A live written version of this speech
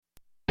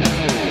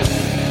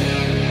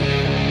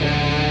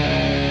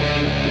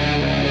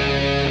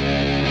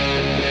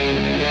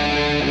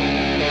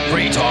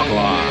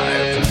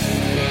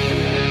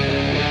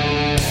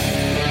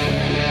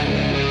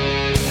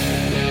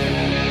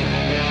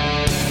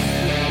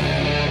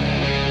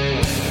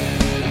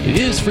It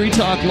is Free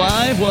Talk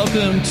Live.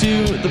 Welcome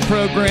to the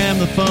program.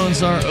 The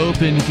phones are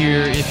open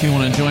here if you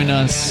want to join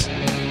us.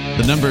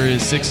 The number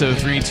is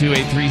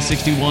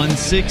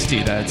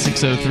 603-283-6160. That's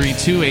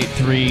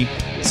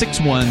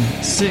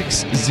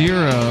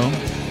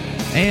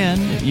 603-283-6160.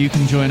 And you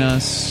can join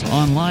us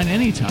online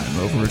anytime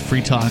over at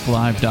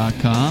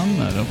freetalklive.com.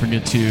 Don't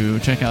forget to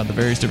check out the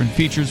various different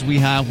features we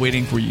have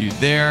waiting for you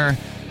there,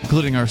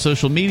 including our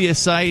social media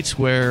site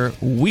where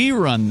we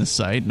run the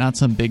site, not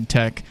some big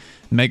tech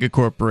mega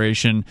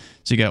corporation.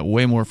 So you got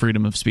way more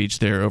freedom of speech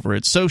there over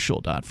at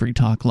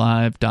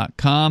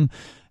social.freetalklive.com.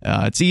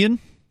 It's Ian.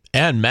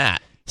 And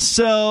Matt.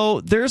 So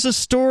there's a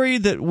story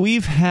that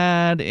we've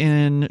had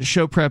in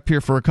show prep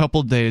here for a couple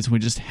of days. We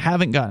just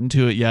haven't gotten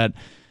to it yet.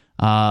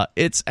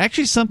 It's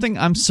actually something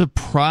I'm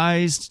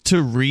surprised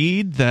to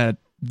read, that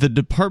the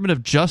Department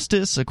of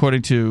Justice,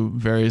 according to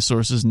various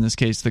sources, in this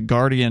case The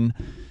Guardian,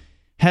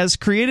 has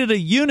created a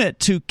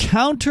unit to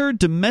counter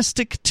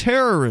domestic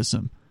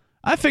terrorism.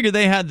 I figure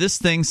they had this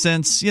thing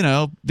since, the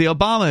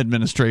Obama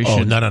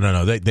administration. Oh,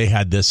 no. They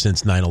had this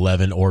since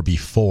 9/11 or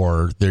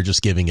before. They're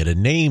just giving it a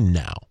name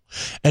now.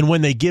 And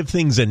when they give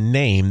things a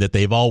name that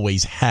they've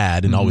always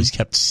had and always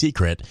kept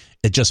secret,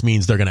 it just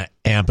means they're going to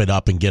amp it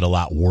up and get a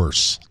lot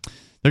worse.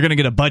 They're going to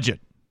get a budget.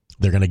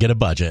 They're going to get a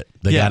budget.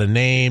 They got a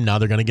name. Now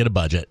they're going to get a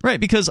budget. Right,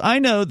 because I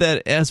know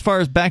that as far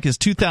as back as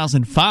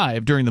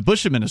 2005, during the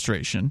Bush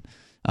administration,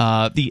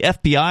 the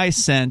FBI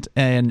sent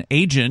an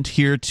agent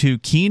here to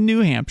Keene,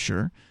 New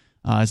Hampshire.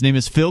 His name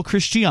is Phil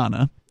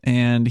Christiana,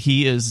 and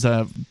he is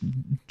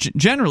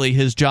generally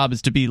his job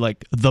is to be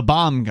like the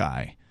bomb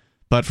guy.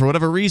 But for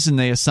whatever reason,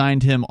 they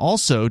assigned him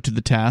also to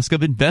the task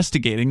of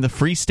investigating the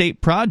Free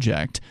State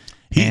Project.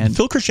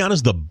 Phil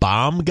Christiana's the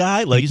bomb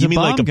guy? Like, you mean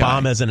like a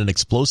bomb as in an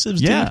explosives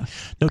dude? Yeah.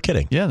 No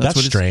kidding. Yeah,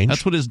 that's strange.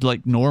 That's what his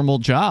normal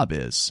job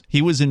is.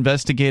 He was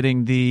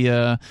investigating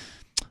the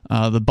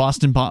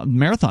Boston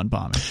Marathon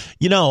bombing.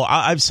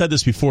 I've said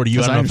this before to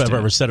you. I don't know if I've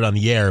ever said it on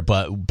the air,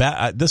 but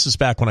this is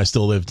back when I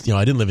still lived.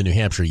 I didn't live in New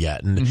Hampshire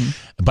yet,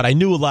 but I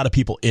knew a lot of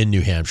people in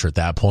New Hampshire at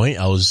that point.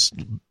 I was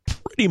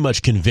pretty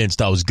much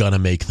convinced I was gonna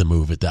make the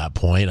move at that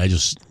point. I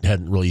just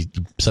hadn't really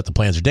set the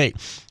plans or date.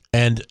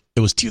 And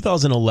it was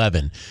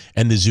 2011,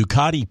 and the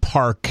Zuccotti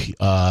Park,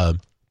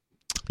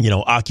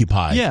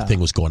 Occupy thing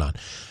was going on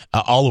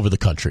all over the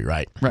country,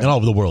 right? And all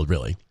over the world,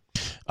 really.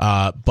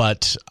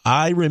 But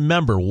I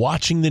remember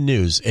watching the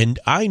news, and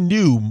I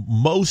knew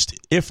most,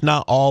 if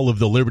not all, of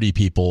the Liberty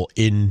people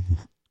in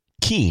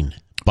Keene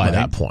by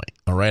that point.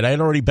 All right, I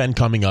had already been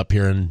coming up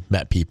here and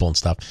met people and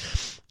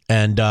stuff,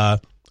 and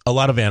a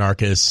lot of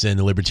anarchists and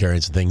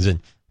libertarians and things.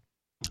 And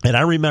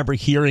I remember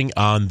hearing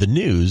on the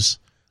news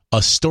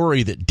a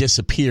story that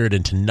disappeared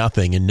into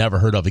nothing and never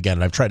heard of again.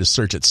 And I've tried to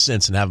search it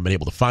since and haven't been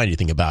able to find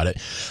anything about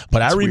it. But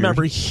that's I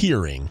remember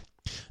hearing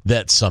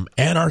that some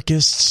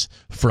anarchists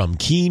from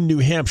Keene, New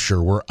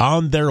Hampshire were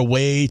on their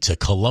way to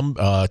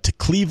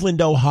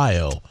Cleveland,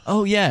 Ohio.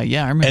 Oh, yeah,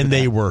 I remember And that.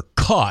 they were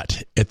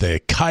caught at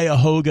the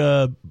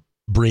Cuyahoga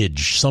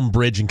Bridge, some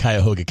bridge in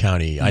Cuyahoga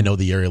County. I know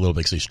the area a little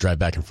bit because I used to drive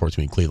back and forth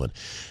between Cleveland.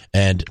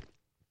 And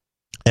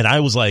I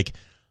was like,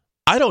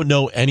 I don't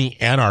know any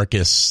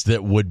anarchists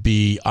that would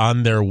be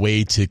on their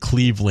way to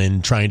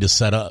Cleveland trying to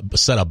set a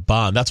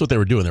bomb. That's what they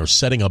were doing. They were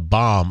setting a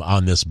bomb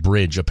on this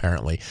bridge,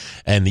 apparently,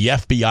 and the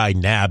FBI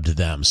nabbed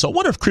them. So I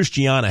wonder if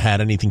Christiana had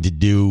anything to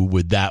do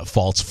with that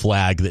false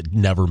flag that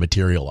never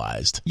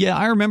materialized. Yeah,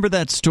 I remember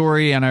that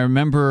story, and I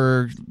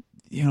remember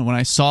when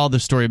I saw the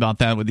story about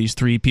that with these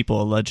three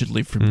people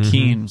allegedly from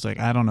Keene, I was like,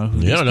 I don't know who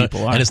these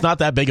people are. And it's not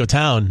that big of a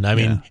town. I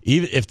mean,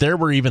 even if there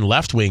were even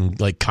left-wing,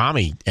 like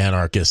commie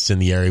anarchists in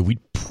the area,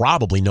 we'd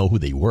probably know who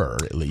they were,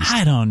 at least.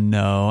 I don't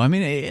know. I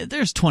mean,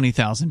 there's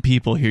 20,000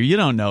 people here. You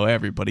don't know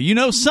everybody. You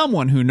know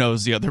someone who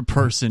knows the other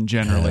person,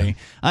 generally.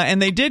 And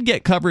they did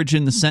get coverage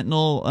in the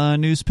Sentinel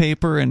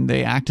newspaper, and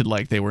they acted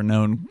like they were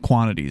known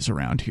quantities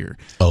around here.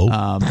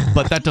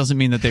 But that doesn't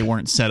mean that they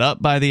weren't set up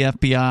by the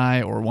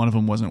FBI or one of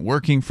them wasn't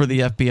working for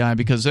the FBI,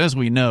 because as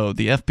we know,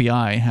 the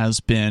FBI has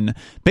been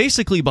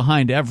basically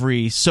behind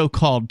every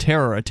so-called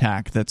terror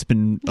attack that's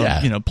been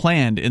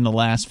planned in the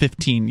last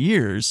 15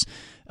 years.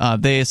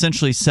 They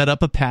essentially set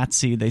up a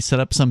patsy. They set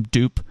up some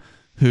dupe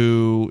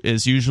who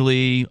is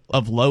usually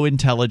of low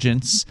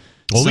intelligence.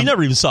 Well, we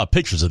never even saw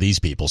pictures of these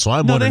people, so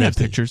I'm wondering if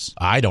pictures.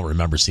 I don't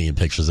remember seeing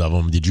pictures of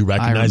them. Did you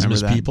recognize them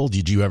as people?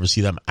 Did you ever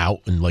see them out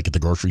in at the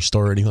grocery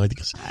store or anything like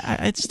that?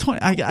 It's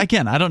 20.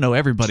 Again, I don't know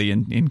everybody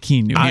in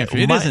Keene, New Hampshire.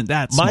 It isn't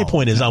that small. My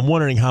point is, I'm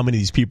wondering how many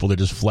of these people they're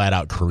just flat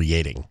out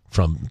creating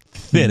from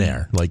thin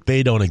air. Like,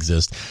 they don't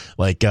exist.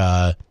 Like,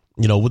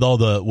 with all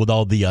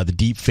the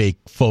deep fake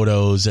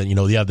photos, and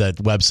they have that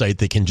website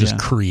that can just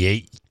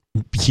create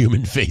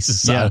human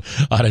faces out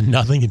of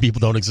nothing, and people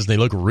don't exist. They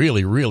look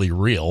really, really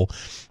real.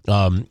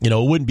 It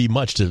wouldn't be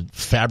much to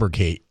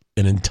fabricate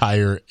an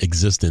entire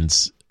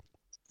existence,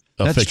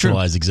 a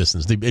fictionalized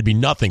existence. It'd be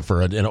nothing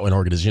for an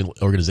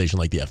organization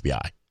like the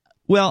FBI.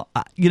 Well,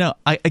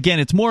 again,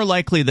 it's more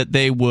likely that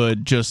they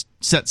would just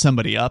set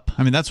somebody up.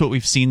 I mean, that's what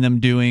we've seen them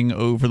doing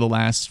over the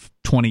last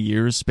 20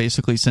 years,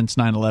 basically since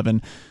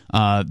 9/11.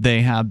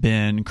 They have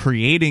been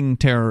creating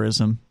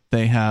terrorism.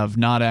 They have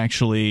not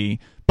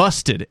actually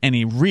busted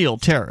any real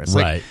terrorists.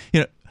 Right.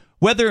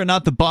 Whether or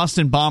not the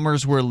Boston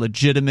bombers were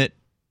legitimate,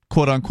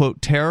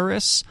 quote-unquote,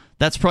 terrorists,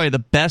 that's probably the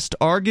best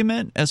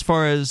argument as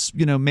far as,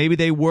 maybe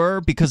they were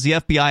because the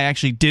FBI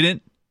actually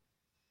didn't.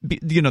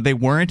 They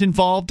weren't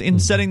involved in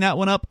setting that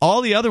one up.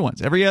 All the other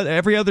ones, every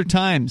other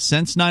time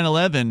since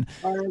 9/11,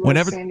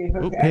 whenever.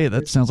 Hey,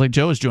 that sounds like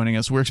Joe is joining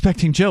us. We're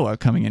expecting Joe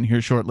coming in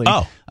here shortly.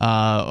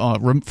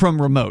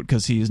 From remote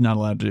because he's not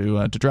allowed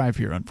to drive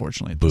here,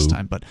 unfortunately, at this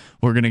time. But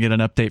we're going to get an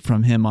update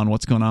from him on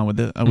what's going on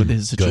with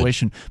his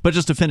situation. Good. But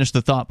just to finish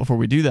the thought before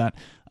we do that.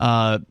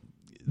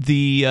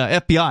 The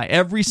FBI,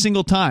 every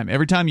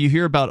time you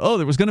hear about,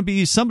 there was going to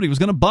be somebody was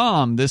going to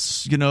bomb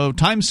this,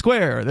 Times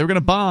Square, they were going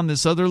to bomb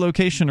this other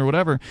location or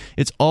whatever,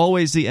 it's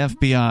always the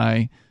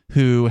FBI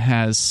who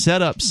has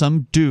set up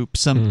some dupe,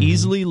 some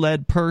easily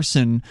led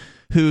person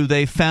who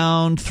they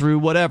found through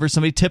whatever.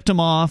 Somebody tipped them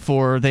off,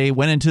 or they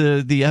went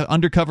into the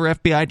undercover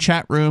FBI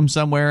chat room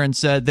somewhere and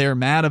said they're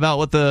mad about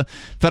what the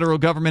federal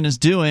government is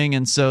doing,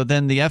 and so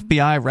then the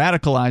FBI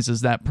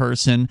radicalizes that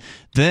person.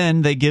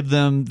 Then they give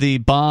them the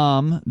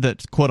bomb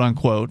that,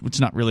 quote-unquote, which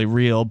is not really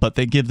real, but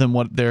they give them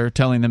what they're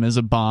telling them is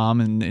a bomb,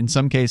 and in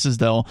some cases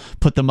they'll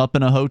put them up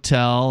in a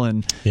hotel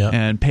and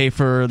pay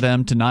for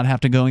them to not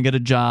have to go and get a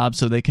job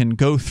so they can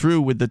go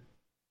through with the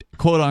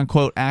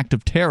quote-unquote act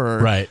of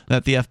terror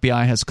that the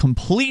FBI has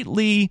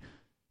completely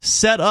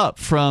set up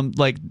from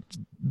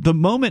the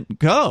moment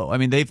go. I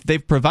mean,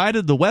 they've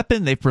provided the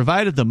weapon, they've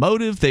provided the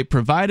motive, they've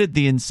provided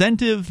the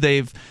incentive,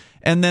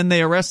 and then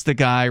they arrest the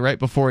guy right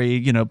before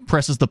he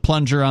presses the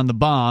plunger on the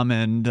bomb,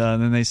 and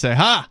then they say,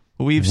 "Ha!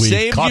 We've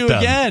saved you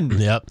again."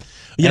 Yep.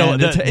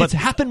 It's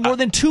happened more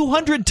than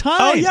 200 times.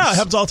 Oh, yeah, it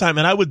happens all the time.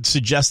 And I would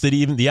suggest that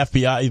even the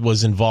FBI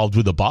was involved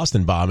with the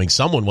Boston bombing.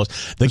 Someone was.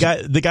 The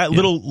guy,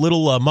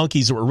 little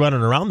monkeys that were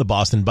running around the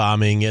Boston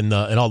bombing, and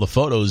all the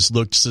photos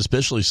looked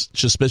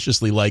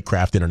suspiciously like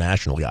Kraft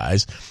International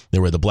guys. They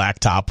were the black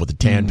top with the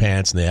tan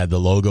pants, and they had the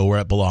logo where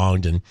it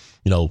belonged, and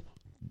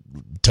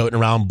toting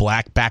around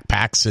black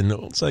backpacks. And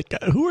it's like,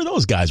 who are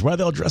those guys? Why are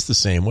they all dressed the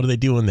same? What are they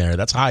doing there?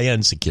 That's high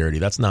end security.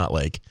 That's not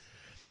like.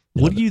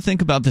 What do you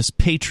think about this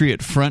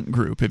Patriot Front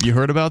group? Have you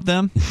heard about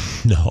them?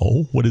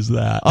 No. What is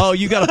that? Oh,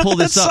 you got to pull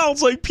this up.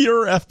 Sounds like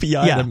pure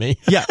FBI to me.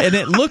 Yeah, and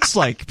it looks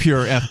like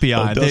pure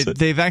FBI.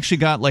 They've actually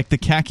got the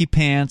khaki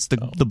pants, the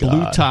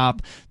blue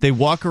top. They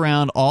walk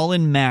around all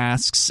in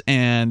masks,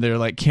 and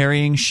they're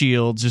carrying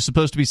shields. They're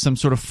supposed to be some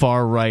sort of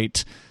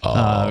far-right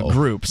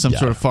group,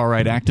 sort of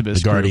far-right activist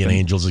The Guardian group.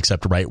 Angels,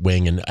 except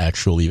right-wing and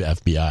actually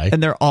FBI.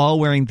 And they're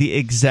all wearing the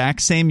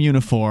exact same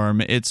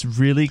uniform. It's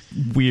really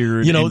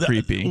weird and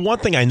creepy. One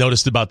thing I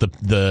noticed about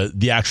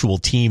the actual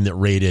team that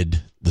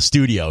raided the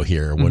studio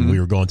here when we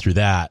were going through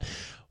that,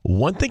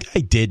 one thing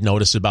I did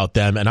notice about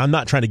them, and I'm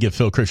not trying to give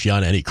Phil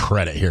Christiana any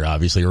credit here,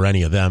 obviously, or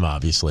any of them,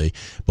 obviously,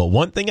 but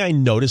one thing I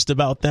noticed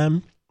about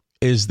them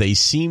is they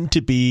seem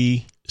to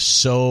be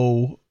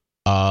very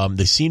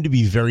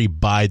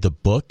by the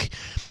book,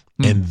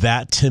 and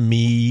that to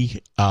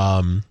me,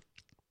 I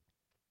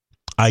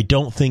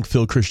don't think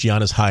Phil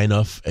Christiana is high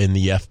enough in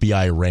the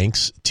FBI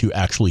ranks to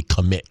actually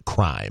commit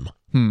crime.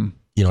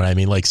 You know what I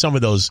mean? Like some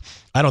of those,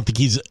 I don't think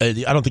he's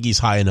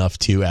high enough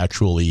to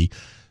actually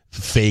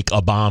fake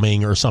a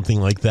bombing or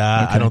something like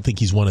that. Okay. I don't think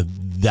he's one of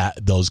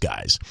those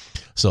guys.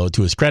 So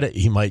to his credit,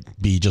 he might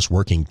be just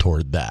working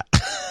toward that.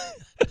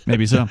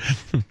 Maybe so.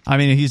 I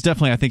mean,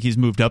 I think he's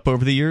moved up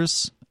over the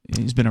years.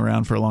 He's been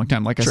around for a long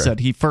time. Like I said,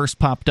 he first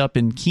popped up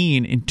in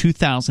Keene in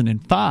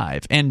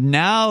 2005. And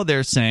now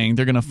they're saying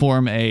they're going to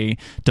form a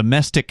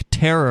domestic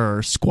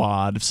terror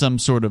squad, some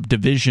sort of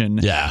division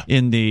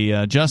in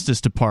the Justice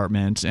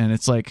Department. And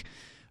it's like,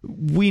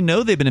 we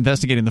know they've been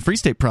investigating the Free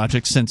State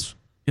Project since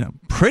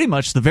pretty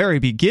much the very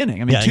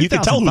beginning. I mean, you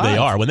can tell who they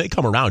are when they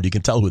come around. You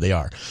can tell who they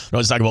are. I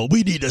was talking about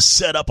we need to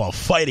set up a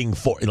fighting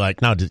force.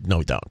 Like no,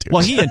 we don't. Dude.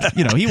 Well,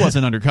 he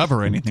wasn't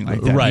undercover or anything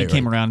like that. He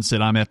came around and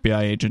said, "I'm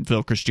FBI agent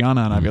Phil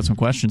Christiana, and I've got some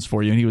questions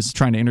for you." And he was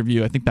trying to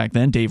interview, I think back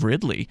then, Dave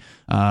Ridley,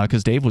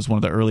 because Dave was one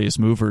of the earliest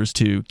movers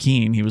to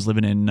Keene. He was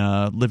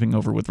living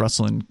over with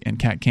Russell and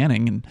Kat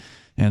Canning,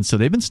 and so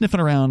they've been sniffing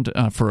around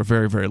for a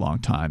very, very long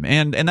time,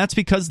 and that's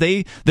because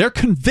they're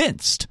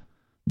convinced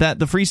that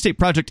the Free State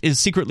Project is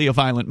secretly a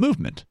violent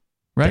movement,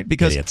 right?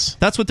 Because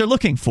that's what they're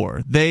looking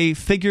for. They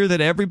figure that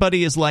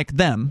everybody is like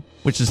them,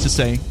 which is to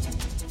say,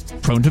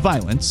 prone to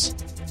violence,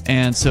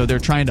 and so they're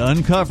trying to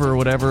uncover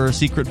whatever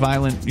secret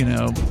violent,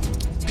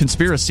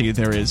 conspiracy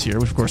there is here,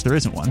 which of course there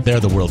isn't one. They're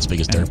the world's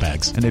biggest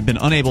dirtbags. And they've been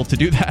unable to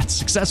do that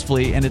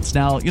successfully, and it's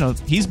now,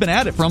 he's been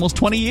at it for almost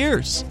 20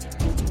 years.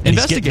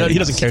 Investigating. He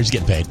doesn't care, he's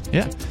getting paid.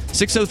 Yeah.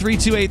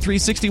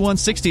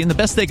 603-283-6160, and the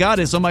best they got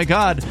is, oh my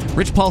God,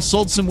 Rich Paul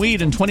sold some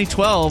weed in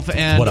 2012,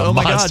 and oh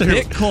my God,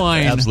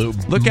 Bitcoin.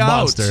 Absolute Look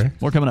monster.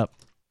 out. More coming up.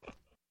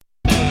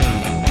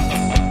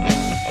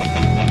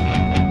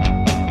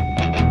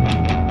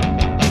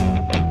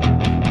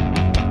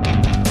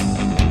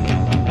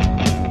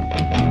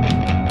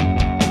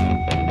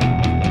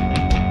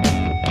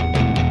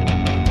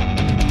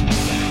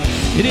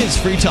 It is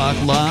Free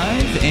Talk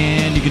Live,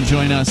 and you can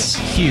join us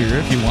here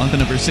if you want. The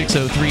number is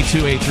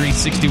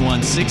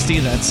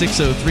 603-283-6160. That's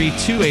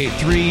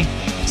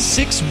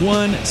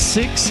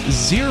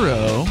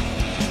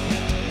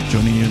 603-283-6160.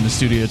 Joining you in the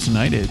studio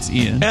tonight, it's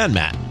Ian. And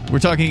Matt. We're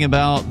talking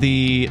about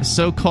the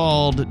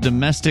so-called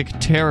domestic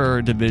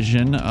terror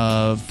division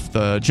of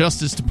the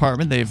Justice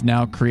Department. They've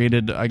now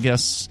created, I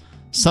guess,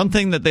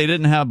 something that they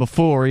didn't have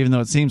before, even though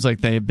it seems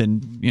like they've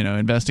been,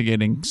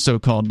 investigating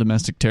so-called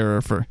domestic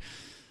terror for,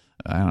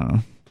 I don't know,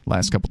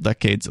 last couple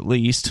decades at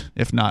least,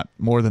 if not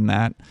more than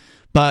that.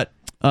 But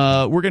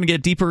we're going to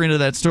get deeper into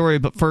that story,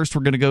 but first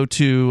we're going to go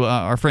to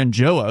our friend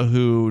Joa,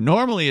 who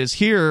normally is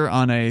here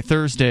on a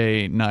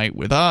Thursday night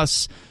with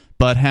us,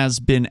 but has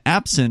been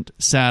absent,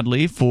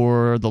 sadly,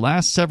 for the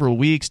last several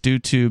weeks due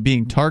to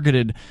being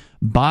targeted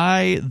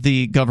by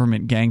the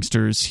government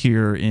gangsters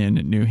here in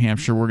New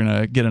Hampshire. We're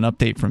going to get an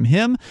update from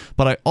him,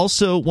 but I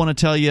also want to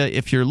tell you,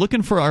 if you're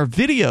looking for our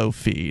video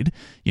feed,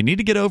 you need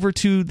to get over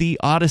to the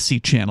Odyssey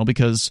channel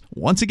because,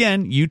 once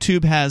again,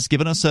 YouTube has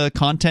given us a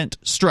content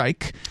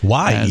strike.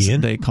 Why, as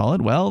Ian? they call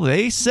it. Well,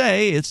 they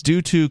say it's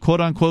due to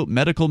quote-unquote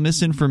medical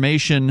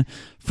misinformation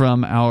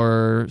from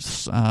our,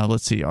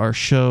 our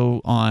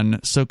show on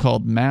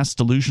so-called mass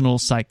delusional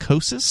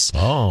psychosis.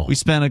 Oh. We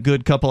spent a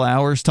good couple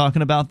hours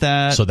talking about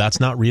that. So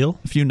that's not real?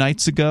 A few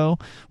nights ago.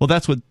 Well,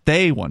 that's what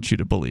they want you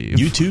to believe.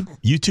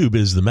 YouTube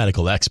is the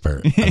medical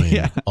expert. I mean,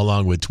 Yeah.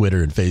 Along with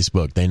Twitter and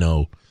Facebook, they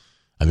know.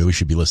 I mean, we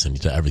should be listening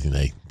to everything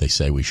they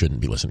say we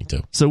shouldn't be listening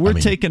to. So we're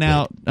taken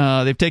out.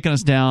 They've taken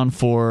us down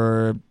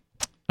for.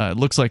 It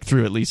looks like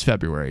through at least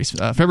February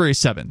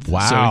 7th.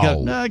 Wow. So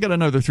we got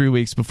another 3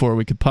 weeks before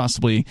we could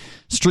possibly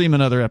stream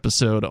another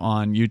episode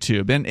on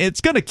YouTube. And it's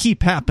going to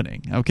keep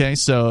happening, okay?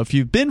 So if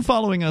you've been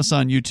following us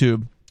on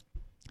YouTube,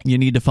 you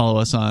need to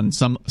follow us on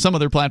some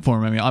other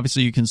platform. I mean,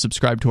 obviously, you can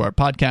subscribe to our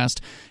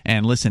podcast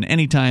and listen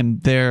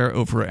anytime there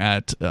over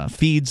at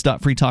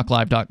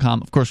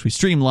feeds.freetalklive.com. Of course, we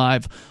stream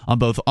live on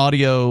both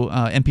audio,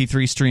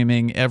 MP3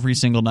 streaming every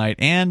single night,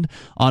 and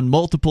on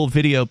multiple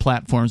video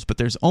platforms, but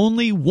there's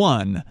only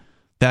one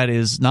that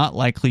is not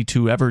likely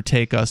to ever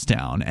take us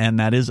down, and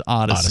that is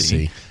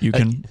Odyssey. You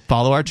can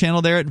follow our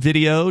channel there at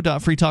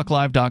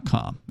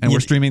video.freetalklive.com, and we're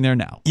streaming there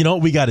now. You know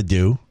what we got to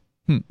do?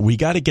 We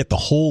got to get the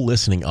whole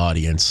listening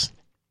audience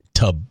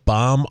to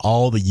bomb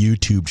all the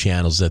YouTube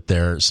channels that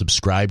they're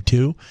subscribed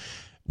to.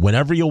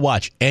 Whenever you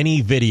watch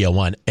any video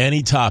on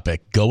any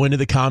topic, go into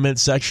the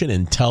comments section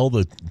and tell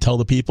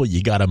the people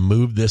you got to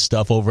move this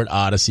stuff over at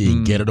Odyssey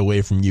and get it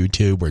away from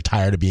YouTube. We're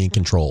tired of being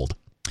controlled.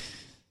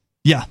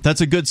 Yeah, that's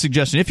a good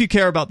suggestion. If you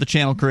care about the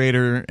channel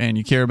creator and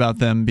you care about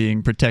them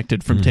being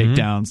protected from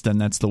takedowns, then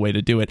that's the way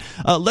to do it.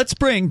 Let's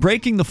bring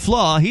Breaking the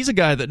Flaw. He's a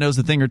guy that knows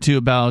a thing or two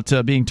about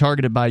being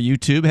targeted by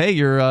YouTube. Hey,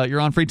 you're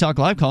on Free Talk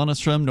Live calling us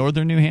from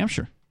northern New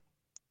Hampshire.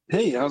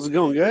 Hey, how's it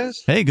going,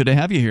 guys? Hey, good to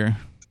have you here.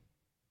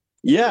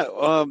 Yeah,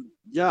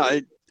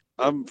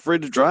 I'm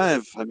afraid to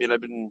drive. I mean,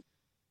 I've been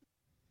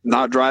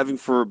not driving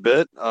for a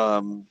bit,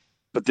 but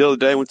the other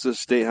day I went to the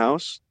state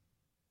house.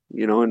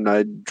 And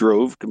I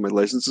drove because my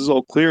license is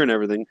all clear and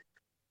everything.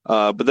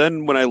 But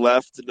then when I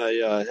left and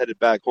I headed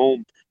back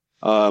home,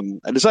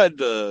 I decided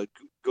to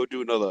go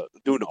do an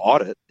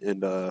audit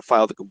and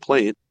file the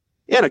complaint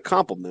and a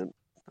compliment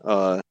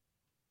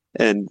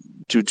and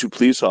to two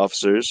police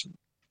officers.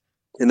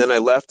 And then I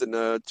left, and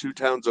 2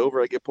 towns over,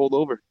 I get pulled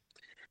over.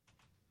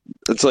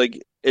 It's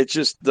like it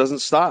just doesn't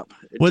stop.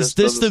 Was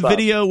this the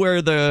video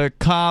where the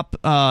cop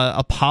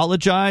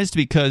apologized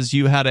because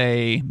you had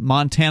a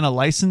Montana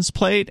license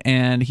plate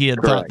and he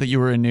had thought that you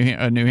were a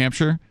New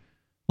Hampshire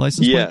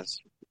license plate?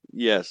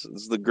 Yes.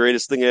 It's the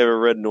greatest thing I ever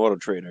read in Auto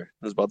Trader.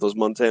 It was about those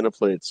Montana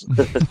plates.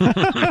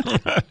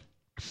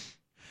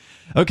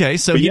 Okay,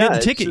 so he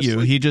didn't ticket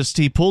you.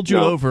 He pulled you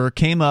over,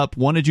 came up,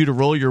 wanted you to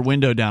roll your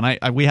window down.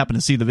 We happen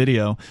to see the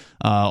video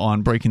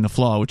on Breaking the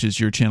Flaw, which is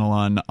your channel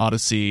on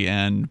Odyssey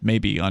and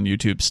maybe on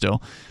YouTube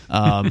still.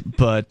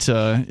 But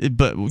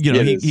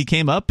he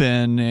came up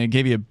and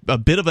gave you a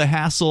bit of a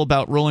hassle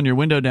about rolling your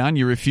window down.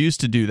 You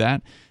refused to do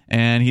that.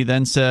 And he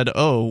then said,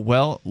 "Oh,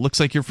 well, looks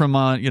like you're from,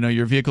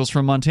 your vehicle's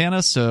from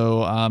Montana,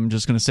 so I'm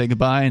just going to say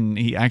goodbye." And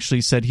he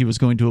actually said he was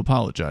going to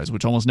apologize,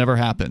 which almost never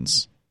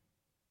happens.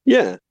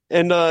 Yeah.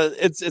 And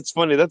it's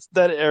funny.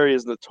 That area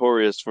is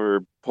notorious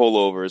for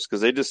pullovers because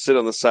they just sit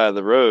on the side of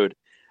the road.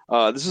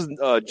 This is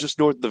just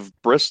north of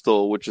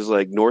Bristol, which is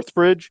like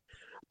Northbridge.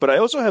 But I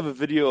also have a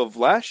video of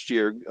last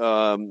year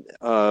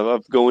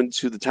of going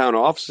to the town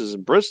offices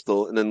in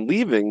Bristol and then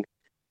leaving,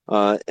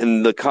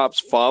 and the cops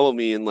follow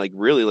me and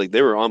really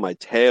they were on my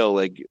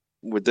tail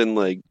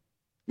within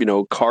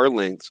car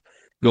lengths,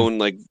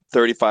 going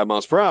 35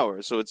 miles per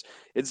hour. So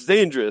it's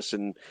dangerous,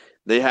 and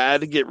they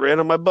had to get ran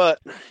on my butt,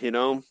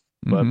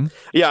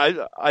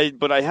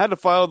 But I had to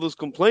file those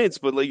complaints.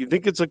 But you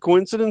think it's a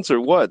coincidence or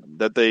what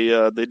that they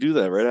do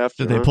that right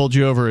after? They pulled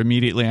you over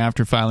immediately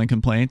after filing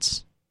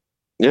complaints?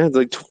 Yeah,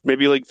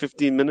 maybe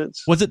 15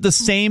 minutes. Was it the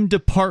same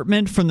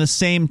department from the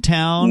same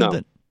town?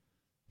 No,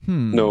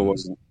 no, it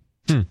wasn't.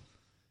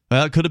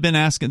 Well, it could have been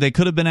asking. They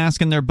could have been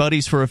asking their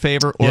buddies for a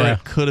favor, or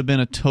it could have been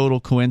a total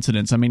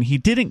coincidence. I mean, he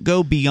didn't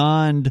go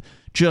beyond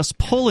just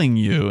pulling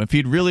you. If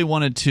he'd really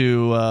wanted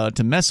to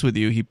mess with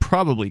you, he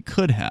probably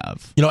could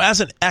have. As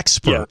an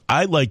expert,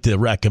 I like to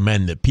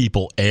recommend that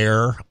people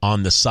err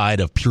on the side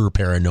of pure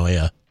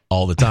paranoia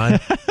all the time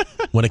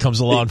when it comes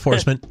to law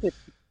enforcement.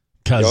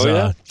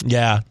 Because,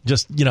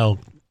 just you know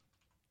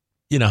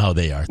how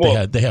they are.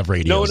 Well, they have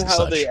radios. Knowing and how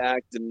such. they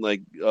act in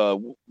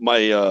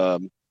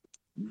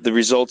the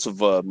results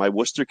of my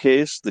Worcester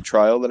case, the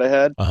trial that I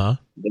had, and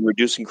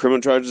reducing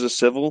criminal charges to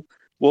civil.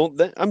 Well,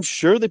 I'm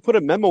sure they put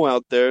a memo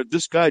out there.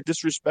 This guy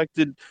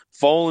disrespected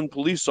fallen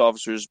police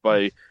officers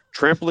by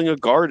trampling a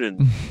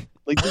garden.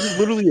 Like, this is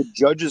literally a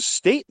judge's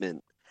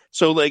statement.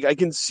 So, like, I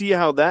can see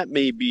how that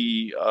may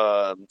be,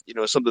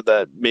 something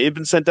that may have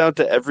been sent out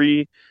to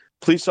every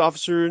police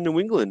officer in New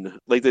England,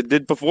 like they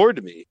did before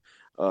to me.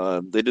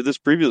 They did this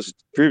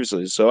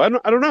previously, so I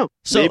don't know.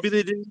 So maybe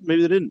they didn't.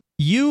 Maybe they didn't.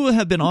 You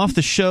have been off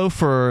the show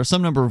for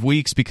some number of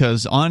weeks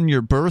because on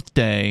your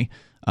birthday,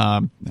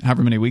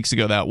 however many weeks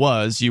ago that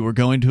was, you were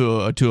going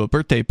to a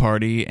birthday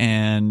party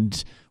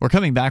or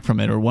coming back from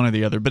it, or one or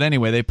the other. But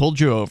anyway, they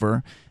pulled you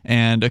over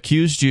and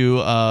accused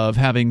you of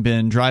having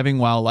been driving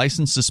while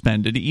license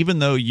suspended, even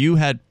though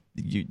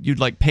you'd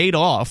like paid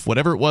off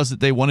whatever it was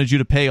that they wanted you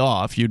to pay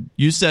off.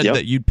 You said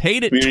that you'd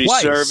paid it Community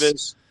twice.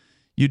 Service.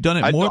 You've done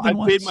it more than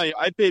once.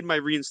 I paid my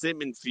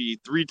reinstatement fee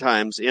 3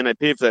 times, and I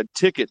paid for that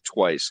ticket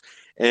twice.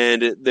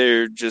 And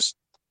they're just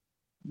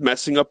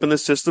messing up in the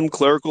system,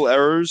 clerical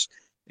errors.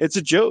 It's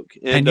a joke.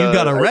 And you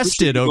got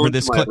arrested over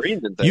this.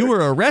 You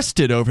were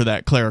arrested over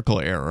that clerical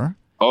error.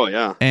 Oh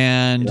yeah.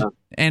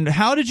 And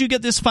how did you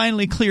get this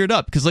finally cleared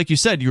up? Because, like you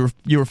said, you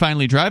were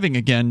finally driving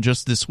again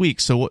just this week.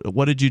 So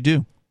what did you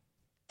do?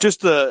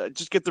 Just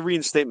get the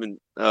reinstatement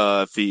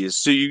fees.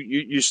 So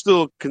you're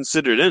still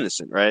considered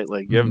innocent, right?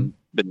 Like you haven't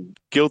been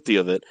guilty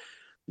of it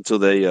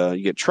until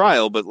you get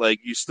trial, but like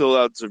you still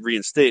have to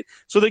reinstate,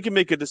 so they can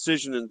make a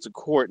decision into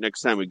court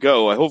next time we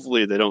go.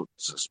 Hopefully they don't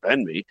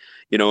suspend me.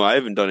 I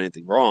haven't done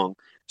anything wrong,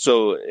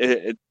 so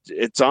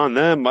it's on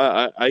them.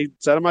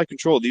 It's out of my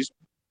control. These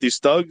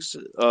thugs,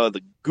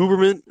 the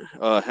government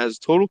has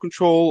total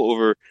control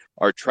over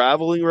our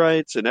traveling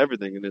rights and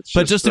everything. And it's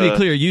just to be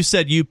clear, you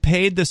said you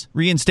paid this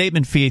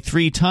reinstatement fee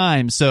 3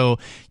 times, so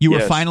you were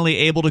finally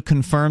able to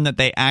confirm that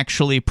they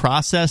actually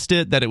processed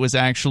it, that it was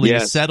actually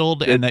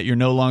settled, and that you're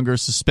no longer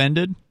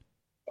suspended?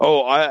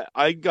 Oh,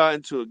 I got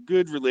into a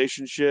good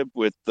relationship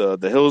with the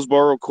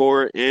Hillsborough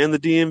Court and the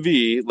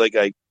DMV. Like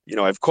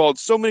I've called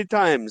so many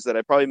times that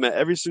I probably met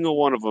every single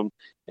one of them,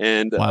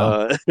 and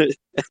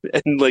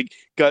and like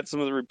got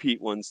some of the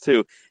repeat ones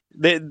too.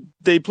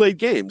 They played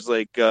games,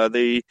 like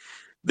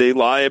they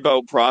lie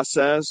about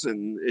process,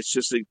 and it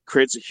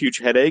creates a huge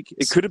headache.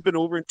 It could have been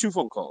over in 2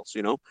 phone calls,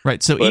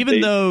 Right. So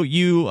even though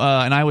you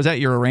and I was at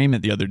your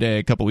arraignment the other day,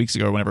 a couple weeks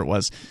ago or whenever it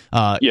was,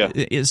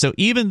 so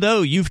even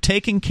though you've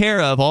taken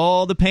care of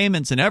all the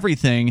payments and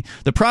everything,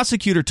 the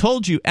prosecutor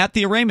told you at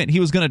the arraignment he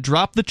was going to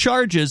drop the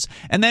charges,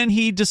 and then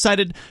he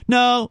decided,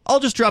 no,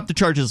 I'll just drop the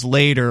charges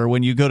later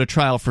when you go to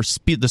trial for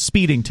the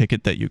speeding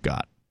ticket that you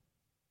got.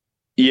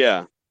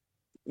 Yeah,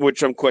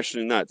 which I'm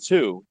questioning that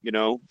too,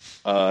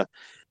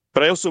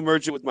 But I also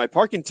merged it with my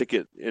parking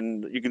ticket,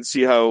 and you can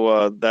see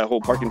how that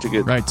whole parking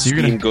ticket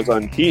goes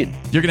on Keene.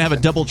 You're going to have a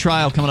double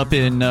trial coming up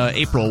in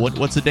April.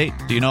 What's the date?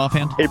 Do you know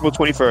offhand? April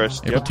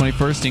 21st. April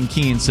 21st in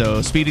Keene.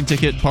 So speeding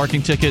ticket,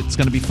 parking ticket. It's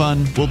going to be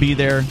fun. We'll be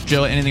there.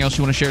 Joe, anything else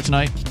you want to share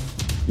tonight?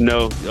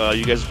 No,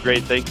 you guys are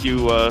great. Thank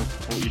you for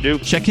what you do.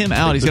 Check him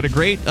out. He's got a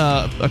great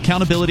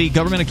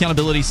government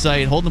accountability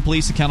site, holding the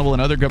police accountable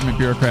and other government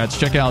bureaucrats.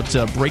 Check out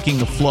Breaking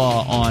the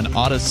Flaw on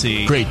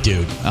Odyssey. Great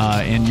dude.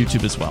 And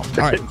YouTube as well.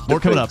 All right, more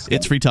coming up.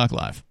 It's Free Talk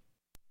Live.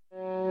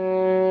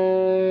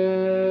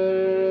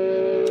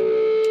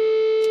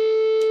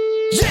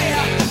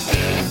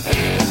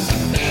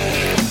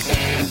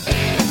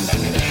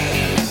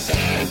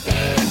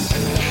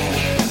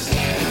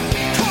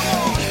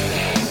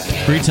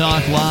 Free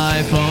Talk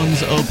Live,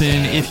 phones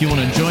open if you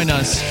want to join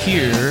us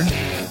here.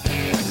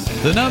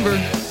 The number,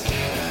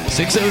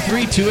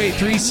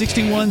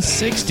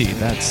 603-283-6160.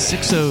 That's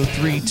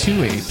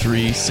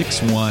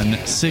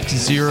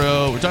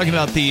 603-283-6160. We're talking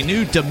about the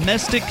new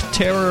domestic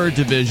terror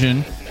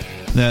division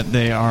that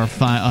they are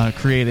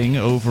creating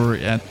over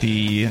at the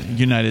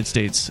United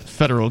States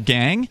Federal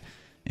Gang.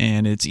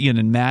 And it's Ian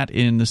and Matt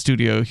in the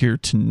studio here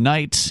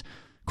tonight.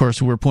 Of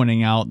course, we're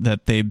pointing out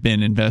that they've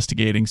been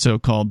investigating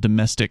so-called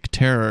domestic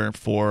terror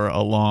for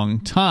a long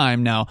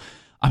time. Now,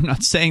 I'm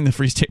not saying the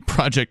Free State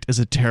Project is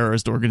a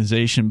terrorist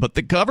organization, but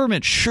the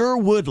government sure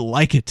would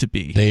like it to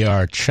be. They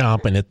are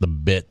chomping at the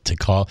bit to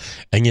call.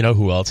 And you know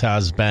who else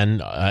has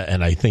been,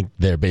 and I think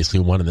they're basically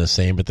one and the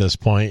same at this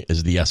point,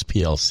 is the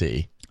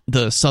SPLC.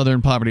 The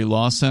Southern Poverty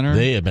Law Center?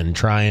 They have been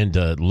trying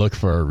to look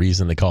for a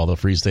reason to call the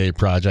Free State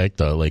Project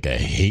like a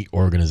hate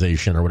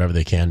organization or whatever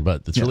they can,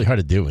 but it's really hard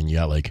to do when you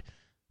got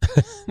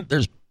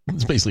there's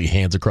it's basically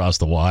hands across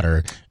the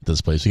water at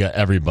this place. We got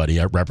everybody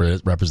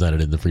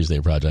represented in the Free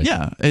State Project.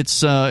 Yeah,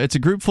 it's a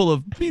group full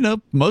of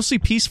mostly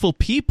peaceful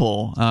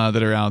people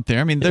that are out there.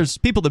 I mean, there's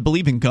people that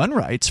believe in gun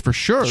rights for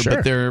sure.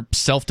 But they're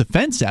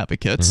self-defense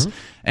advocates,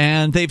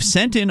 and they've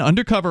sent in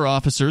undercover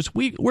officers.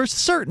 We're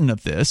certain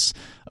of this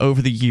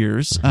over the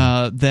years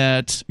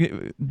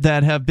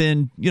that have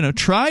been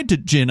tried to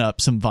gin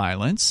up some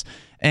violence.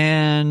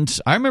 And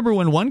I remember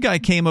when one guy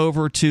came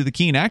over to the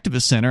Keene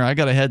Activist Center, I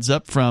got a heads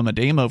up from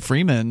Ademo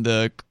Freeman,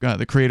 the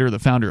creator, the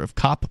founder of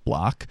Cop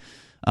Block,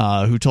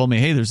 who told me,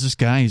 hey, there's this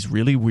guy, he's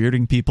really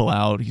weirding people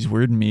out. He's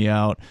weirding me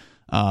out.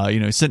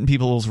 He's setting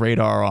people's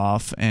radar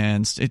off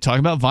and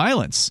talking about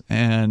violence.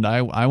 And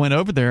I went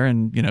over there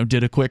and,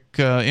 did a quick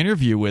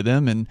interview with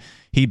him. And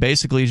he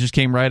basically just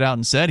came right out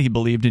and said he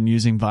believed in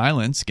using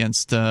violence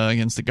against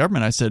the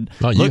government. I said,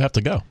 "Oh, you have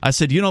to go." I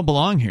said, "You don't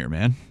belong here,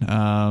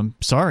 man.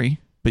 Sorry,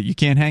 but you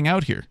can't hang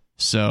out here.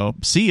 So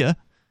see ya."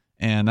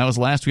 And that was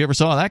the last we ever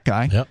saw of that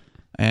guy. Yep.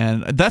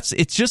 And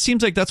it just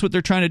seems like that's what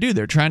they're trying to do.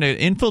 They're trying to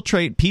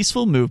infiltrate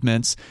peaceful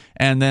movements,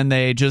 and then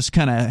they just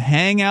kind of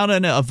hang out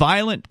in a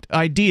violent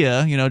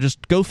idea,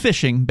 just go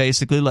fishing,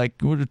 basically, like,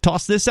 we'll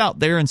toss this out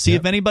there and see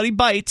if anybody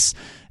bites,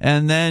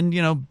 and then,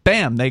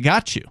 bam, they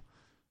got you.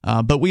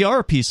 But we are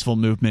a peaceful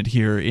movement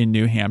here in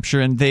New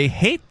Hampshire, and they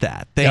hate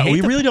that.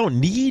 We really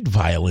don't need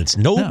violence.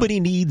 Nobody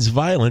needs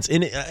violence,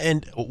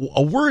 and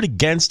a word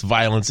against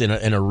violence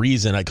in a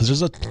reason,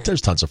 because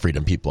there's tons of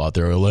freedom people out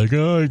there who are like,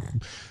 oh,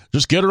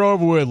 just get it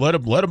over with. Let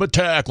them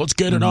attack. Let's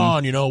get it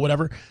on.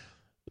 Whatever.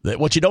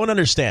 What you don't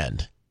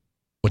understand,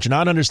 what you're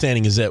not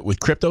understanding, is that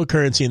with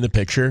cryptocurrency in the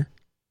picture,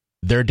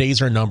 their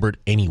days are numbered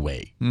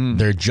anyway.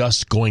 They're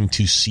just going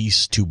to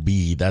cease to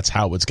be. That's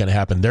how it's going to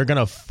happen. They're going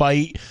to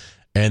fight.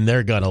 And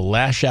they're going to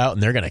lash out,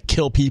 and they're going to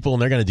kill people,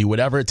 and they're going to do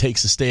whatever it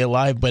takes to stay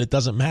alive, but it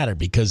doesn't matter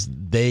because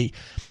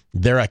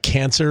they're a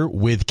cancer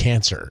with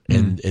cancer,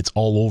 and it's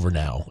all over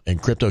now.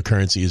 And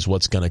cryptocurrency is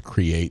what's going to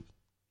create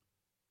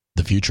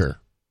the future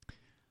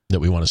that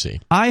we want to see.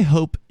 I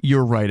hope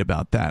you're right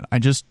about that. I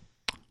just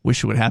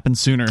wish it would happen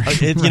sooner.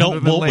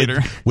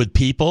 Later. With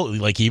people,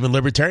 like even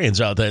libertarians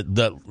out there,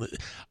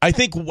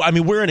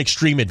 we're an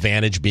extreme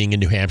advantage being in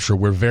New Hampshire.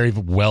 We're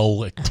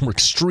we're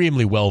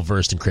extremely well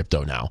versed in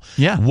crypto now.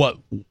 Yeah.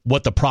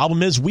 What the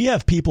problem is, we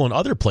have people in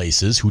other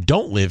places who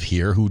don't live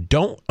here, who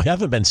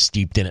haven't been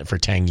steeped in it for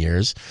 10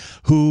 years,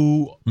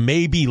 who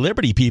may be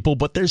liberty people,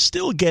 but they're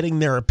still getting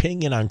their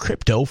opinion on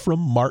crypto from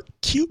Mark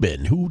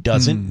Cuban, who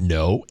doesn't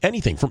know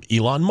anything, from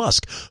Elon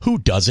Musk, who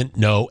doesn't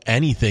know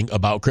anything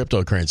about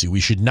cryptocurrency. We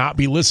should not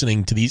be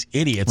listening to these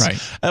idiots. Right.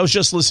 I was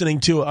just listening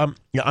to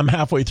I'm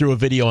halfway through a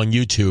video on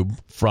YouTube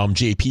from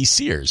JP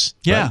Sears.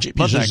 Yeah, right?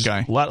 love that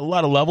guy. A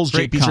lot of levels.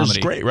 Great JP comedy. Sears is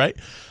great, right?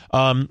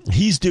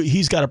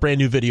 He's got a brand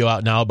new video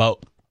out now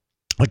about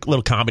like a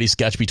little comedy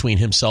sketch between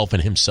himself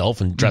and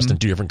dressed in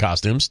two different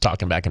costumes,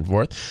 talking back and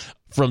forth,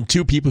 from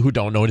two people who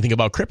don't know anything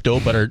about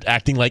crypto but are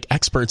acting like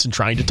experts and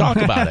trying to talk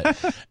about it.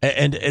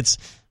 And it's,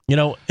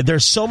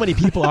 there's so many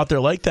people out there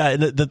like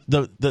that. And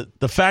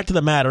the fact of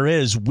the matter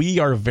is, we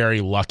are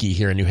very lucky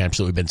here in New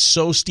Hampshire. We've been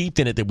so steeped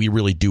in it that we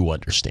really do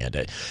understand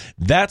it.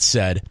 That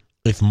said,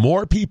 if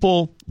more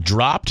people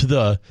dropped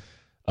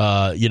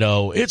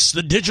it's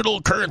the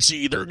digital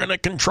currency, they're going to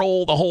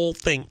control the whole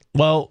thing.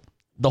 Well,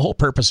 the whole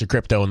purpose of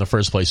crypto in the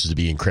first place is to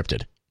be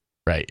encrypted,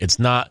 right? It's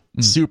not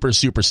super,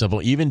 super simple.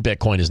 Even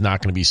Bitcoin is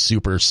not going to be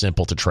super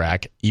simple to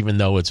track, even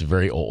though it's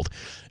very old.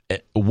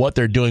 What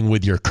they're doing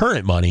with your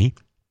current money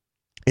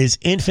is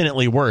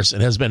infinitely worse. It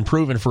has been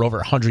proven for over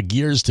 100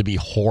 years to be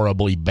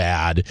horribly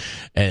bad,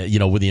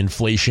 with the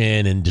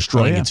inflation and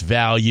destroying its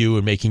value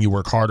and making you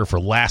work harder for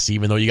less,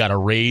 even though you got a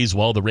raise.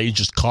 Well, the raise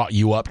just caught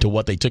you up to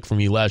what they took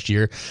from you last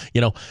year.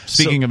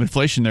 Speaking of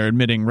inflation, they're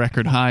admitting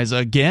record highs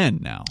again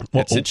now.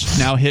 It's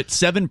now hit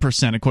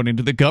 7% according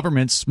to the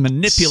government's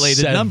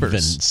manipulated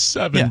numbers.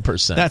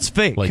 7%. Yeah, that's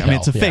fake.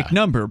 It's a fake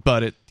number,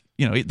 but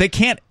they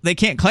can't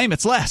claim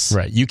it's less.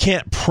 Right. You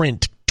can't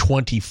print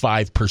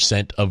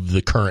 25% of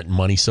the current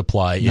money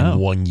supply in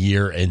 1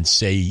 year and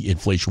say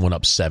inflation went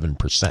up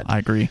 7%. I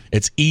agree.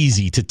 It's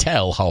easy to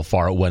tell how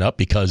far it went up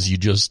because you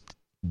just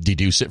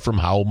deduce it from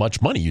how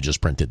much money you just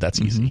printed. That's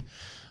easy.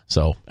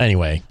 So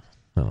anyway,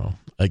 I don't know.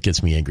 It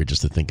gets me angry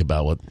just to think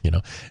about what,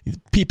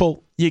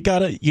 people, you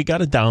gotta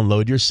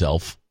download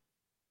yourself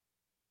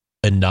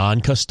a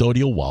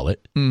non-custodial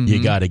wallet.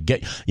 You gotta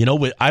get,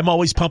 I'm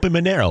always pumping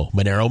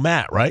Monero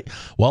Matt, right?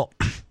 Well,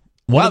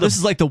 wow, this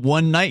is like the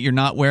one night you're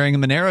not wearing a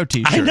Monero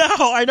t-shirt.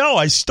 I know.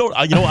 I still,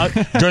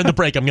 during the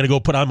break, I'm going to go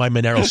put on my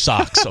Monero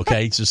socks,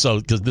 okay?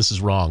 Because this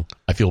is wrong.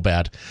 I feel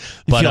bad.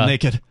 You feel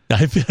naked.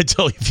 I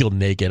totally feel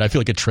naked. I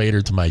feel like a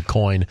traitor to my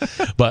coin.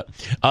 But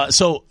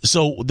so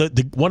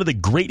the one of the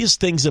greatest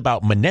things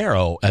about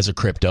Monero as a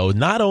crypto,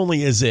 not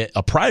only is it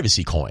a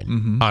privacy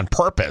coin on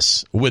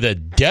purpose with a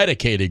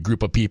dedicated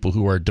group of people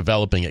who are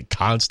developing it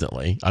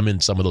constantly. I'm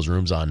in some of those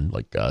rooms on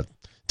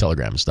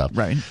Telegram and stuff.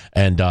 Right.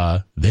 And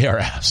they are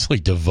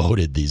absolutely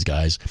devoted, these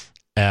guys.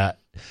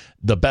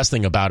 The best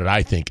thing about it,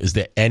 I think, is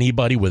that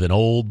anybody with an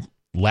old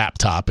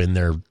laptop in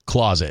their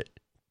closet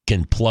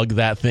can plug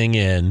that thing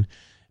in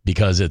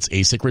because it's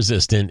ASIC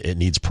resistant. It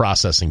needs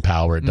processing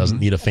power. It doesn't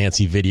need a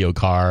fancy video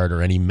card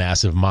or any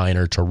massive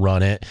miner to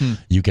run it.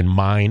 You can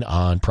mine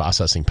on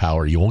processing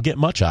power. You won't get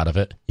much out of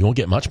it. You won't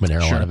get much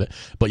Monero out of it,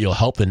 but you'll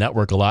help the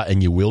network a lot,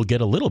 and you will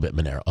get a little bit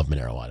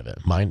Monero out of it.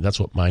 That's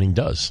what mining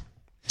does.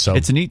 So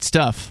it's neat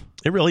stuff.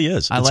 It really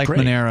is. I like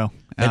great. Monero.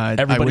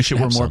 I wish it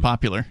were more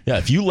popular. Yeah,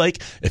 if you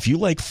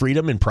like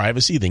freedom and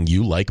privacy, then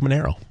you like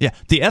Monero. Yeah,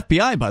 the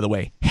FBI, by the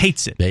way,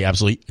 hates it. They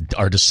absolutely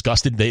are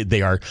disgusted.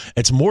 They are.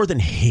 It's more than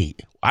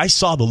hate. I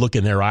saw the look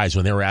in their eyes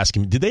when they were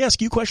asking. Did they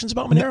ask you questions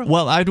about Monero?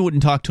 Well, I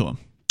wouldn't talk to them.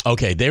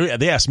 Okay,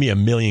 they asked me a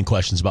million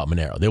questions about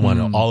Monero. They want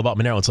to know all about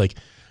Monero. It's like,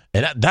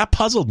 and that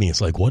puzzled me.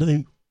 It's like, what do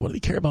they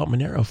care about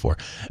Monero for?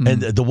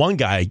 And the one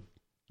guy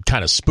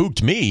kind of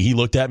spooked me. He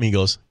looked at me and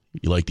goes,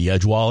 "You like the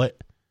Edge wallet?"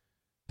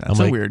 That's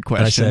a weird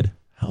question. And I said,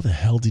 "How the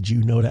hell did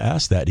you know to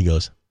ask that?" And he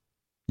goes,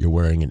 "You're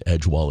wearing an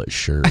Edge wallet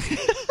shirt."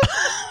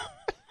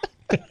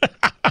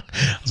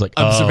 I was like,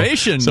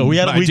 observation. So we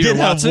did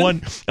have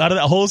one out of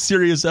that whole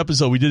serious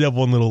episode. We did have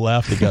one little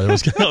laugh together. I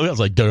was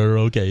like,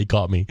 okay, he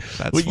caught me.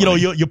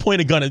 You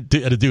point a gun at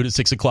a dude at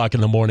 6 o'clock in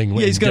the morning.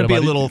 Yeah, he's going to be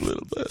a little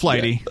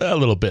flighty, a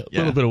little bit of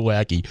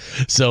wacky.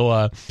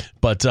 So,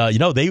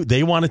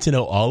 they wanted to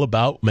know all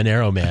about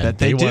Monero, man.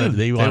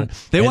 They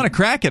want to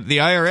crack it. The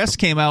IRS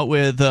came out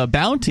with a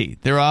bounty.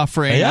 They're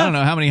offering I don't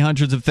know how many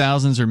hundreds of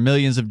thousands or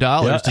millions of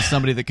dollars to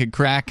somebody that could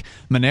crack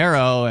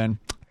Monero, and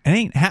it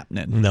ain't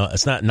happening. No,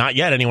 it's not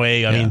yet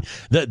anyway. I mean,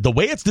 the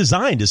way it's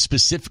designed is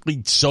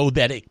specifically so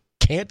that it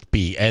can't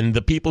be, and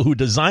the people who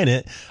design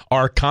it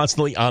are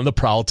constantly on the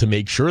prowl to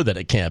make sure that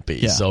it can't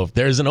be. So if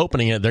there's an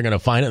opening in it, they're going to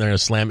find it, they're going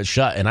to slam it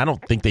shut, and I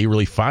don't think they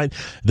really find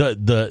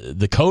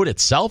the code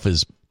itself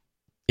is,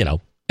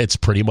 it's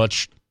pretty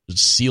much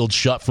sealed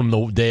shut from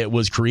the day it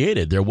was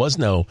created. There was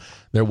no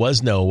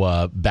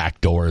back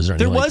doors or anything like that.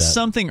 There was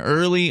something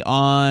early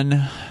on,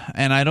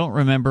 and I don't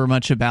remember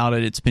much about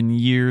it. It's been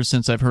years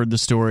since I've heard the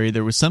story.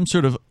 There was some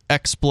sort of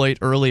exploit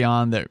early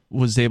on that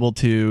was able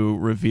to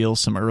reveal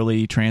some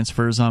early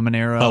transfers on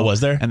Monero. Oh,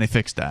 was there? And they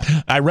fixed that.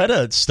 I read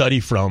a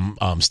study from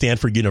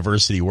Stanford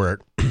University where,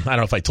 I don't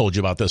know if I told you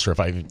about this or if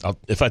I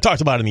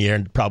talked about it in the air,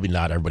 and probably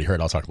not everybody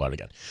heard, I'll talk about it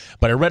again.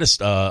 But I read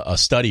a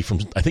study from,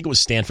 I think it was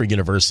Stanford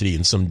University,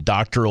 and some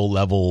doctoral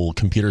level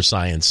computer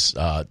science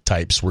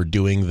types were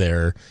doing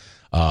their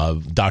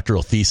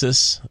doctoral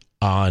thesis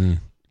on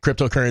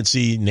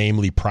cryptocurrency,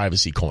 namely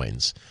privacy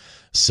coins.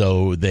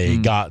 So they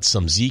got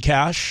some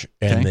Zcash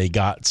and they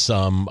got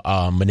some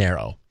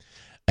Monero.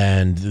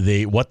 And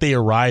what they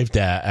arrived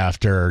at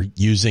after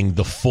using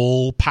the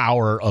full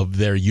power of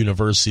their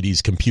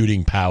university's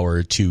computing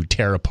power to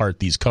tear apart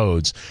these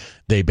codes,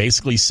 they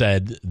basically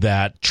said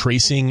that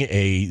tracing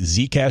a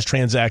Zcash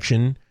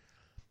transaction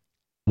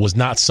was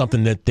not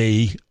something that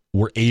they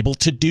were able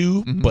to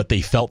do, but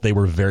they felt they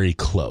were very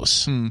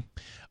close.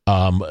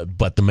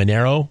 But the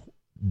Monero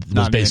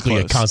was basically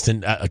a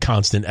constant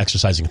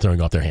exercising and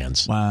throwing off their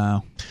hands.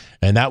 Wow.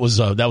 And that was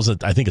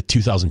I think a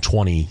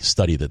 2020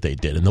 study that they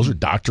did, and those are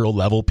doctoral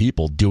level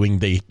people doing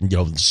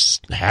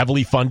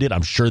heavily funded.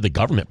 I'm sure the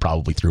government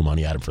probably threw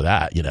money at them for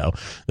that.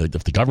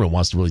 If the government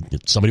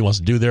somebody wants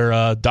to do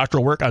their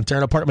doctoral work on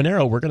tearing apart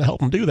Monero, we're going to help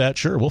them do that.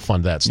 Sure, we'll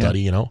fund that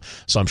study.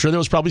 So I'm sure there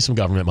was probably some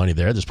government money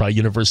there. There's probably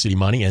university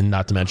money, and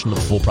not to mention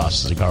the full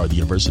processing power of the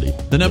university.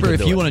 The number,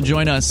 if you want to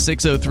join us,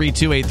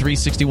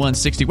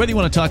 603-283-6160. Whether you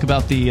want to talk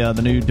about the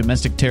new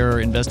domestic terror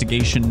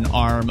investigation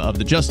arm of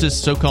the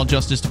so-called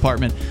Justice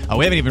Department.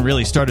 We haven't even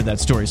really started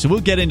that story, so we'll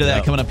get into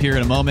that coming up here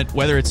in a moment.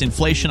 Whether it's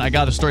inflation, I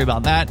got a story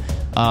about that.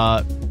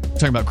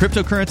 Talking about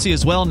cryptocurrency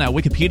as well. Now,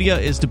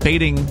 Wikipedia is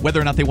debating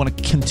whether or not they want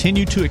to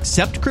continue to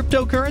accept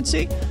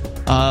cryptocurrency.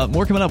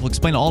 More coming up. We'll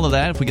explain all of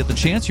that if we get the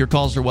chance. Your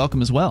calls are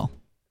welcome as well.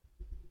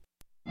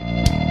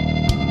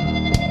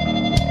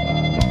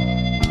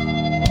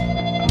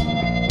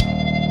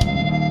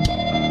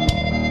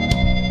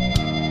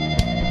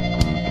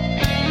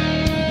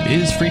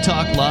 Is Free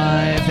Talk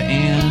Live,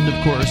 and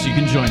of course you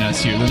can join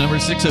us here. The number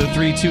is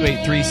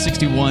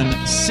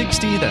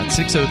 603-283-6160. That's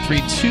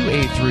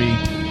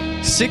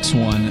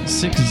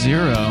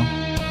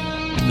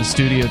 603-283-6160. In the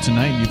studio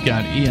tonight, you've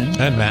got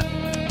Ian and Matt.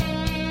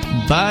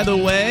 By the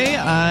way,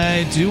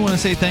 I do want to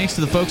say thanks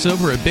to the folks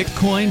over at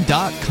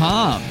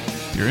Bitcoin.com.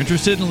 If you're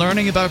interested in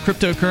learning about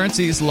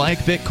cryptocurrencies like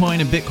Bitcoin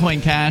and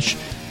Bitcoin Cash,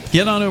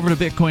 get on over to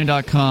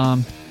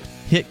Bitcoin.com.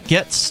 Hit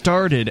Get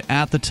Started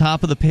at the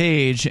top of the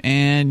page,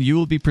 and you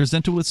will be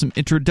presented with some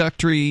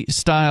introductory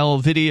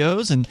style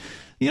videos. And,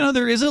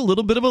 there is a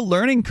little bit of a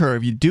learning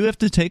curve. You do have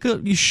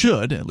to you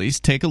should at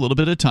least take a little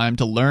bit of time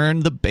to learn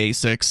the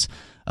basics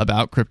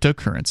about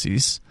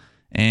cryptocurrencies.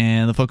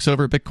 And the folks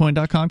over at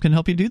Bitcoin.com can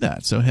help you do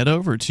that. So head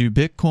over to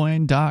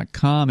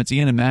Bitcoin.com. It's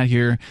Ian and Matt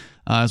here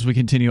as we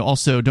continue.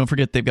 Also, don't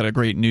forget they've got a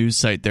great news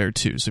site there,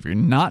 too. So if you're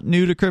not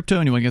new to crypto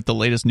and you want to get the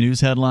latest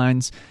news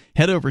headlines,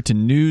 head over to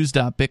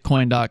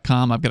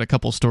news.bitcoin.com. I've got a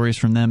couple stories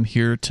from them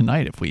here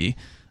tonight if we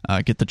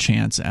get the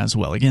chance as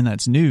well. Again,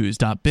 that's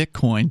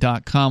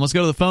news.bitcoin.com. Let's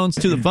go to the phones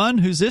to the fun.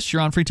 Who's this?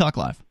 You're on Free Talk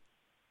Live.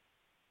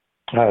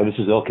 Hi, this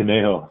is El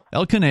Conejo.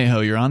 El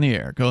Conejo, you're on the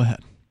air. Go ahead.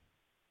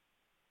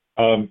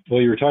 Well,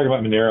 you were talking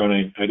about Monero,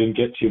 and I didn't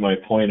get to my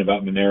point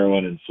about Monero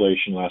and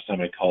inflation last time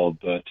I called.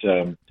 But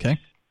okay.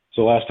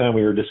 So last time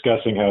we were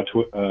discussing how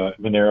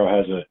Monero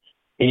has a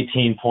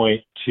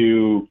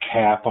 18.2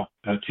 cap,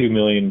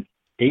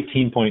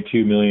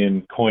 18.2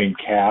 million coin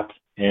cap,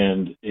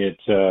 and it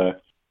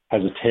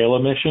has a tail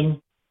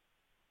emission,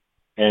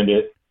 and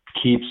it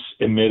keeps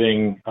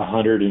emitting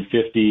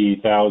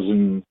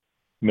 150,000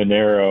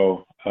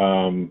 Monero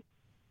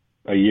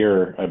a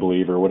year, I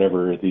believe, or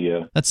whatever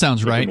the that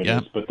sounds right.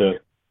 Yeah. Is. But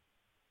the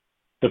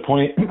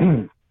point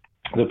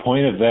the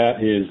point of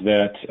that is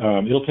that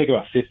it'll take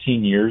about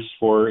 15 years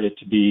for it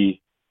to be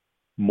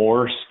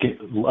more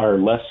or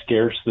less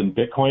scarce than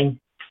Bitcoin.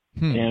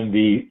 And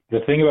the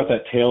thing about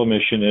that tail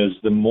emission is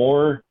the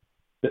more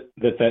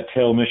that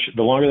tail emission,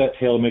 the longer that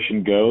tail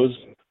emission goes,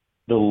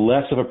 the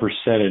less of a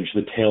percentage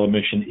the tail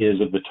emission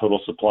is of the total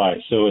supply.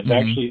 So it's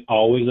actually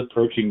always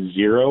approaching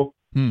zero.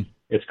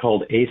 It's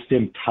called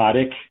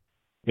asymptotic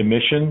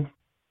emission,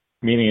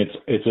 meaning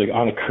it's like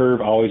on a curve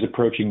always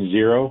approaching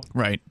zero.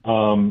 Right.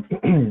 And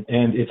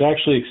it's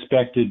actually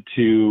expected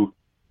to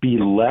be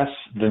less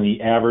than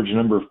the average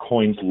number of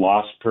coins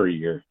lost per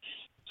year.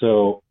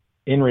 So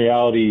in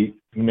reality,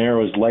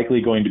 Monero is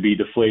likely going to be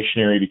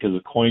deflationary because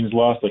of coins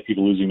lost, like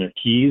people losing their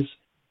keys.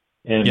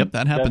 And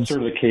that happens. That's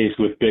sort of the case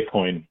with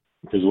Bitcoin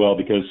as well,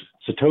 because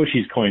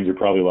Satoshi's coins are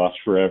probably lost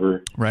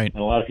forever. Right.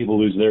 And a lot of people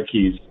lose their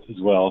keys as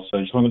well. So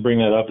I just wanted to bring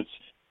that up.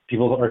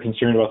 People are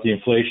concerned about the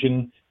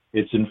inflation.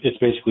 It's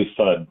basically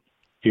FUD,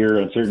 fear,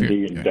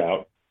 uncertainty, and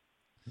doubt.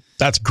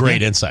 That's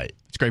great insight.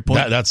 That's a great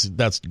point.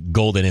 That's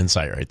golden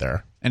insight right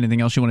there.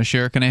 Anything else you want to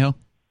share, Conejo?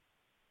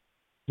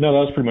 No, that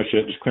was pretty much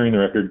it. Just clearing the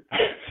record.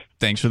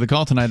 Thanks for the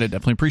call tonight. I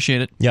definitely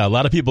appreciate it. Yeah, a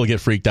lot of people get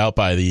freaked out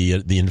by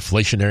the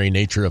inflationary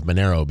nature of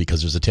Monero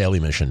because there's a tail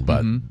emission,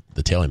 but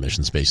the tail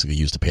emission is basically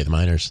used to pay the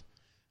miners.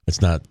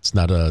 It's not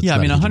a... Yeah, I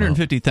mean,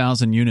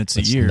 150,000 units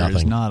a year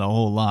is not a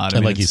whole lot.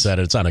 And like you said,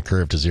 it's on a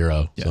curve to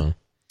zero. Yeah. So.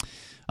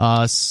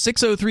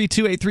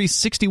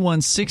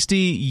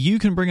 603-283-6160. You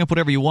can bring up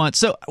whatever you want.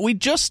 So we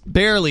just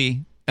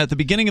barely, at the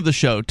beginning of the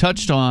show,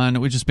 touched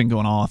on... We've just been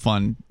going off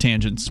on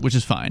tangents, which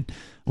is fine.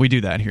 We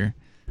do that here.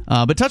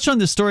 But touched on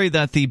this story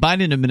that the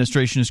Biden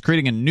administration is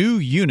creating a new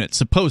unit,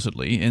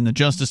 supposedly, in the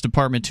Justice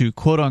Department to,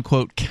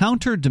 quote-unquote,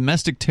 counter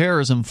domestic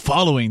terrorism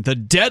following the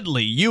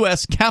deadly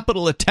U.S.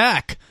 Capitol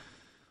attack.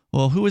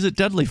 Well, who is it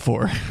deadly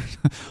for?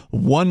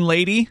 One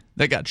lady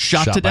that got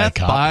shot to death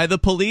by the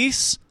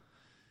police?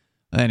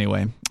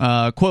 Anyway,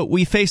 quote,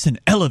 we face an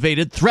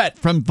elevated threat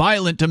from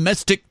violent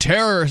domestic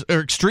terror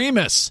or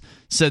extremists,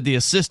 said the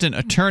Assistant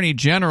Attorney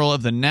General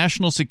of the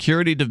National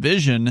Security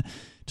Division,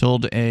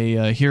 told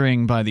a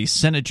hearing by the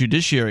Senate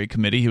Judiciary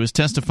Committee. He was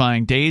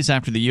testifying days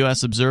after the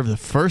U.S. observed the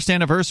first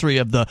anniversary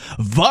of the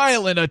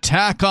violent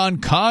attack on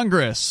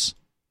Congress.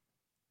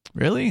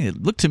 Really?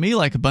 It looked to me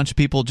like a bunch of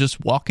people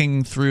just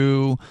walking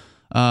through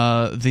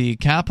the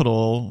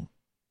Capitol,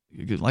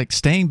 like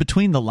staying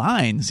between the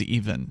lines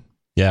even.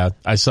 Yeah,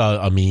 I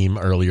saw a meme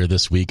earlier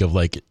this week of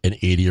like an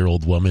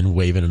 80-year-old woman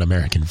waving an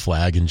American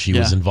flag, and she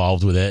was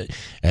involved with it.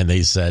 And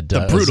they said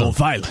the brutal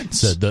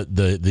violence,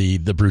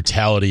 the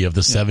brutality of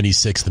the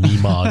 76th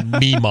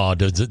Mima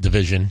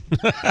division.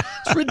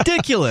 It's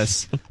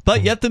ridiculous,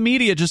 but yet the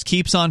media just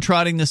keeps on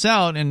trotting this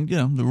out. And you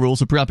know the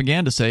rules of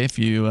propaganda say if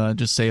you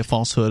just say a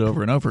falsehood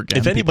over and over again,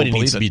 if anybody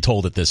needs to be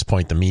told at this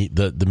point, the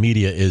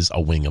media is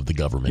a wing of the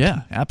government.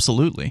 Yeah,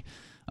 absolutely.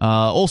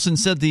 Olson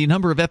said the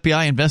number of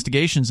FBI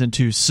investigations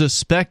into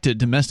suspected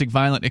domestic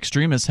violent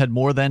extremists had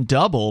more than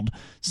doubled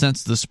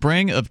since the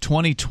spring of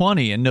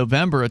 2020. In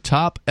November, a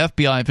top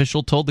FBI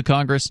official told the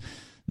Congress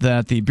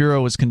that the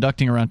Bureau was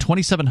conducting around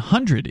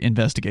 2,700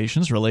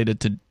 investigations related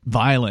to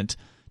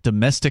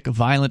domestic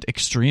violent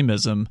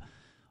extremism.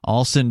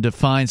 Olson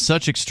defines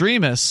such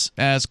extremists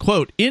as,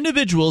 quote,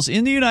 individuals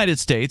in the United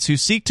States who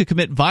seek to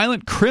commit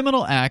violent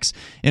criminal acts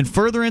in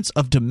furtherance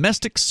of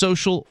domestic,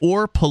 social,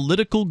 or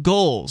political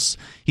goals.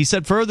 He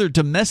said further,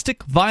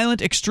 domestic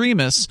violent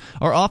extremists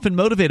are often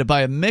motivated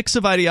by a mix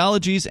of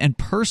ideologies and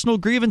personal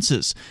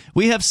grievances.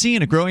 We have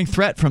seen a growing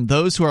threat from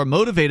those who are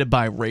motivated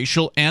by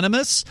racial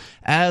animus,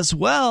 as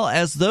well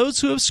as those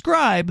who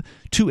ascribe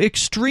to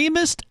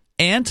extremist,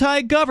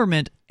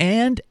 anti-government,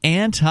 and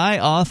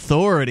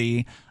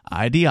anti-authority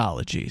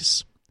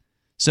ideologies.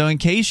 So in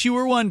case you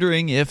were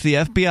wondering if the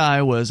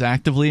FBI was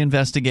actively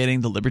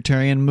investigating the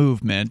libertarian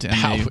movement and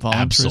the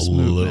voluntarist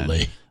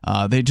movement,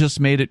 they just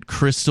made it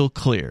crystal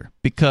clear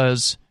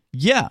because,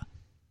 yeah,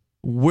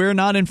 we're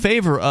not in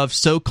favor of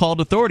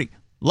so-called authority.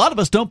 A lot of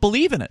us don't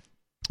believe in it.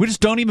 We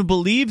just don't even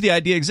believe the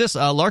idea exists.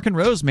 Larkin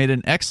Rose wrote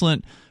an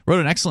excellent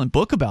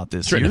book about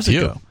this years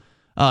ago.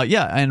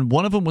 Yeah, and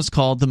one of them was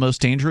called The Most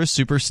Dangerous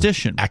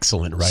Superstition.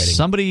 Excellent writing.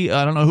 Somebody,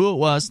 I don't know who it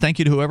was, thank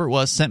you to whoever it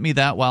was, sent me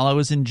that while I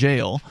was in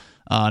jail.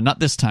 Not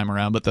this time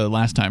around, but the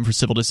last time for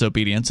civil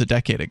disobedience a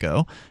decade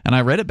ago. And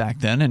I read it back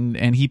then,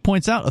 and he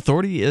points out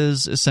authority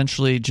is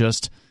essentially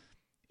just,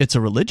 it's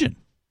a religion.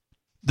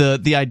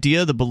 The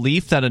idea, the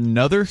belief that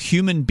another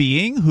human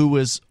being who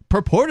is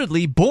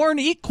purportedly born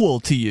equal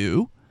to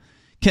you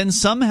can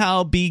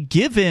somehow be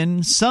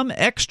given some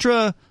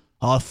extra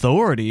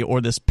authority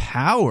or this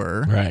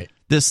power, right?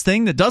 This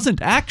thing that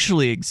doesn't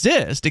actually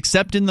exist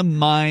except in the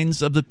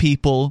minds of the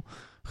people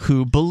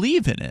who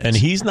believe in it. And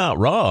he's not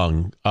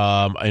wrong.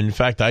 In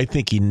fact, I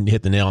think he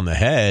hit the nail on the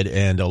head.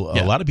 And a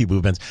lot of people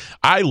who've been,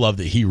 I love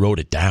that he wrote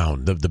it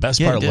down. The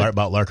best part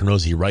about Larkin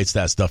Rose, he writes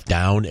that stuff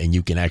down, and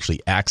you can actually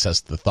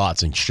access the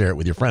thoughts and share it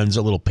with your friends.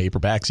 They're little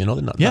paperbacks, you know.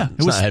 They're not,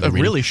 it was a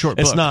really short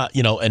book. It's not,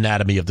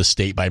 Anatomy of the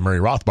State by Murray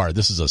Rothbard.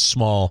 This is a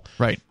small,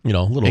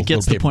 little, it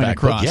gets little the point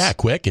across. Book. Yeah,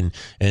 quick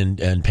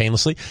and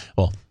painlessly.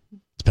 Well,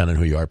 depending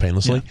on who you are,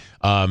 painlessly.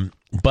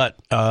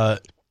 Yeah.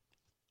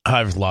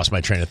 I've lost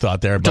my train of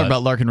thought there. Talk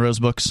about Larkin Rose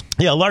books.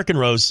 Yeah, Larkin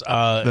Rose.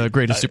 The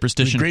Greatest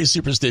Superstition. The Greatest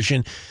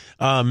Superstition.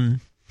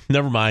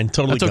 Never mind.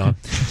 Totally gone.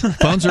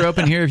 Phones are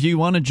open here if you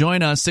want to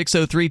join us.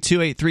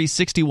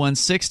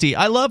 603-283-6160.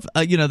 I love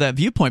that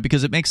viewpoint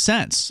because it makes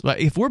sense.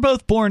 If we're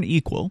both born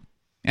equal,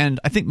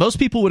 and I think most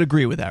people would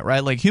agree with that,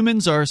 right? Like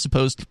humans are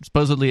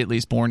supposedly at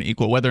least born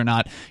equal, whether or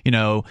not,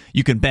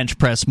 you can bench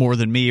press more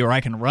than me or I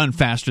can run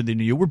faster than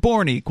you. We're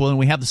born equal and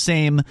we have the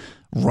same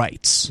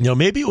rights.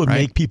 Maybe it would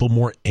make people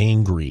more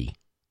angry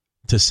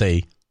to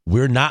say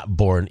we're not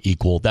born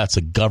equal. That's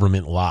a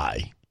government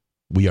lie.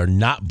 We are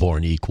not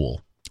born equal.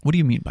 What do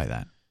you mean by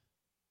that?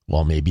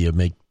 Well, maybe it'd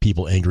make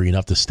people angry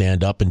enough to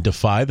stand up and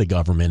defy the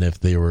government if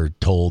they were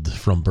told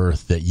from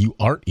birth that you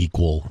aren't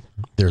equul.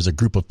 There's a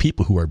group of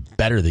people who are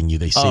better than you.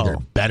 They say they're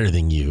better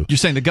than you. You're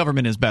saying the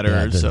government is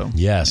better, so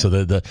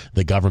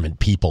the government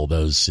people,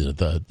 those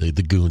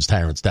the goons,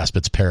 tyrants,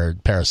 despots,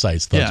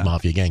 parasites, thugs,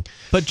 mafia gang.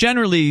 But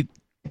generally,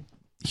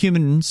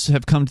 humans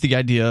have come to the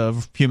idea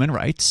of human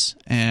rights,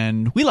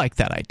 and we like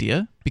that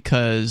idea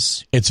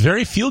because it's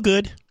very feel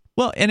good.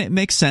 Well, and it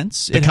makes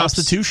sense. The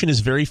Constitution is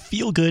very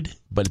feel-good,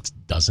 but it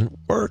doesn't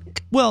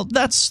work. Well,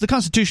 the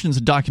Constitution is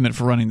a document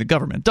for running the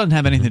government. It doesn't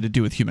have anything to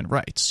do with human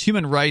rights.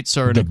 Human rights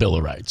are... The Bill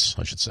of Rights,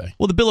 I should say.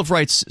 Well, the Bill of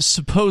Rights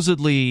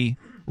supposedly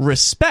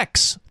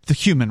respects the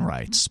human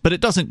rights, but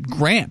it doesn't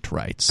grant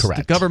rights.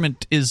 Correct. The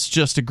government is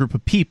just a group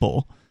of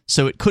people,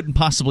 so it couldn't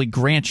possibly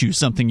grant you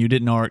something you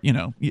didn't already...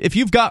 if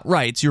you've got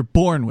rights, you're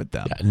born with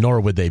them. Yeah, nor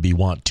would they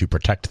want to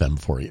protect them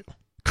for you.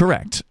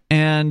 Correct.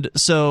 And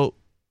so...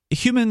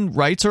 human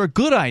rights are a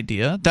good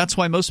idea. That's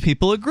why most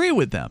people agree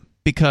with them,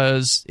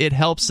 because it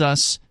helps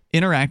us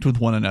interact with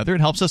one another. It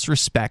helps us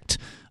respect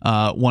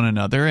one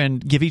another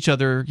and give each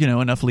other,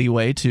 enough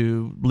leeway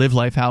to live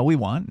life how we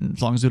want,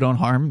 as long as we don't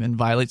harm and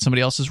violate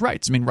somebody else's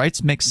rights. I mean,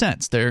 rights make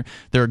sense. They're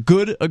a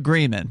good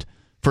agreement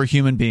for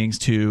human beings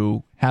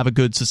to have a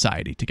good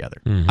society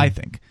together, I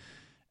think.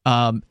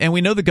 And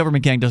we know the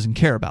government gang doesn't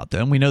care about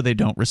them. We know they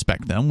don't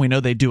respect them. We know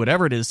they do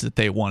whatever it is that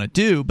they want to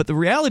do. But the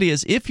reality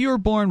is, if you're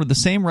born with the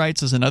same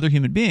rights as another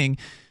human being,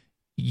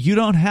 you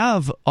don't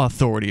have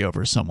authority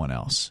over someone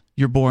else.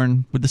 You're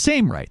born with the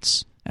same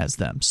rights as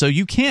them. So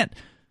you can't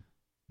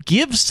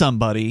give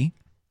somebody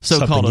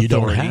so-called authority. Something you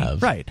don't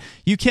have. Right.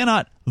 You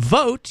cannot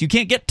vote. You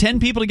can't get 10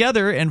 people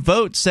together and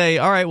vote, say,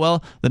 all right,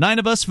 well, the 9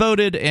 of us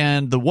voted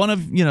and the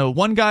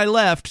one guy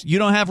left, you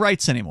don't have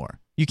rights anymore.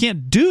 You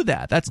can't do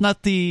that. That's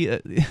not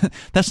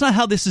that's not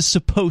how this is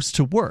supposed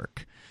to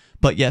work.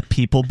 But yet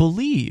people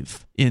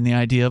believe in the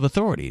idea of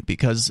authority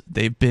because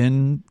they've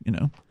been,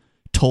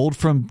 told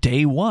from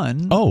day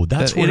one. Oh,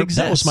 that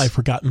was my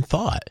forgotten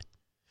thought.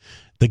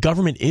 The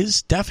government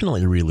is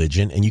definitely a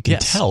religion, and you can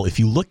tell if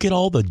you look at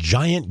all the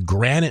giant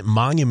granite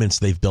monuments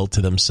they've built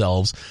to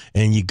themselves,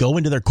 and you go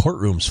into their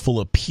courtrooms full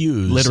of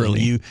pews,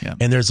 literally,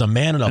 and there's a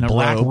man in a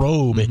black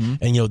robe, mm-hmm.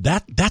 and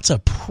that's a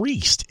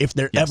priest if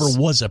there ever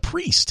was a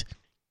priest.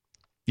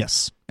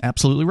 Yes,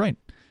 absolutely right.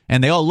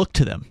 And they all look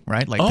to them,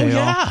 right? Like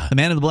the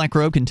man in the black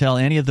robe can tell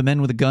any of the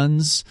men with the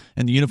guns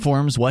and the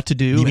uniforms what to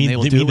do, and they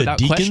will do it without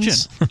question.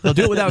 They'll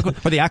do it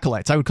without or the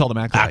acolytes. I would call them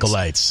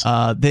acolytes.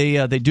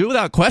 They do it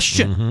without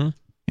question. Mm-hmm.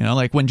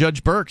 Like when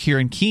Judge Burke here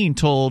in Keene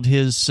told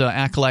his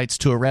acolytes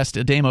to arrest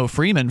Adamo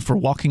Freeman for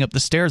walking up the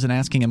stairs and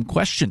asking him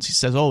questions. He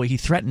says, he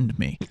threatened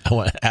me. I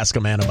want to ask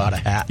a man about a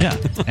hat. Yeah,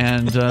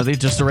 and they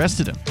just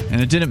arrested him. And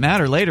it didn't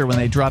matter later when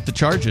they dropped the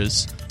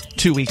charges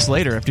 2 weeks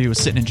later after he was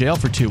sitting in jail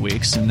for 2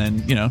 weeks, and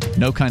then,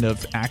 no kind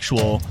of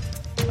actual...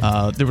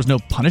 there was no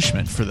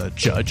punishment for the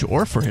judge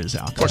or for his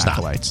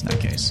acolytes in that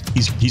case.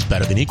 He's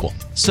better than equal.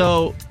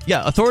 So,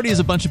 authority is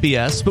a bunch of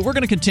BS, but we're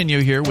going to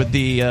continue here with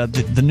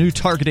the new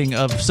targeting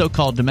of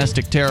so-called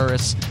domestic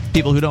terrorists.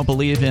 People who don't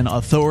believe in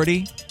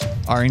authority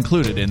are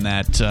included in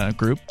that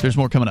group. There's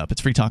more coming up.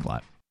 It's Free Talk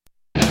Live.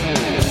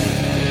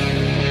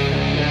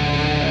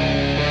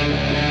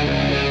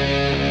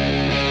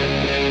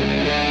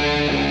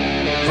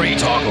 Free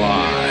Talk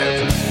Live.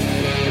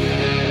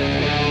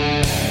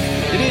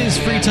 It is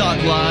Free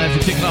Talk Live.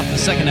 We're kicking off the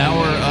second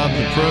hour of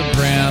the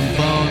program.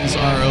 Phones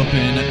are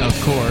open,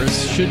 of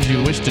course, should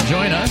you wish to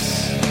join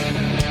us.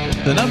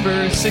 The number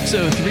is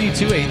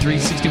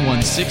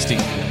 603-283-6160.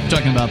 We're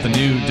talking about the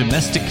new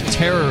Domestic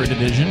Terror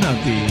Division of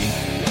the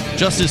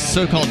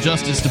so-called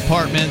Justice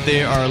Department.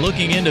 They are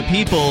looking into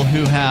people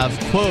who have,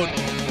 quote,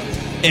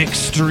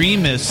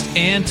 extremist,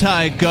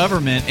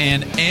 anti-government,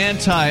 and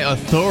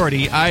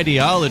anti-authority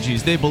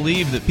ideologies. They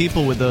believe that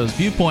people with those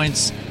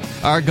viewpoints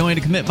are going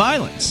to commit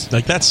violence.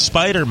 Like that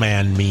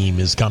Spider-Man meme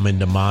is coming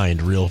to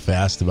mind real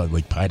fast about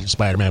like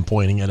Spider-Man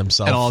pointing at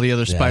himself. And all the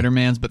other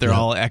Spider-Mans, but they're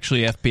all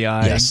actually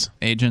FBI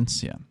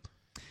agents. Yeah,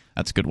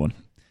 that's a good one.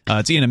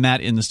 It's Ian and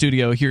Matt in the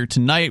studio here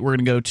tonight. We're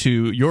going to go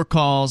to your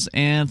calls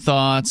and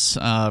thoughts.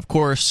 Of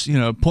course,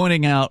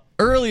 pointing out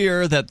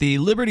earlier that the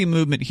liberty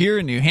movement here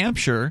in New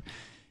Hampshire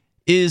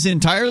is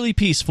entirely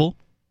peaceful.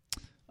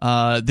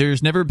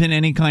 There's never been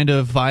any kind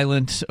of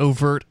violent,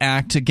 overt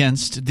act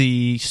against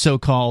the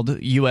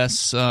so-called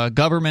U.S.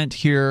 Government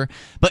here,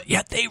 but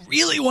yet they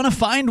really want to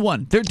find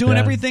one. They're doing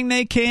everything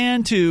they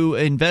can to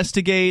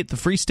investigate the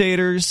Free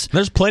Staters.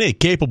 There's plenty of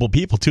capable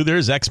people, too.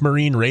 There's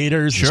ex-Marine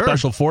Raiders, and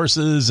Special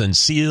Forces, and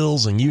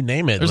SEALs, and you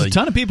name it. There's a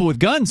ton of people with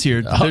guns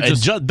here.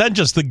 Then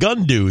just the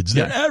gun dudes.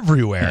 They're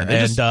everywhere.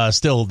 And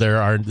still,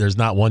 there's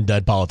not one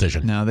dead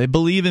politician. No, they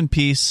believe in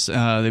peace.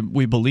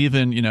 We believe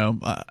in,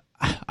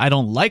 I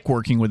don't like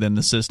working within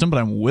the system, but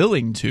I'm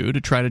willing to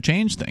try to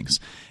change things.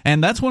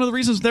 And that's one of the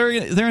reasons they're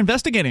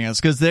investigating us,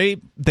 because they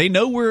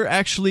know we're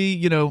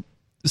actually,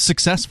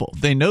 successful.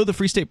 They know the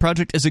Free State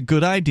Project is a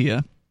good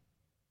idea.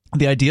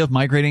 The idea of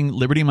migrating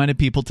liberty-minded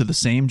people to the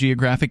same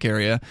geographic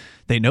area.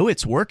 They know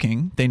it's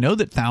working. They know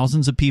that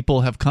thousands of people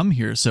have come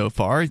here so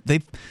far.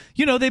 They've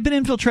been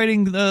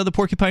infiltrating the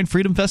Porcupine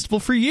Freedom Festival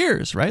for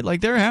years, right?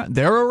 Like they're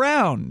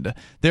around.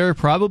 They're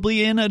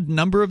probably in a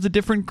number of the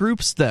different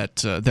groups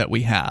that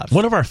we have.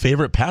 One of our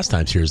favorite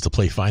pastimes here is to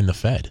play Find the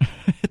Fed.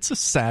 It's a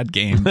sad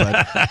game,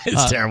 but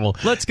it's terrible.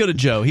 Let's go to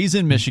Joe. He's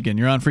in Michigan.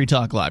 You're on Free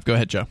Talk Live. Go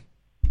ahead, Joe.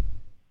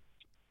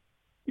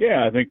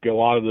 Yeah, I think a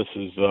lot of this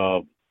is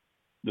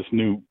this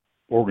new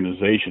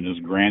organization is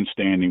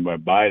grandstanding by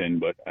Biden,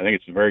 but I think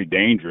it's very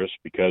dangerous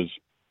because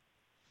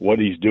what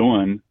he's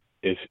doing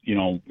is,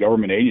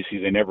 government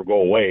agencies, they never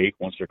go away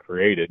once they're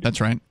created.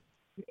 That's right.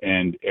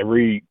 And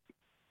every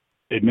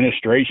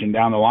administration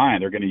down the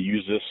line, they're going to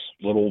use this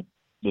little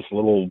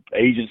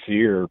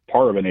agency or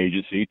part of an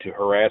agency to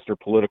harass their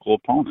political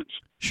opponents.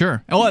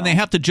 Sure. Oh, and they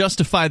have to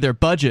justify their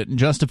budget and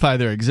justify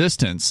their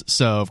existence.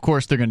 So, of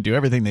course, they're going to do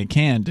everything they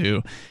can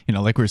to,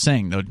 like we were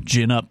saying, they'll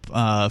gin up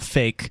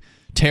fake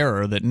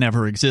terror that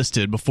never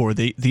existed before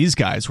these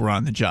guys were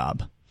on the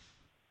job.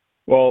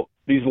 Well,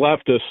 these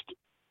leftists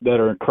that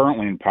are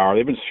currently in power,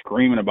 they've been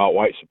screaming about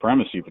white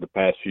supremacy for the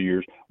past few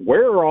years.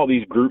 Where are all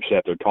these groups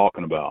that they're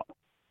talking about?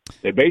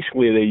 They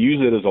use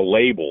it as a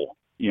label.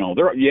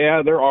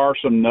 There are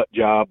some nut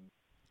job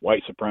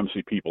white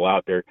supremacy people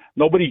out there.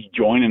 Nobody's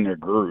joining their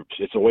groups.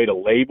 It's a way to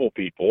label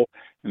people,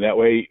 and that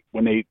way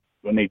when they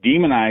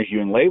demonize you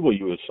and label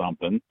you as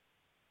something,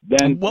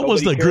 then what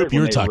was the group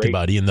you were talking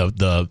about, Ian?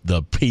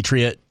 The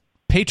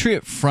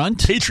Patriot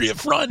Front? Patriot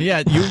Front.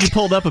 Yeah, you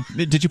pulled up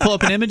did you pull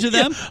up an image of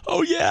them? Yeah.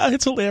 Oh yeah,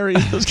 it's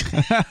hilarious.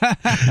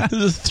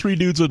 There's 3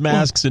 dudes with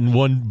masks and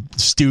one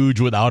stooge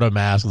without a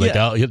mask.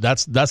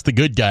 That's the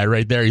good guy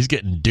right there. He's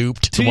getting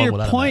duped. To your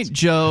point,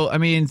 Joe, I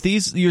mean,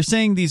 you're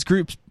saying these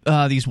groups,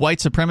 these white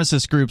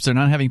supremacist groups, are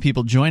not having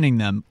people joining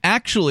them.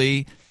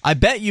 Actually, I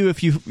bet you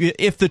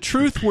if the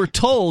truth were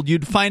told,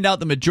 you'd find out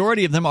the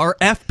majority of them are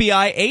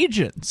FBI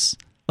agents.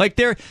 Like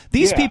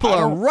these people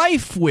are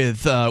rife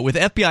with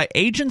FBI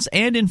agents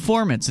and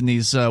informants in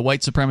these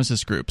white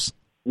supremacist groups.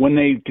 When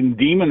they can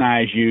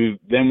demonize you,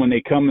 then when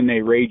they come and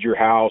they raid your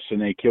house and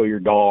they kill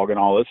your dog and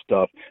all this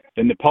stuff,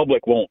 then the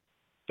public won't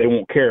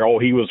care. Oh,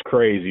 he was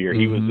crazy or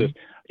he was this.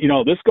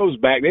 This goes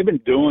back. They've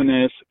been doing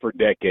this for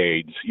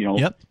decades.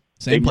 Yep.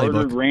 Same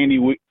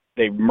playbook.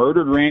 They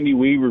murdered Randy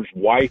Weaver's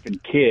wife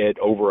and kid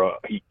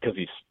because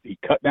he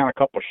cut down a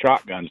couple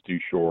shotguns too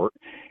short,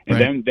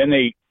 and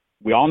then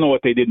we all know what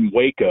they did in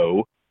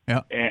Waco.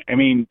 Yeah. I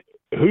mean,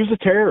 who's the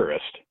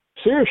terrorist?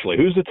 Seriously,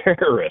 who's the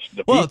terrorist?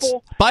 The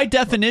people? By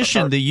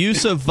definition, the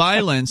use of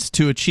violence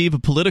to achieve a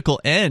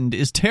political end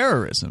is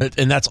terrorism.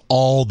 And that's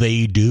all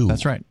they do.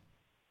 That's right.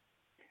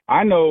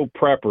 I know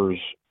preppers.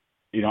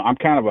 I'm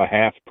kind of a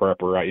half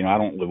prepper. I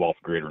don't live off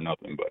grid or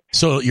nothing. But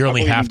so you're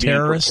only half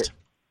terrorist?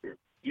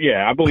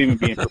 Yeah, I believe in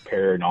being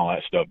prepared and all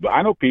that stuff. But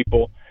I know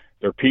people,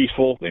 they're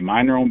peaceful. They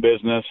mind their own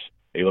business.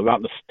 They live out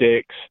in the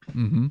sticks.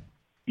 Mm-hmm.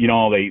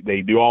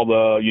 They do all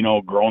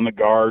the, growing the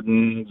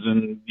gardens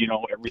and,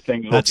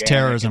 everything. That's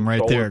terrorism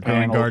right there,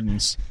 growing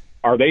gardens.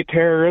 Are they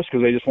terrorists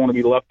because they just want to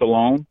be left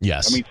alone?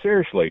 Yes. I mean,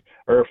 seriously.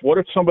 Or what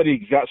if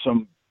somebody's got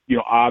some,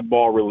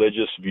 oddball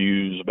religious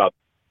views about,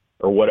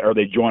 or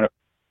they join a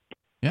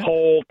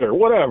cult or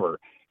whatever.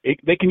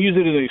 They can use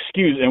it as an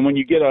excuse. And when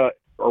you get a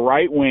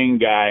right-wing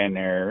guy in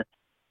there,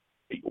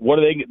 what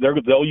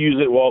do they'll use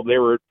it, well, they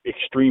were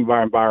extreme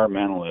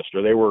environmentalists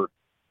or they were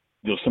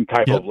some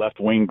type of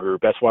left-wing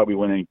group. That's why we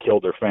went in and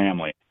killed their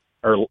family.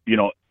 Or,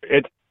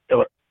 it's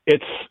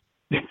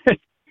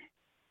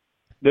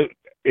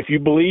if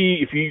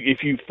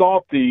you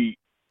thought the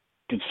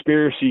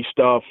conspiracy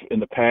stuff in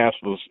the past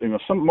was,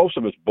 most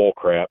of it's bull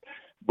crap,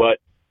 but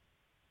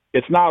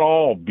it's not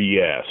all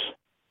BS.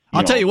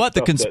 I'll tell you what,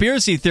 the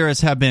conspiracy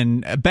theorists have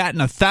been batting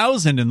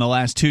 1,000 in the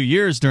last 2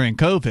 years during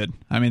COVID.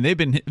 I mean,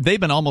 they've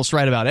been almost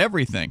right about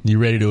everything. You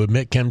ready to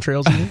admit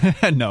chemtrails?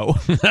 No.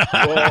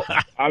 Well,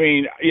 I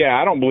mean,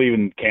 yeah, I don't believe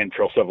in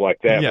chemtrail stuff like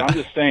that. Yeah. But I'm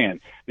just saying,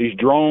 these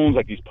drones,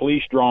 like these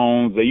police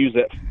drones, they use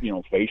that,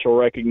 facial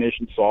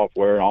recognition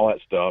software and all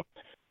that stuff.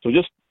 So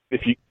just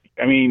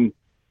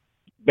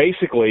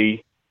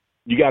basically,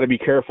 you got to be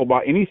careful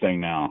about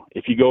anything now.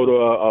 If you go to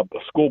a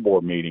school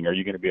board meeting, are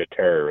you going to be a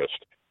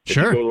terrorist?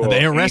 Sure.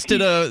 They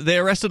arrested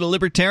a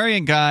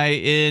libertarian guy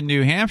in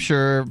New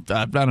Hampshire,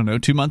 I don't know,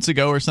 2 months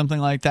ago or something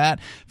like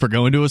that, for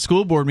going to a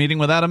school board meeting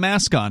without a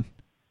mask on.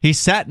 He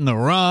sat in the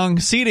wrong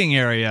seating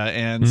area,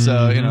 and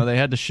so they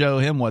had to show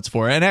him what's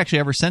for. And actually,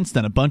 ever since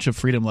then, a bunch of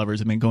freedom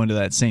lovers have been going to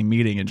that same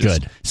meeting and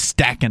just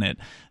stacking it,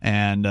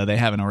 and they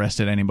haven't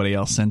arrested anybody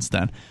else since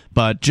then.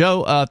 But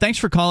Joe, thanks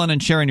for calling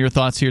and sharing your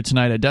thoughts here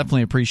tonight. I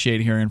definitely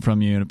appreciate hearing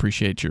from you and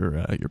appreciate your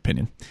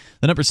opinion.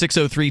 The number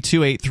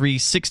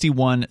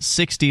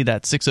 603-283-6160.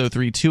 That's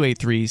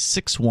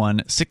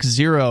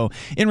 603-283-6160.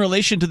 In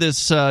relation to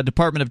this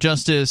Department of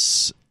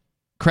Justice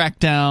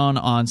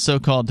crackdown on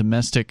so-called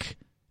domestic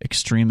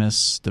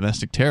extremists,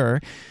 domestic terror,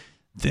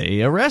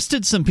 they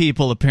arrested some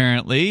people,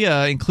 apparently,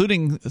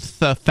 including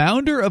the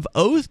founder of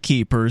Oath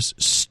Keepers,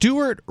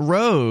 Stuart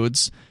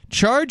Rhodes,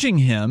 charging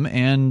him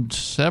and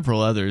several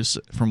others,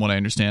 from what I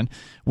understand,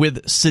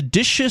 with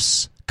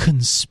seditious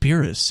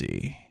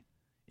conspiracy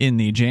in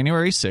the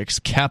January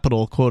 6th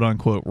Capitol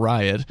quote-unquote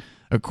riot,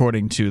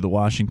 according to the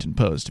Washington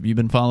Post. Have you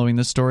been following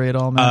this story at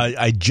all, Matt?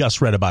 I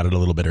just read about it a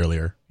little bit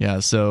earlier.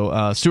 Yeah,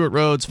 so Stuart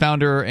Rhodes,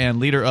 founder and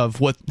leader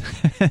of what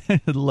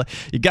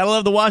you gotta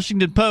love the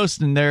Washington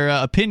Post and their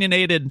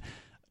opinionated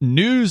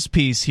news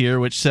piece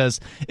here, which says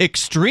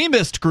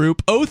extremist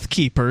group Oath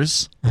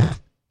Keepers.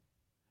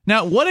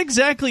 Now, what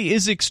exactly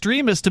is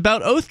extremist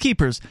about Oath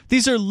Keepers?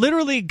 These are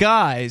literally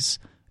guys.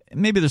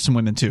 Maybe there's some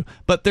women too,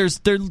 but they're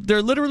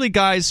literally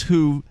guys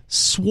who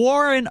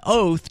swore an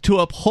oath to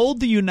uphold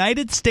the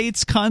United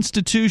States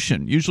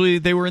Constitution. Usually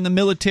they were in the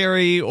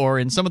military or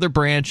in some other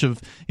branch of,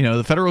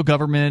 the federal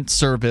government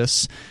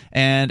service,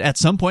 and at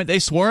some point they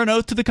swore an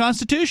oath to the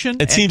Constitution.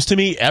 It seems to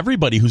me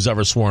everybody who's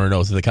ever sworn an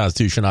oath to the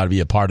Constitution ought to be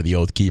a part of the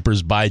Oath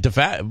Keepers by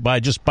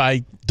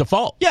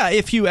default. Yeah,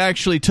 if you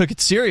actually took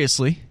it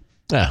seriously.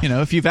 Yeah.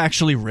 If you've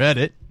actually read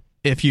it,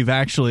 if you've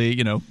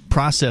actually,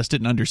 processed it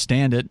and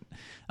understand it.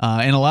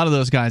 And a lot of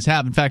those guys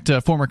have. In fact,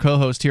 former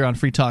co-host here on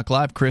Free Talk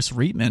Live, Chris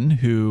Reitman,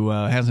 who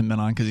hasn't been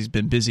on because he's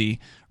been busy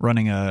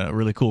running a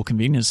really cool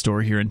convenience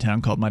store here in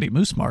town called Mighty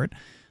Moose Mart.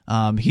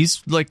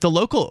 He's like the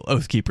local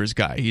Oath Keepers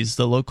guy. He's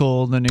the New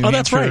Hampshire.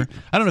 That's right.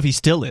 I don't know if he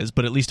still is,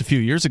 but at least a few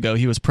years ago,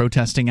 he was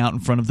protesting out in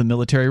front of the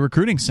military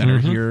recruiting center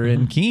here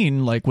in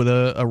Keene, like with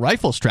a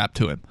rifle strapped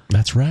to him.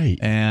 That's right.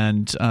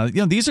 And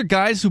these are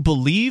guys who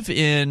believe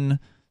in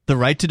the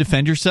right to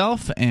defend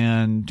yourself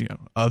and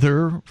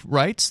other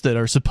rights that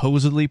are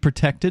supposedly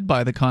protected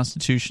by the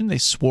Constitution. They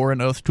swore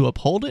an oath to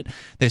uphold it.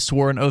 They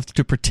swore an oath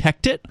to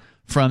protect it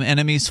from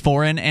enemies,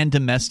 foreign and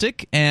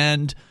domestic.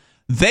 And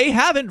they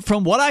haven't,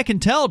 from what I can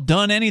tell,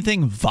 done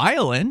anything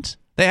violent.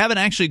 They haven't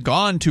actually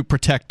gone to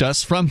protect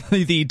us from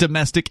the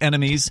domestic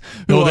enemies.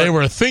 They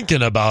were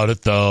thinking about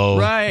it, though.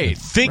 Right.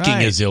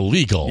 Thinking is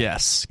illegal.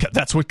 Yes.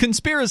 That's what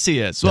conspiracy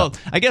is. Well,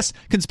 I guess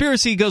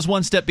conspiracy goes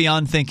one step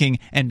beyond thinking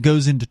and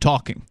goes into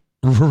talking.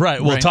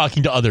 Right. Well,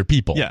 talking to other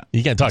people. Yeah.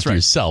 You can't talk to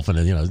yourself, and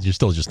you're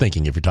still just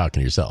thinking if you're talking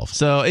to yourself.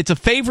 So it's a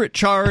favorite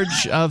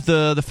charge of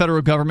the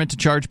federal government to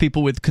charge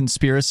people with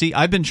conspiracy.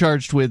 I've been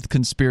charged with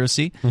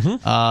conspiracy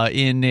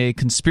in a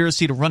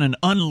conspiracy to run an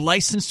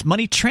unlicensed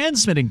money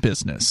transmitting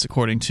business,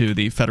 according to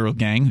the federal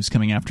gang who's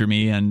coming after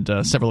me and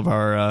several of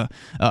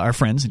our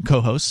friends and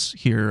co-hosts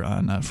here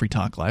on Free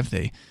Talk Live.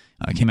 They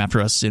came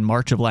after us in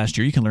March of last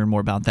year. You can learn more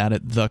about that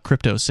at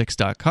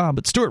thecrypto6.com.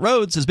 But Stuart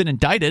Rhodes has been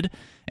indicted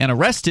and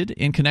arrested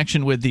in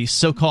connection with the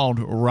so-called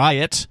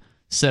riot,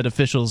 said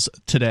officials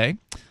today.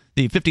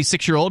 The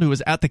 56-year-old who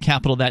was at the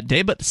Capitol that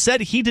day but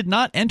said he did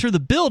not enter the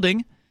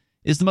building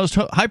is the most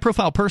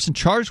high-profile person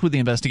charged with the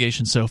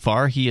investigation so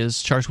far. He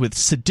is charged with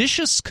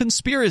seditious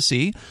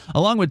conspiracy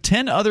along with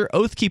 10 other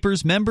Oath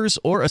Keepers members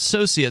or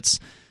associates.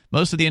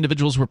 Most of the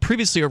individuals were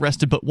previously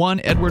arrested, but one,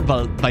 Edward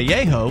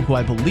Vallejo, who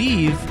I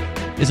believe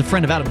is a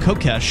friend of Adam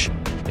Kokesh,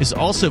 is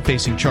also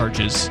facing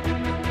charges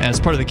as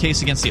part of the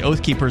case against the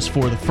Oath Keepers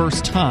for the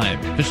first time.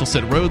 Officials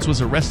said Rhodes was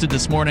arrested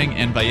this morning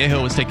and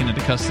Vallejo was taken into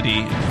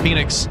custody in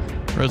Phoenix.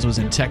 Rhodes was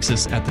in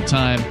Texas at the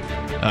time.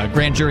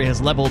 Grand jury has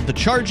leveled the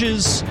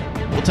charges.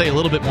 We'll tell you a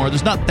little bit more.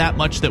 There's not that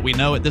much that we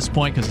know at this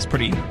point because it's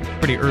pretty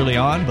early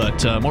on,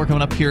 but more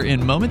coming up here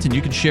in a moment, and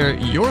you can share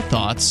your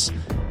thoughts.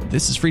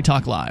 This is Free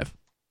Talk Live.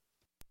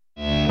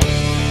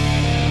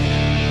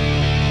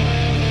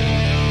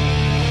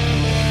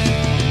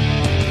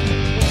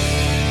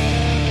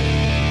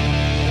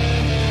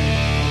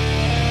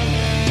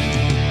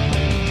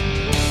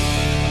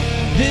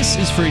 This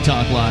is Free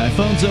Talk Live.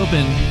 Phone's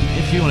open.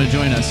 If you want to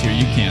join us here,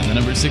 you can. The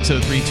number is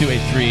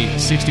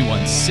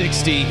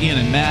 603-283-6160. Ian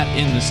and Matt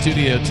in the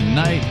studio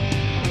tonight.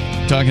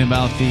 Talking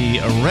about the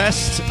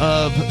arrest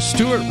of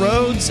Stuart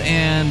Rhodes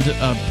and,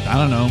 I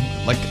don't know,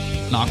 like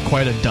not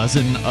quite a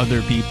dozen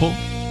other people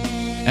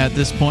at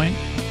this point.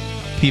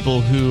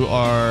 People who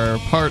are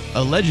part,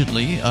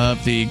 allegedly,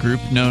 of the group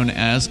known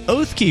as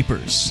Oath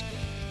Keepers.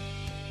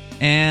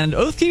 And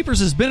Oath Keepers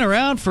has been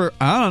around for,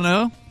 I don't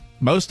know,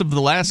 most of the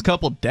last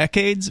couple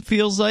decades, it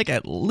feels like.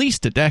 At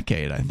least a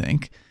decade, I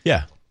think.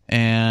 Yeah.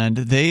 And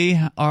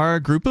they are a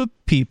group of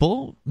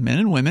people, men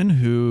and women,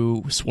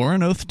 who swore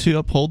an oath to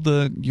uphold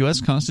the U.S.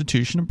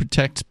 Constitution and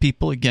protect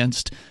people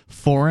against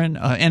foreign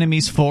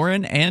enemies,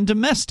 foreign and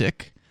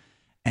domestic.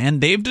 And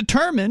they've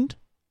determined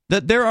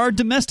that there are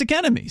domestic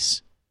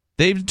enemies.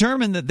 They've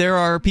determined that there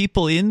are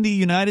people in the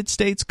United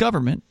States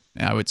government,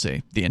 I would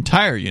say the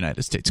entire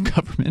United States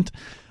government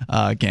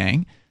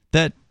gang,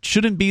 that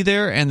shouldn't be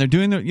there, and they're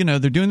doing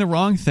the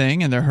wrong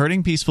thing, and they're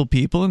hurting peaceful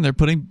people, and they're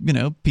putting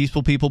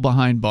peaceful people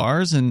behind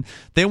bars, and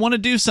they want to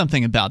do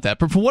something about that.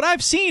 But from what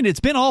I've seen, it's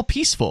been all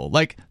peaceful.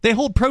 Like, they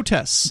hold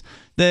protests,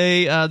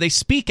 they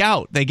speak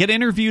out, they get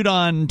interviewed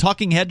on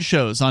talking head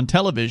shows on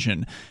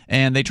television,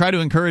 and they try to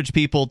encourage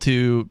people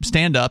to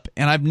stand up.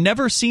 And I've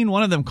never seen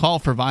one of them call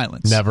for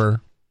violence. Never,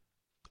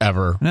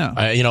 ever. No.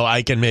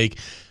 I can make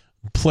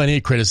plenty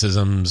of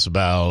criticisms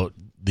about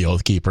the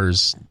Oath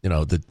Keepers.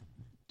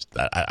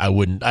 I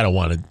don't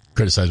want to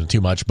criticize them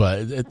too much, but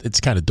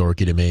it's kind of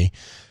dorky to me.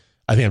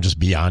 I think I'm just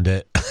beyond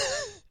it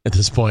at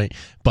this point.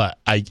 But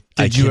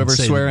did you ever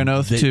swear an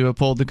oath to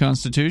uphold the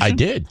Constitution? I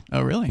did.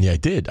 Oh, really? Yeah, I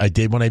did. I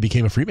did when I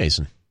became a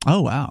Freemason.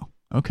 Oh, wow.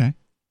 Okay.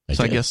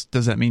 I guess,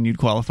 does that mean you'd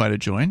qualify to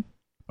join?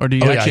 Or do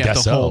you I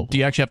guess so. Do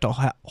you actually have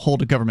to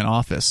hold a government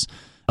office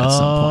at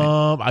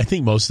some point? I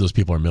think most of those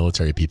people are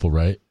military people,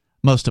 right?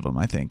 Most of them,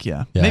 I think.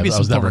 Yeah. Maybe I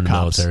was never in the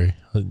cops. Military.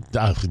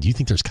 Do you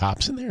think there's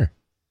cops in there?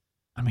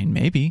 I mean,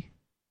 maybe.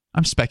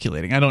 I'm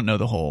speculating. I don't know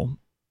the whole,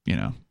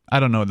 I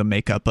don't know the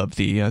makeup of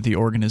the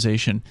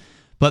organization.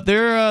 But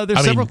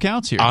there's several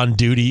counts here. On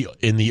duty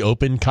in the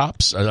open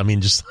cops? I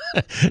mean, just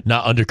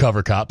not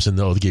undercover cops and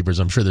the Oath Keepers.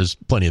 I'm sure there's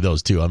plenty of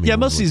those, too. I mean, yeah,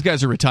 most of these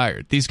guys are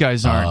retired. These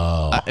guys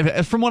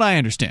aren't, from what I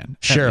understand.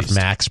 Sheriff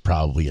Mack's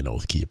probably an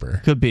Oath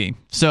Keeper. Could be.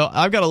 So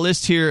I've got a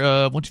list here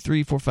of 1, 2,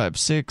 3, 4, 5,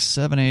 6,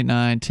 7, 8,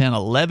 9, 10,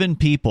 11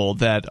 people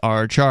that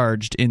are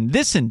charged in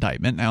this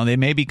indictment. Now, they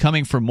may be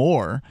coming for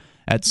more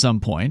at some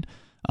point.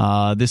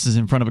 This is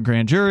in front of a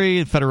grand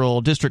jury,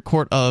 Federal District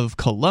Court of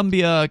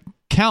Columbia.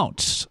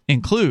 Counts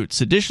include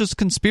seditious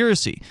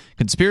conspiracy,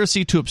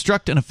 conspiracy to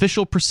obstruct an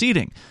official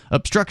proceeding,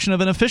 obstruction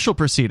of an official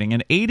proceeding,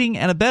 and aiding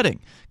and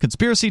abetting,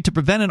 conspiracy to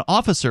prevent an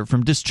officer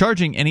from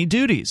discharging any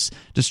duties,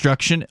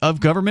 destruction of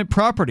government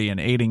property and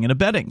aiding and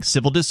abetting,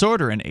 civil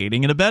disorder and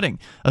aiding and abetting,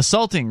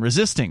 assaulting,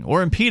 resisting,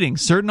 or impeding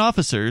certain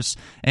officers,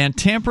 and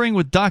tampering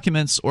with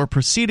documents or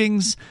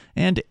proceedings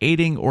and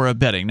aiding or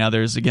abetting. Now,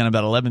 there's, again,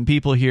 about 11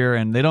 people here,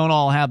 and they don't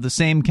all have the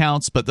same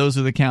counts, but those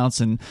are the counts,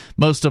 and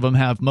most of them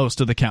have most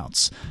of the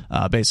counts.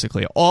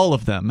 Basically, all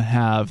of them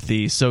have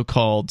the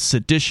so-called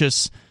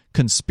seditious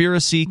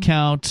conspiracy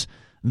count,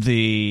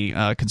 the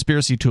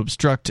conspiracy to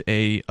obstruct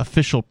a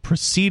official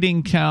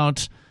proceeding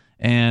count,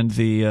 and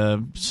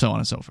the so on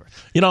and so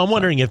forth. I'm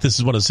wondering if this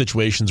is one of the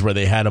situations where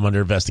they had him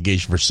under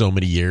investigation for so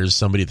many years,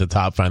 somebody at the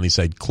top finally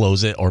said,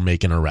 close it or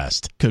make an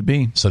arrest. Could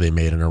be. So they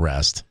made an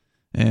arrest.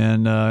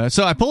 And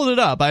so I pulled it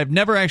up. I've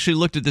never actually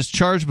looked at this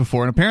charge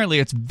before, and apparently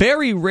it's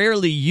very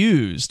rarely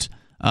used.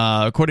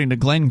 According to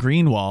Glenn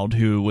Greenwald,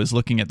 who was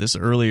looking at this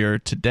earlier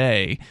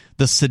today,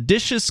 the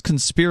seditious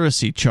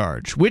conspiracy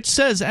charge, which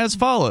says as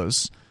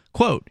follows,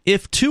 quote,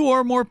 if two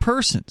or more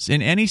persons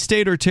in any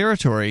state or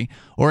territory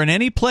or in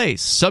any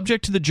place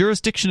subject to the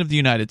jurisdiction of the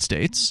United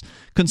States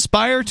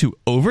conspire to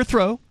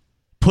overthrow,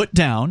 put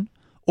down,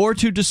 or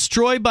to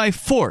destroy by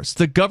force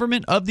the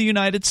government of the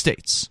United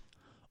States,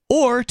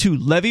 or to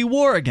levy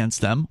war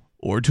against them,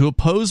 or to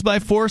oppose by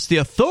force the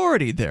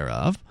authority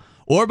thereof,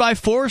 or by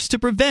force to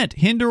prevent,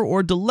 hinder,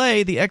 or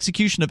delay the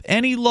execution of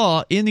any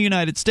law in the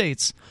United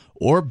States,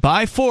 or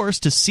by force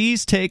to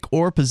seize, take,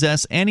 or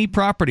possess any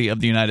property of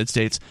the United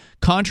States,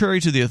 contrary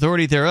to the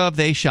authority thereof,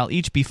 they shall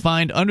each be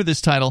fined under this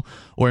title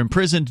or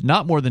imprisoned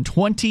not more than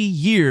 20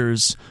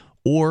 years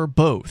or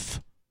both.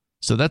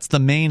 So that's the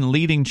main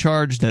leading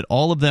charge that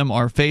all of them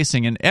are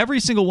facing, and every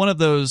single one of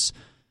those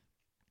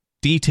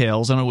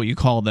details, I don't know what you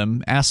call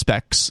them,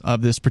 aspects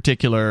of this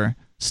particular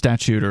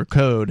statute or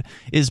code,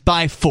 is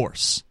by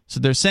force. So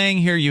they're saying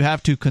here you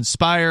have to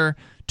conspire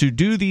to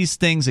do these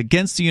things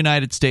against the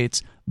United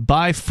States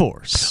by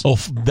force. Oh,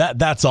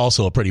 that's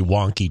also a pretty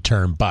wonky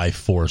term, by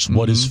force.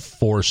 What does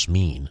force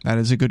mean? That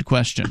is a good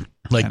question.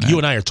 Like, you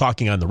and I are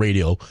talking on the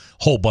radio,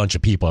 whole bunch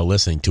of people are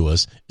listening to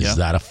us. Is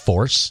that a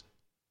force?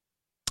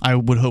 I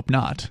would hope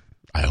not.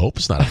 I hope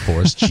it's not a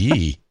force.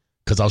 Gee.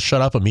 Because I'll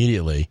shut up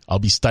immediately. I'll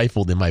be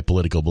stifled in my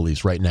political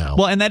beliefs right now.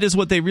 Well, and that is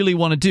what they really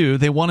want to do.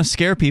 They want to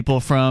scare people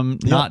from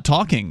not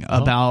talking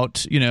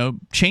about,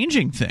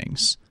 changing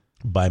things.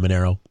 Bye,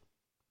 Monero.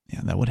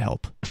 Yeah, that would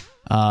help.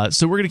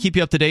 So we're going to keep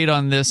you up to date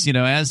on this,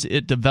 as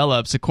it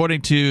develops.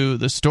 According to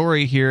the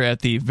story here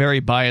at the very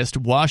biased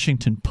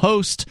Washington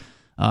Post,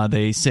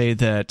 They say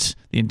that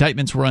the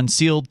indictments were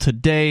unsealed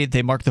today.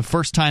 They mark the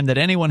first time that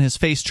anyone has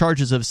faced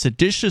charges of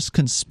seditious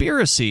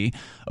conspiracy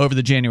over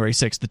the January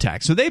 6th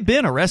attack. So they've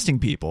been arresting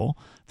people.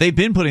 They've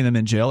been putting them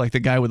in jail, like the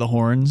guy with the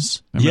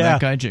horns. Remember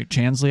that guy, Jake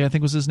Chansley, I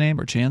think was his name,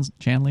 or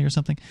Chanley or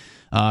something?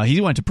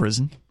 He went to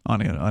prison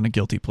on a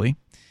guilty plea.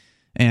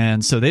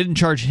 And so they didn't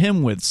charge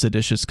him with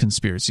seditious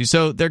conspiracy.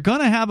 So they're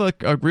going to have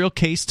a real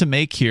case to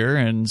make here,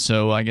 and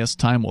so I guess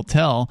time will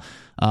tell.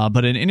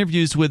 But in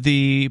interviews with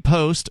the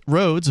Post,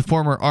 Rhodes, a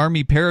former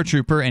Army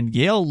paratrooper and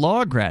Yale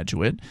law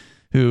graduate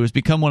who has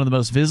become one of the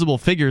most visible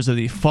figures of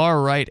the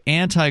far-right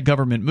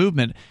anti-government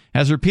movement,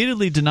 has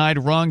repeatedly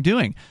denied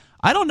wrongdoing.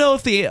 I don't know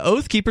if the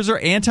Oath Keepers are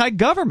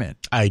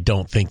anti-government. I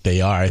don't think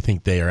they are. I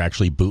think they are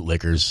actually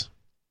bootlickers.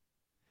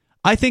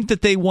 I think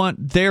that they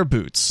want their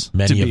boots.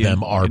 Many of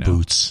them are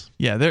boots.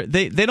 Yeah,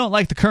 they don't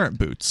like the current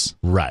boots.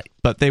 Right.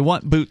 But they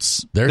want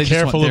boots. They're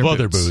careful of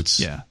other boots.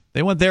 Yeah,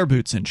 they want their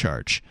boots in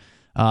charge.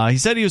 He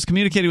said he was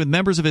communicating with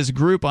members of his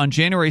group on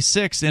January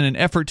 6th in an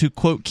effort to,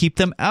 quote, keep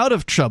them out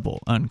of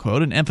trouble,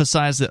 unquote, and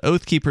emphasized that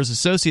Oath Keepers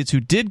associates who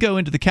did go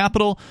into the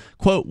Capitol,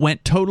 quote,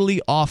 went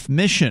totally off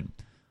mission,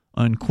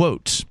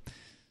 unquote.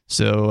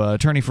 So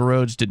attorney for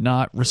Rhodes did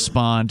not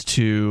respond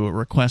to a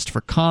request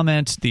for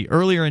comment. The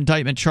earlier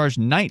indictment charged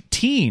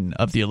 19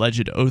 of the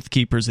alleged Oath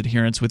Keepers'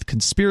 adherents with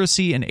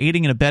conspiracy and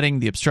aiding and abetting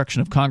the obstruction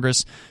of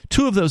Congress.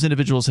 2 of those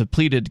individuals have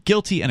pleaded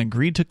guilty and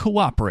agreed to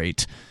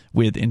cooperate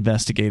with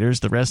investigators.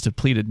 The rest have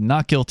pleaded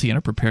not guilty and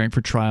are preparing for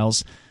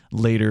trials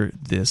later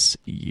this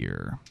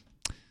year.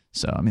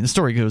 So, I mean, the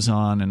story goes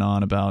on and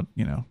on about,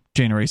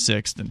 January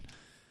 6th and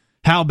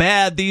how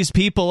bad these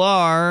people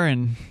are,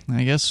 and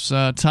I guess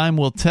time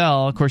will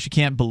tell. Of course, you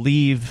can't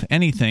believe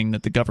anything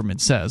that the government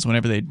says.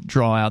 Whenever they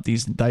draw out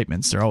these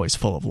indictments, they're always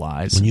full of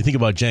lies. When you think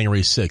about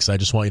January 6th, I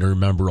just want you to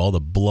remember all the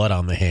blood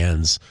on the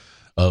hands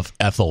of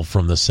Ethel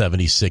from the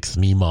 76th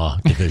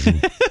MEMA Division.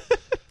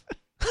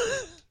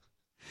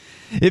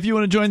 If you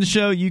want to join the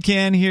show, you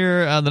can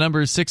here. The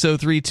number is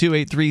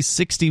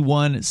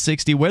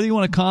 603-283-6160. Whether you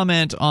want to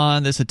comment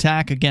on this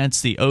attack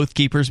against the Oath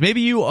Keepers,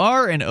 maybe you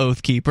are an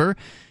Oath Keeper,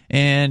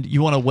 and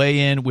you want to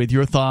weigh in with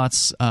your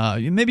thoughts.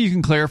 Maybe you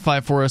can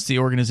clarify for us the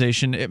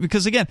organization.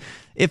 Because, again,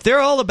 if they're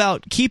all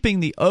about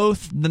keeping the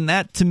oath, then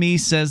that, to me,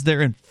 says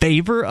they're in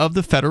favor of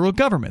the federal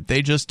government.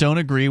 They just don't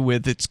agree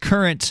with its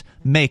current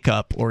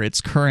makeup or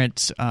its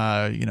current,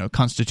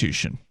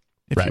 constitution,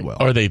 if you will.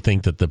 Or they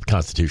think that the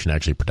Constitution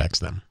actually protects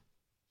them.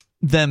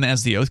 Them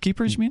as the Oath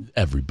Keepers, you mean?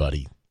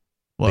 Everybody.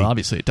 Well,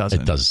 obviously it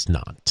doesn't. It does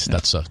not. Yeah.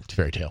 That's a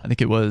fairy tale. I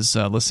think it was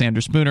Lysander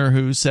Spooner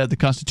who said the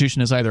Constitution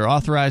has either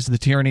authorized the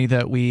tyranny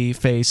that we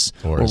face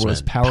or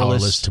was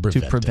powerless to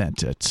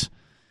prevent it.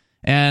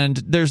 And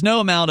there's no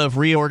amount of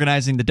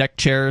reorganizing the deck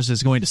chairs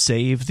is going to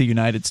save the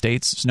United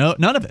States.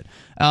 None of it.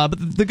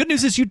 But the good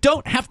news is you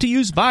don't have to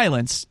use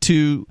violence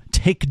to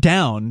take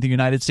down the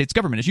United States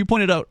government. As you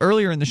pointed out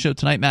earlier in the show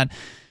tonight, Matt,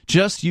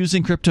 just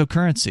using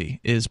cryptocurrency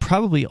is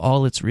probably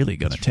all it's really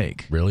going to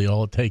take. Really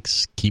all it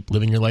takes. Keep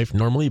living your life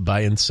normally, buy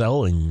and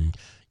sell, and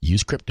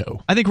use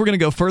crypto. I think we're going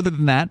to go further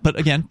than that, but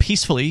again,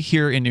 peacefully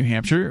here in New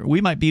Hampshire,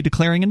 we might be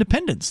declaring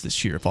independence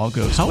this year if all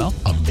goes well.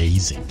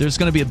 Amazing. There's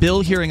going to be a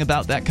bill hearing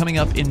about that coming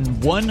up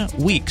in 1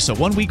 week. So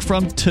 1 week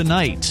from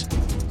tonight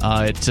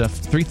at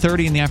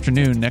 3:30 in the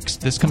afternoon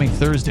this coming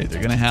Thursday,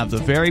 they're going to have the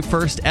very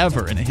first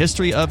ever in the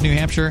history of New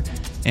Hampshire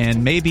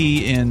and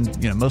maybe in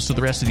most of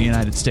the rest of the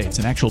United States,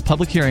 an actual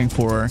public hearing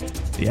for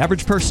the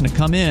average person to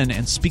come in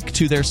and speak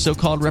to their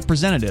so-called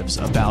representatives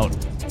about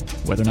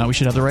whether or not we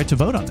should have the right to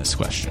vote on this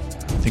question.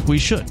 I think we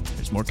should.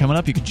 There's more coming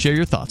up. You can share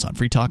your thoughts on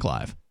Free Talk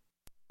Live.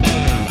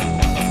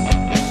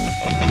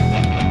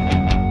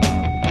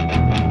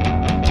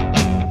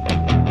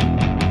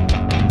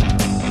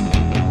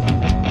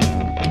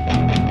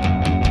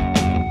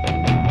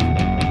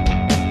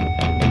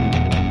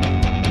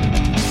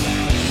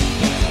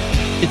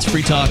 It's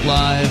Free Talk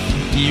Live.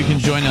 You can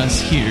join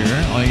us here.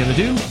 All you got to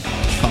do,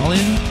 call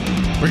in,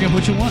 bring up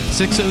what you want.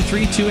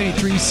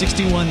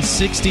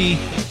 603-283-6160.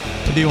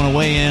 Whether you want to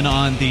weigh in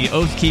on the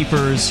Oath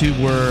Keepers who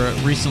were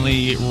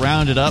recently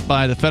rounded up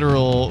by the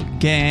federal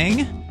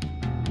gang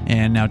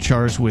and now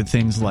charged with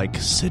things like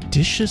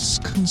seditious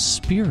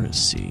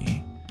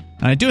conspiracy.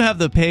 And I do have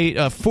the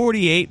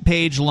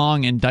 48-page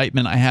long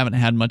indictment. I haven't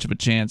had much of a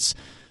chance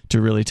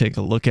to really take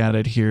a look at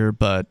it here,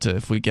 but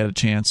if we get a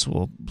chance,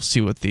 we'll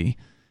see what the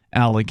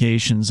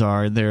allegations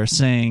are. They're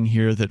saying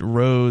here that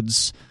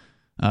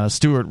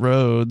Stuart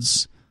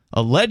Rhodes,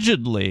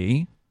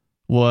 allegedly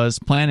was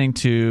planning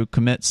to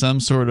commit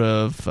some sort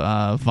of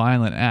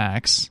violent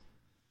acts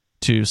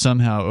to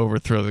somehow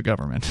overthrow the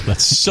government.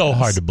 That's so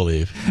hard to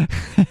believe.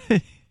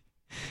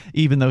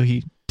 Even though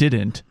he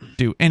didn't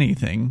do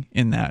anything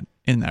in that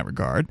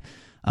regard.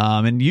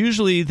 And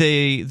usually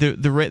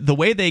the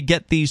way they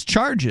get these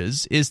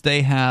charges is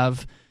they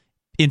have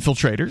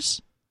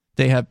infiltrators.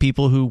 They have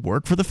people who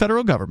work for the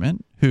federal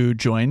government who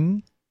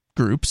join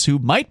groups who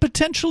might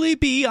potentially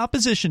be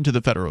opposition to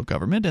the federal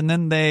government, and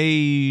then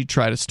they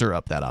try to stir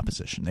up that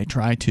opposition. They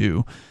try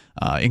to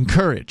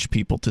encourage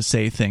people to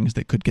say things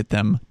that could get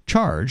them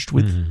charged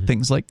with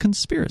things like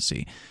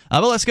conspiracy.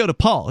 But let's go to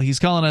Paul. He's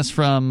calling us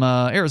from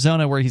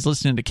Arizona, where he's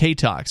listening to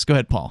K-Talks. Go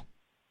ahead, Paul.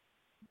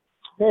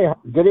 Hey,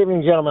 good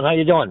evening, gentlemen. How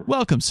you doing?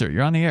 Welcome, sir.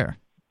 You're on the air.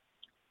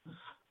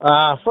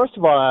 First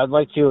of all, I'd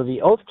like to,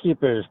 the Oath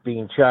Keepers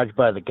being charged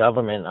by the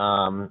government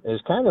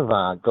is kind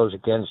of goes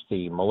against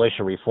the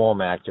Militia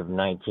Reform Act of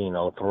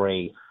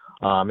 1903.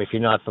 If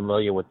you're not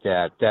familiar with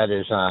that, that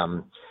is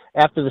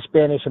after the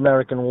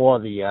Spanish-American War,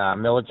 the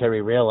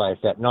military realized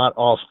that not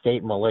all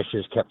state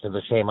militias kept to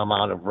the same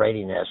amount of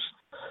readiness.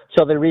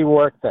 So they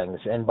reworked things,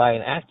 and by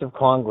an act of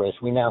Congress,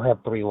 we now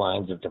have 3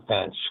 lines of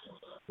defense.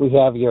 We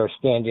have your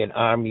standard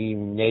Army,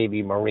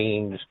 Navy,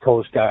 Marines,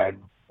 Coast Guard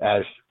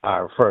as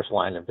our first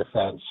line of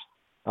defense.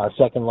 Our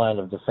second line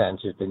of defense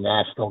is the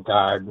National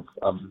Guard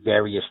of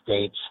various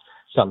states.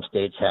 Some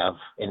states have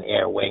an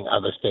air wing,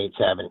 other states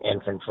have an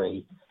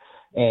infantry.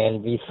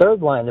 And the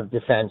third line of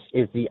defense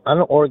is the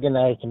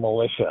unorganized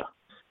militia,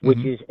 which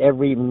is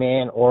every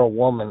man or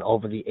woman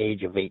over the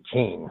age of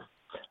 18.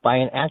 By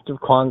an act of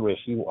Congress,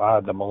 you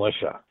are the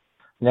militia.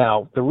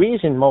 Now, the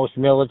reason most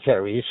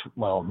militaries,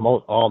 well,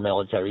 all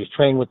militaries,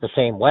 train with the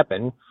same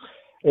weapon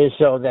is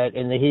so that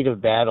in the heat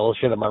of battle,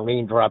 should a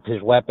Marine drop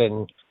his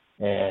weapon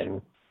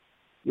and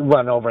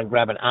run over and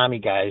grab an Army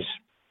guy's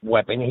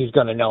weapon, he's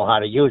going to know how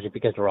to use it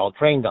because they're all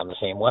trained on the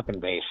same weapon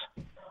base.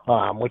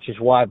 Which is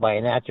why, by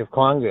an act of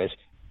Congress,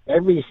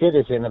 every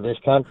citizen of this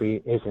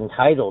country is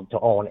entitled to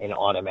own an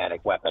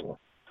automatic weapon.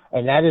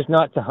 And that is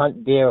not to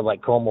hunt deer,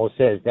 like Como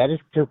says. That is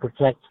to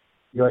protect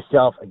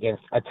yourself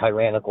against a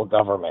tyrannical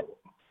government.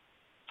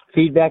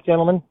 Feedback,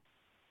 gentlemen?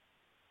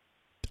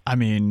 I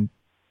mean,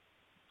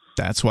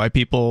 that's why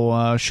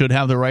people should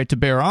have the right to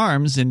bear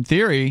arms, in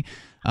theory.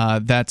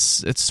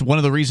 It's one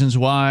of the reasons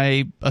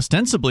why,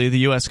 ostensibly, the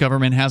U.S.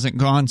 government hasn't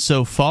gone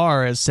so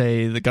far as,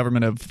 say, the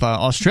government of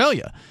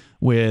Australia,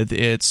 with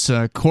its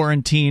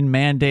quarantine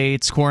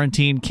mandates,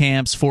 quarantine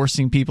camps,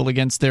 forcing people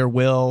against their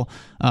will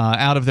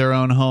out of their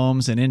own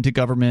homes and into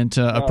government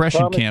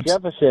oppression Thomas camps.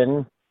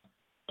 Jefferson,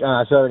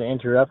 sorry to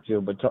interrupt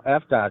you, but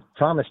after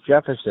Thomas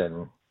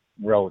Jefferson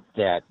wrote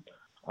that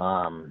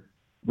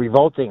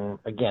revolting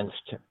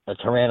against a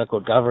tyrannical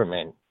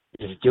government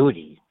is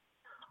duty.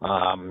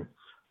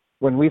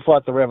 When we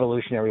fought the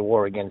Revolutionary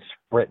War against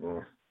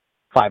Britain,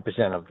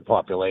 5% of the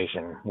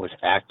population was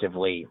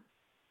actively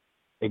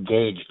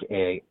engaged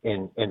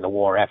in the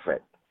war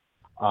effort.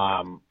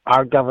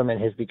 Our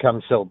government has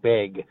become so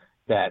big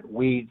that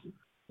you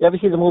ever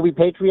see the movie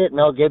Patriot?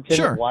 Mel Gibson?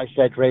 Sure. Why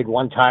should I trade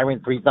one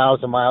tyrant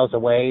 3,000 miles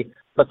away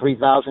for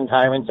 3,000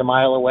 tyrants a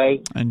mile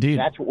away? Indeed.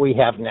 That's what we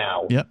have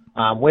now. Yep.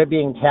 We're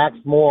being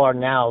taxed more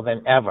now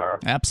than ever.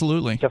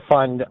 Absolutely. To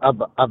fund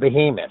a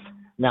behemoth.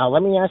 Now,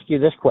 let me ask you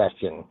this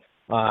question.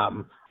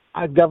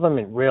 Our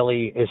government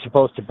really is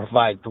supposed to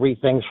provide 3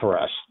 things for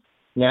us: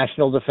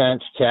 national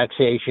defense,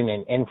 taxation,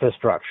 and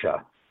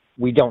infrastructure.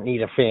 We don't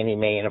need a Fannie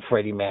Mae and a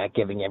Freddie Mac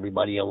giving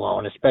everybody a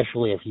loan,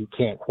 especially if you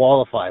can't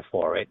qualify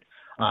for it.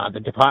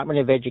 The Department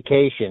of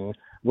Education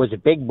was a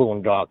big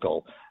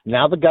boondoggle.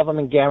 Now the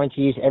government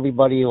guarantees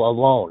everybody a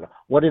loan.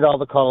 What did all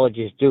the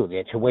colleges do?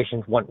 Their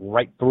tuitions went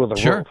right through the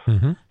roof.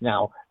 Mm-hmm.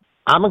 Now,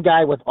 I'm a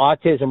guy with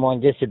autism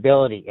on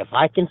disability. If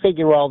I can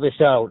figure all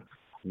this out,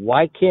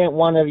 why can't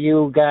one of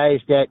you guys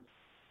that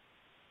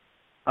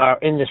are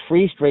in this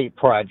Free State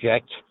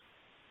project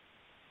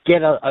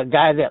get a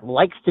guy that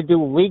likes to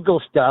do legal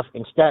stuff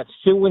and start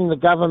suing the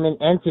government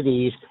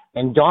entities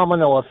and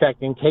domino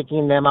effect and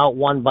taking them out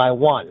one by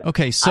one?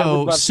 Okay,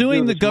 so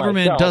suing the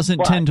government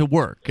doesn't tend to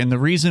work, and the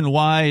reason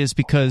why is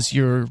because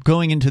you're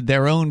going into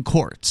their own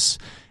courts,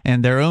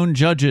 and their own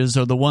judges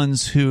are the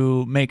ones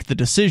who make the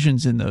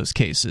decisions in those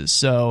cases.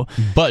 So,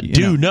 but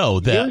know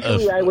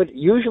that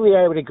usually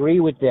I would agree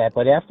with that,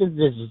 but after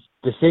this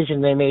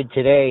decision they made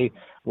today,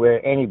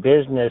 where any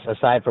business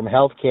aside from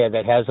healthcare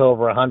that has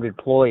over 100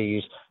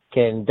 employees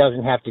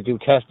doesn't have to do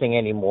testing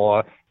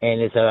anymore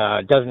and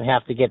doesn't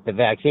have to get the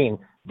vaccine,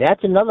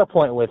 that's another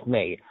point with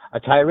me. A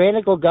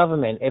tyrannical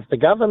government, if the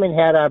government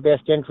had our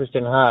best interest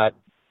in heart,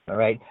 all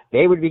right,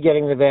 they would be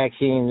getting the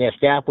vaccine, their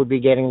staff would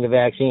be getting the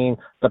vaccine,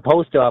 the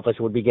post office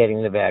would be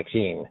getting the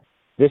vaccine.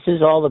 This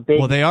is all the big.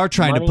 Well, they are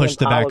trying to push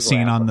the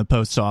vaccine on the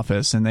post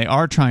office, and they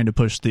are trying to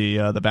push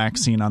the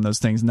vaccine on those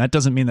things, and that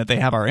doesn't mean that they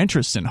have our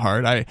interests in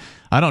heart. I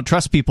don't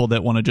trust people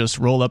that want to just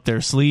roll up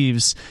their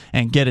sleeves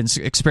and get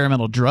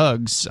experimental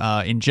drugs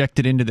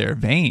injected into their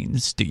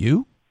veins. Do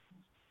you?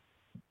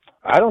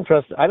 I don't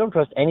trust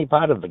any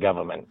part of the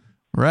government.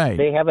 Right.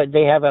 They have a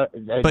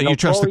but you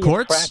trust the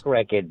courts? Track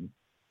record.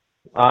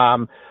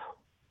 Some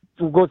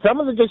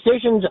of the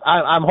decisions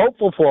I'm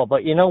hopeful for,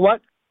 but you know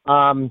what?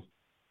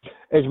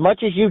 As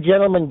much as you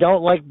gentlemen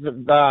don't like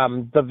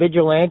the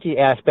vigilante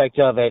aspect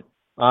of it,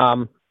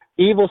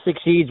 evil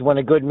succeeds when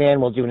a good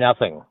man will do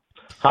nothing.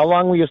 How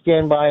long will you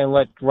stand by and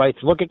let rights?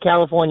 Look at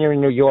California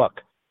and New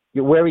York.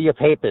 Where are your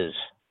papers?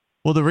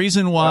 Well, the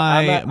reason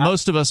why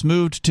most of us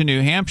moved to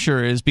New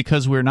Hampshire is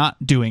because we're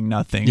not doing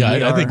nothing.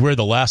 Yeah, I think we're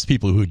the last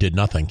people who did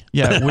nothing.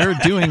 Yeah, we're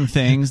doing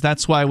things.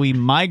 That's why we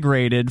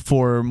migrated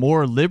for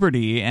more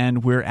liberty,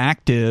 and we're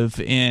active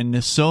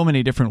in so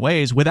many different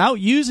ways without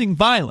using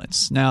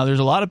violence. Now, there's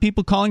a lot of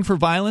people calling for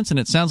violence, and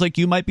it sounds like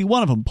you might be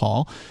one of them,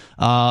 Paul.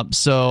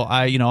 So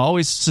I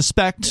always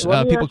suspect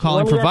people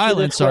calling for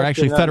violence are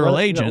actually federal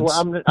agents.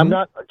 I'm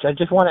not. I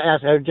just want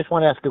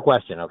to ask a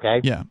question,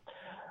 okay? Yeah.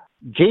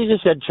 Jesus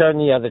said, "Turn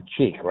the other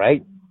cheek."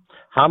 Right?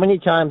 How many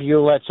times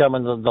you let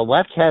someone? The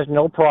left has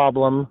no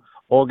problem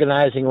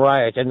organizing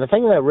riots, and the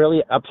thing that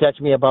really upsets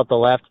me about the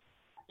left,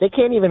 they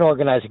can't even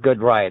organize a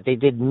good riot. They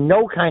did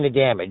no kind of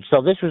damage,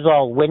 so this was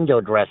all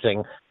window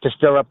dressing to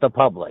stir up the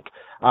public.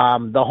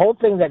 The whole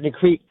thing that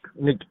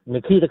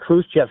Nikita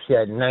Khrushchev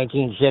said in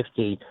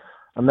 1960.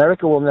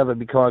 America will never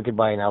be conquered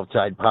by an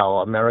outside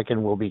power. America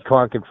will be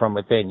conquered from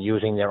within,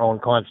 using their own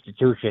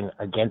constitution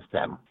against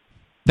them.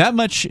 That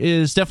much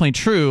is definitely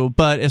true,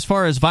 but as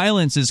far as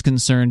violence is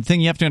concerned, the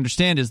thing you have to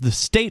understand is the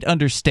state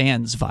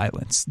understands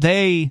violence.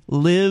 They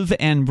live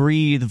and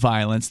breathe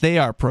violence. They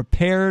are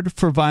prepared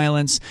for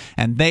violence,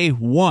 and they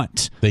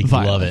want violence.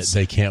 Love it.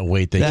 They can't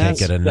wait. They can't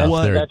get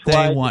enough.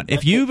 They want.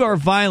 If you are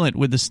violent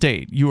with the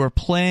state, you are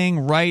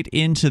playing right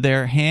into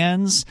their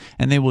hands,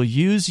 and they will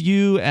use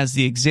you as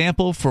the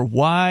example for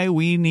why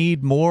we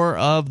need more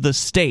of the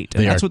state.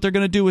 And that's what they're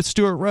going to do with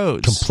Stuart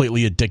Rhodes.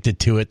 Completely addicted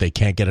to it. They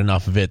can't get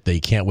enough of it. They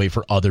can't wait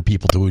for other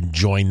people to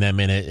join them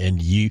in it,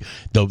 and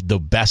the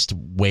best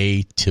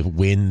way to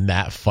win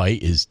that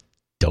fight is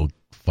don't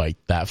fight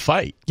that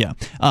fight. Yeah.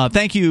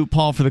 Thank you,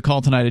 Paul, for the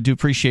call tonight. I do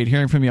appreciate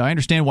hearing from you. I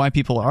understand why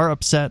people are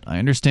upset. I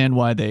understand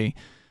why they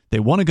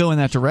want to go in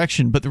that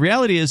direction, but the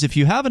reality is, if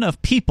you have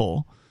enough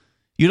people,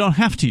 you don't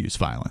have to use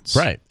violence.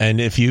 Right. And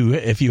if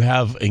you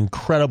have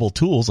incredible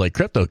tools like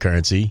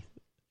cryptocurrency,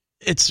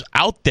 it's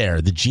out there.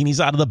 The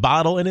genie's out of the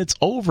bottle, and it's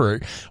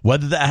over.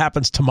 Whether that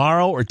happens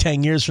tomorrow or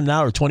 10 years from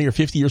now or 20 or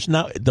 50 years from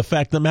now, the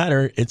fact of the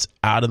matter, it's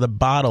out of the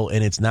bottle,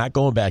 and it's not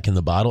going back in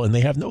the bottle, and they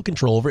have no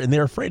control over it, and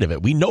they're afraid of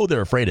it. We know they're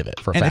afraid of it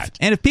for a fact.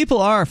 And if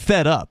people are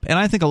fed up, and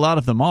I think a lot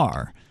of them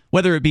are,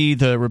 whether it be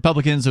the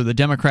Republicans or the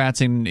Democrats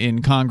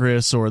in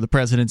Congress or the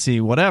presidency,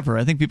 whatever,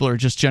 I think people are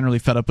just generally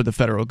fed up with the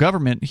federal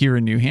government here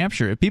in New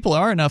Hampshire. If people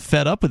are enough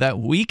fed up with that,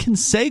 we can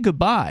say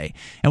goodbye,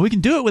 and we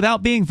can do it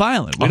without being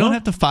violent. We don't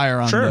have to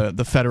fire on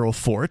the federal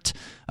fort.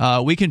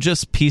 We can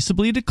just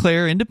peaceably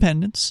declare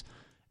independence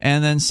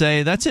and then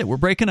say, that's it, we're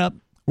breaking up.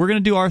 We're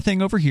going to do our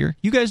thing over here.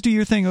 You guys do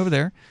your thing over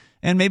there,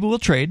 and maybe we'll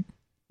trade,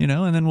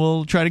 and then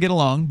we'll try to get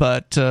along,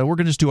 but we're going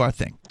to just do our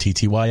thing.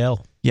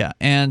 TTYL. Yeah,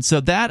 and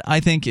so that, I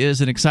think, is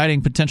an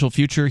exciting potential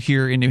future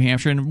here in New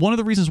Hampshire. And one of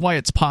the reasons why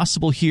it's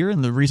possible here,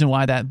 and the reason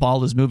why that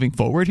ball is moving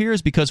forward here,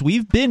 is because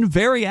we've been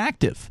very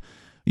active.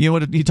 You know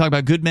what you talk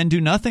about, good men do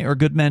nothing, or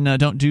good men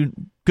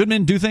good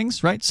men do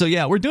things, right? So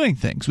yeah, we're doing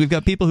things. We've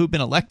got people who've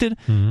been elected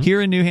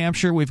here in New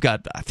Hampshire. We've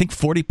got, I think,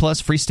 40 plus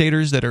free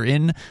staters that are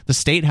in the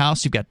state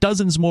house. You've got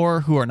dozens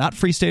more who are not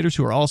free staters,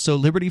 who are also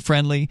liberty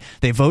friendly.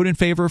 They vote in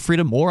favor of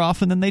freedom more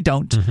often than they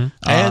don't.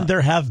 And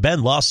there have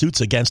been lawsuits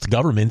against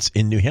governments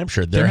in New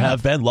Hampshire. There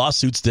have been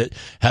lawsuits that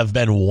have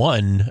been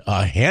won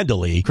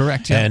handily.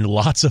 Correct. Yeah. And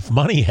lots of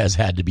money has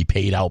had to be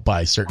paid out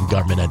by certain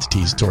government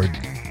entities toward.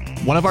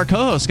 One of our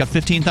co-hosts got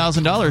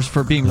 $15,000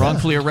 for being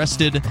wrongfully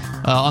arrested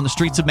on the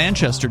streets of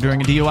Manchester during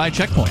a DUI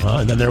checkpoint.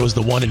 And then there was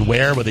the one in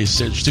Ware where they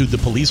sued the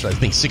police. I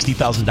think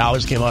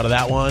 $60,000 came out of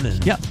that one.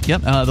 And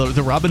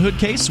the Robin Hood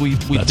case. We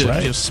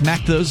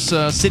smacked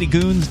those city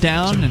goons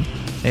down, and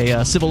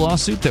a civil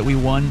lawsuit that we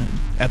won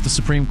at the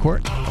Supreme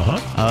Court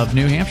of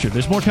New Hampshire.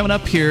 There's more coming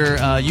up here.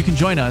 You can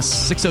join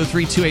us,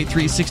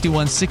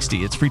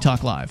 603-283-6160. It's Free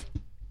Talk Live.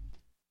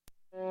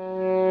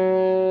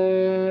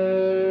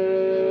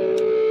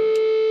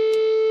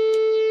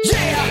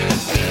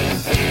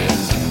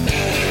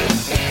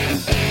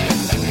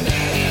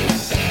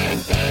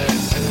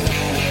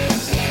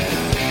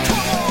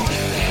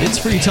 It's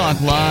Free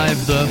Talk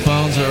Live. The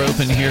phones are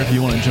open here if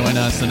you want to join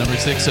us. The number is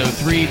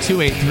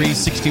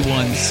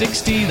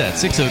 603-283-6160.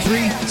 That's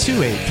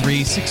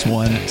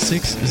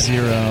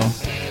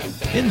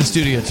 603-283-6160. In the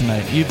studio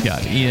tonight, you've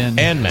got Ian.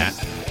 And Matt.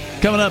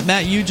 Coming up,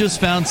 Matt, you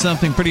just found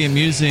something pretty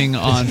amusing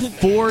on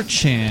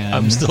 4chan.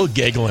 I'm still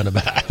giggling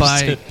about it.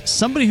 By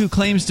somebody who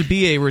claims to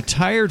be a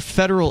retired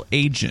federal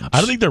agent. I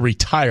don't think they're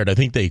retired. I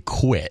think they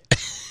quit.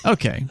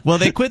 Okay. Well,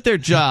 they quit their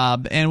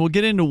job, and we'll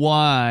get into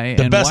why.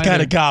 The best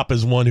kind of cop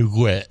is one who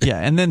quit. Yeah,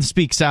 and then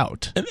speaks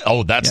out.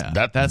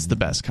 That's the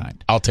best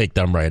kind. I'll take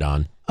them right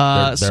on.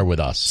 They're with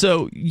us.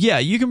 So, yeah,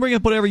 you can bring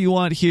up whatever you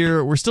want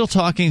here. We're still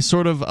talking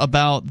sort of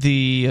about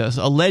the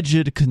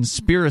alleged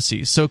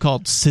conspiracy,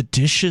 so-called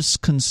seditious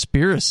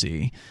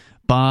conspiracy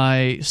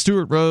by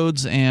Stuart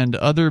Rhodes and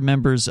other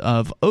members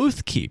of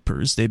Oath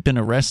Keepers. They've been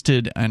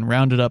arrested and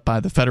rounded up by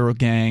the federal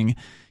gang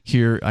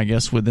here, I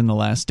guess, within the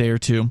last day or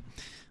two.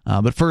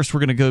 But first,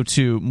 we're going to go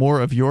to more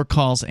of your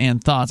calls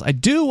and thoughts. I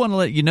do want to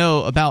let you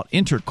know about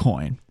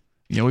Intercoin.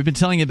 We've been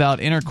telling you about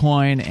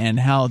Intercoin and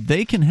how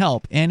they can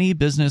help any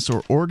business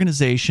or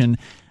organization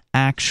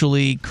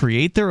actually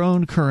create their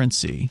own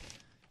currency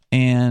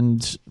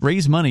and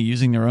raise money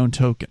using their own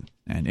token.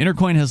 And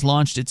Intercoin has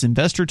launched its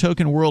investor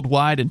token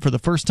worldwide, and for the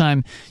first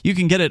time, you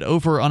can get it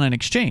over on an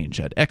exchange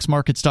at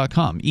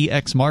xmarkets.com,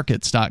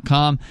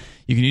 exmarkets.com.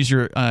 You can use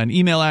your an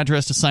email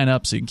address to sign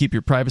up so you can keep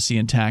your privacy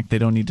intact. They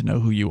don't need to know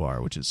who you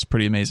are, which is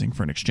pretty amazing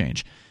for an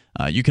exchange.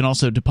 You can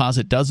also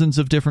deposit dozens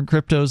of different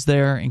cryptos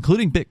there,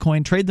 including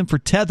Bitcoin, trade them for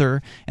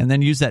Tether, and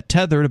then use that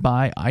Tether to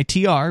buy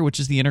ITR, which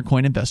is the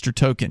Intercoin Investor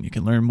Token. You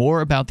can learn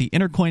more about the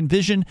Intercoin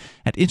vision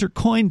at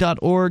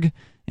intercoin.org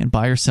and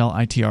buy or sell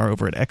ITR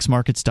over at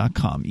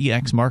xmarkets.com,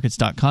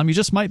 exmarkets.com. You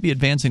just might be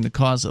advancing the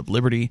cause of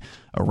liberty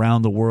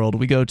around the world.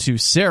 We go to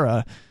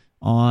Sarah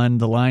on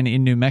the line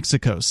in New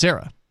Mexico.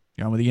 Sarah,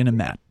 you're on with Ian and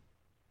Matt.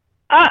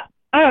 Let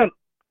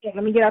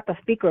me get out the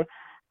speaker.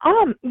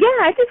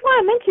 I just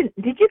want to mention,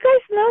 did you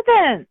guys know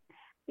that,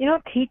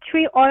 tea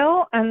tree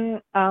oil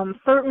and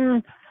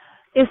certain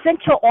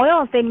essential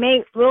oils, they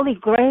make really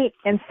great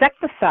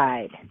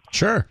insecticide?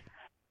 Sure.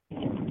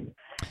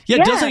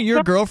 Yeah, doesn't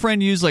your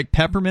girlfriend use like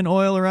peppermint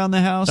oil around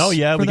the house? Oh,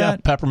 yeah, we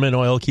got peppermint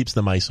oil, keeps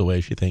the mice away,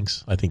 she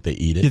thinks. I think they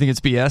eat it. You think it's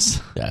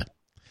BS? Yeah.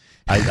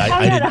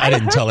 I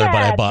didn't tell her,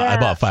 but I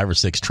bought 5 or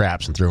 6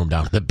 traps and threw them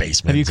down in the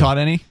basement. Have you caught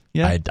any?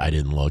 Yeah, I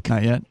didn't look.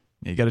 Not yet.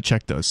 You got to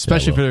check those,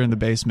 especially if they're in the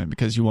basement,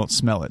 because you won't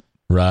smell it.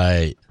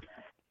 Right.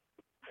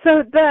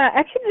 So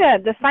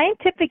the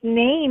scientific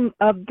name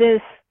of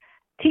this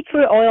tea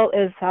tree oil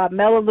is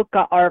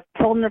Melaleuca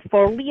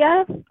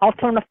alternifolia.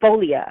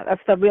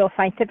 That's the real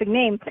scientific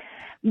name.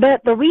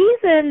 But the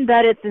reason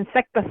that it's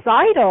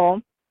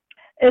insecticidal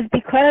is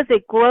because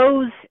it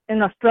grows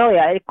in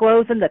Australia. It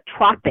grows in the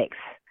tropics.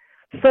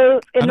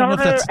 So I don't know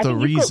if that's the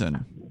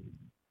reason.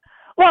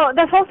 Well,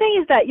 the whole thing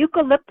is that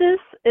eucalyptus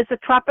is a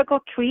tropical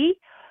tree.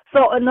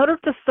 So in order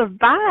to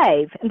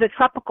survive in the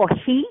tropical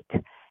heat,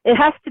 it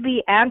has to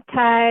be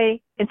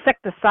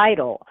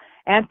anti-insecticidal,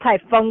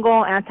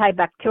 antifungal,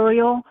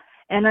 antibacterial,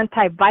 and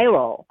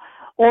antiviral.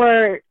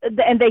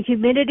 And the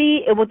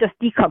humidity, it will just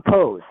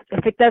decompose.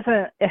 If it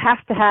doesn't, it has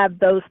to have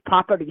those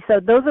properties. So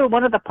those are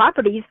one of the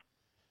properties.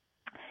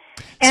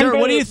 Sarah,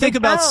 what do you think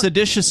about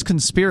seditious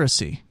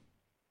conspiracy?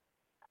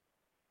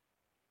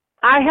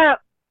 I have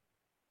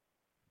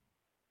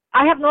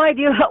no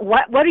idea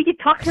what are you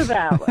talking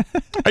about.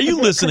 Are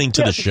you listening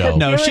to the show?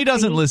 No, she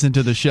doesn't listen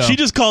to the show. She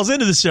just calls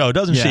into the show,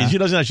 doesn't she? She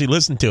doesn't actually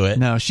listen to it.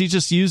 No, she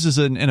just uses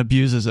and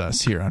abuses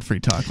us here on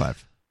Free Talk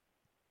Live.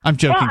 I'm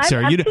joking,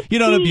 Sarah. You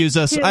don't abuse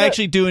us. I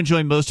actually do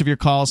enjoy most of your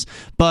calls,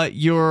 but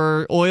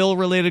your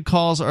oil-related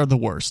calls are the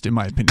worst, in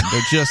my opinion.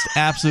 They're just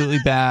absolutely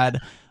bad.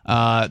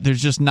 They're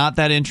just not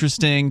that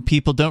interesting.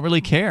 People don't really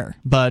care,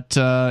 but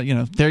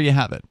there you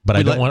have it. But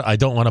I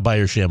don't want to buy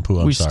your shampoo.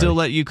 I'm sorry. Still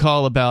let you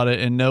call about it,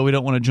 and no, we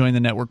don't want to join the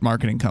network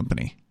marketing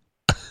company.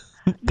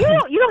 You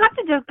don't have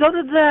to just go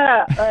to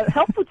the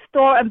health food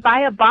store and buy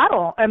a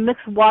bottle and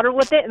mix water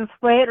with it and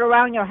spray it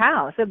around your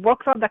house. It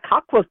works on the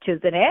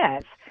cockroaches and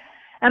ants.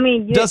 I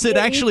mean, does it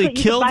actually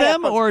kill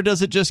them, or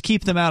does it just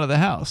keep them out of the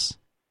house?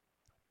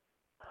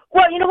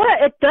 Well, you know what?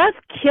 It does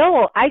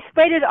kill. I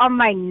sprayed it on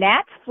my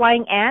gnats,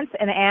 flying ants,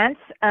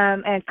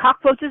 and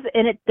cockroaches,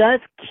 and it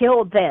does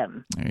kill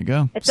them. There you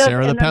go.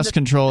 Sarah, the pest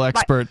control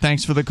expert.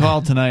 Thanks for the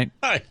call tonight.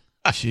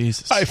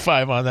 Jesus. High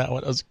five on that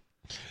one. That was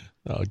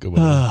a good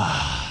one.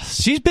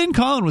 She's been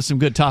calling with some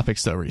good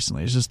topics, though,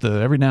 recently. It's just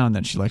every now and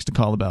then she likes to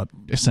call about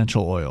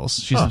essential oils.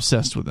 She's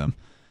obsessed with them.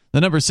 The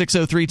number is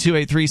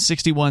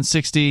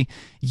 603-283-6160.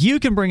 You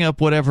can bring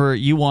up whatever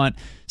you want.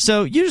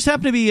 So you just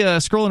happen to be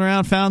scrolling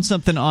around, found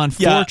something on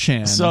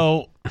 4chan.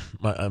 So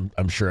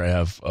I'm sure I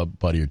have a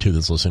buddy or two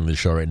that's listening to the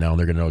show right now, and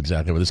they're going to know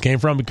exactly where this came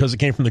from because it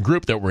came from the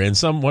group that we're in.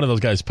 One of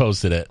those guys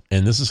posted it,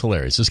 and this is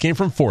hilarious. This came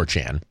from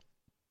 4chan.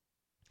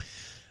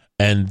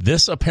 And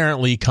this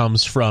apparently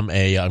comes from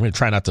I'm going to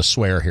try not to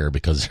swear here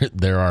because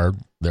there are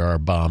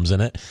bombs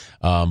in it.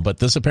 But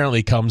this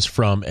apparently comes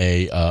from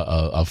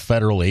a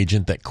federal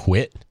agent that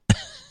quit.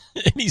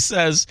 And he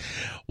says,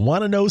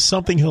 want to know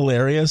something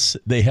hilarious?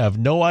 They have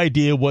no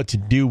idea what to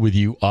do with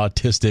you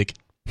autistic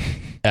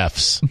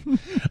Fs.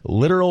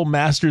 Literal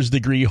master's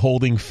degree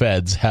holding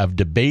feds have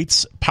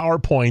debates,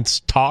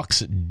 PowerPoints,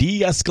 talks,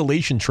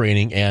 de-escalation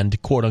training, and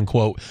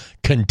quote-unquote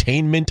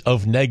containment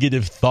of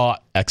negative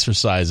thought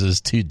exercises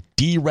to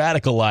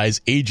de-radicalize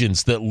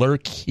agents that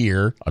lurk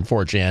here on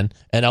 4chan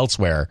and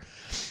elsewhere.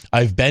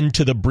 I've been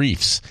to the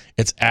briefs.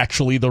 It's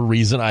actually the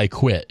reason I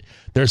quit.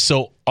 They're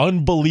so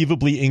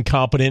unbelievably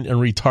incompetent and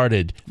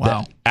retarded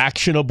that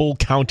actionable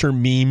counter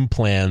meme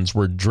plans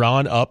were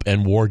drawn up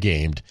and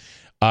wargamed.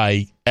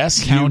 I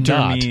S you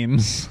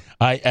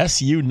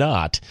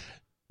not.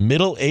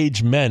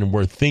 Middle-aged men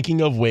were thinking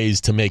of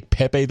ways to make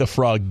Pepe the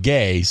Frog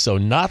gay so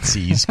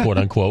Nazis,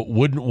 quote-unquote,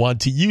 wouldn't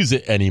want to use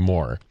it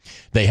anymore.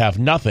 They have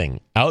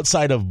nothing.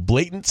 Outside of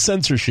blatant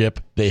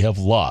censorship, they have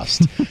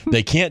lost.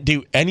 They can't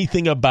do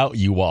anything about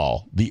you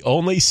all. The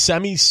only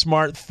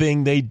semi-smart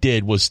thing they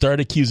did was start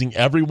accusing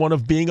everyone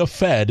of being a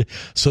Fed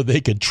so they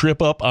could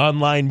trip up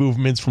online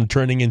movements from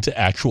turning into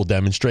actual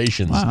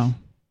demonstrations. Wow.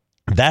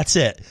 That's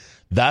it.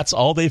 That's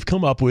all they've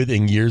come up with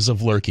in years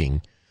of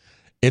lurking.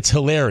 It's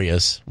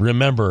hilarious.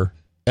 Remember,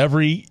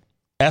 every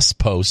S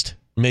post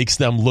makes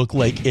them look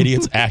like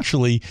idiots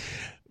actually.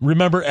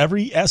 Remember,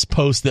 every S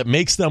post that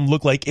makes them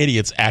look like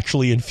idiots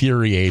actually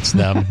infuriates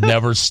them.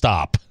 Never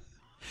stop.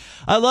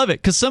 I love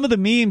it because some of the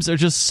memes are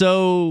just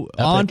so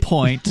on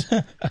point.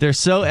 They're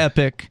so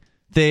epic.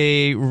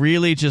 They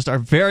really just are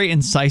very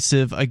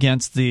incisive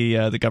against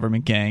the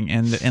government gang,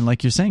 and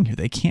like you're saying here,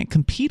 they can't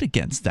compete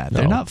against that.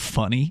 They're not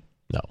funny.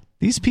 No,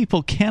 these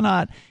people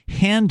cannot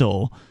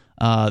handle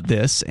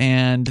this,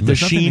 and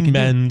machine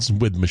men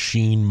with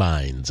machine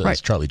minds,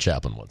 as Charlie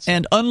Chaplin once said.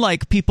 And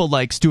unlike people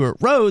like Stuart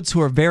Rhodes,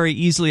 who are very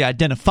easily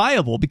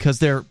identifiable because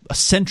they're a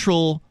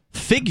central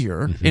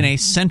figure in a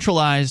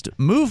centralized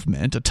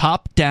movement, a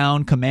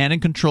top-down command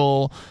and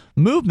control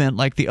movement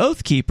like the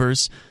Oath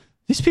Keepers,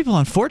 these people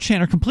on 4chan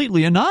are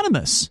completely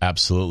anonymous.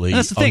 Absolutely. And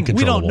that's the thing.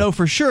 We don't know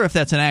for sure if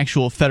that's an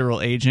actual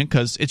federal agent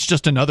because it's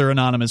just another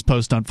anonymous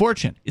post on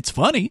 4chan. It's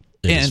funny.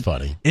 It is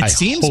funny. It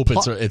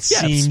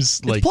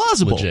seems like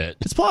plausible. Legit.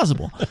 It's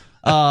plausible.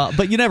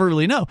 But you never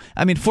really know.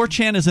 I mean,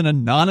 4chan is an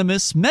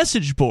anonymous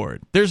message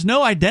board. There's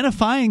no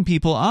identifying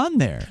people on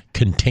there.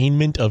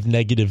 Containment of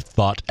negative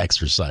thought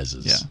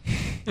exercises.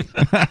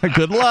 Yeah.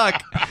 Good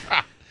luck.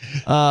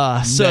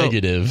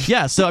 Negative.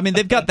 Yeah, so I mean,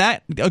 they've got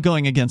that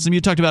going against them.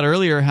 You talked about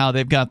earlier how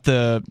they've got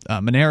the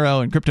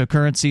Monero and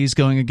cryptocurrencies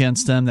going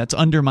against them. That's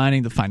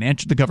undermining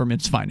the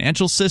government's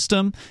financial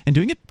system and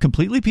doing it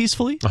completely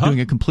peacefully, doing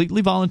it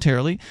completely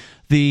voluntarily.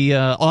 The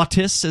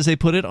autists, as they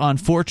put it, on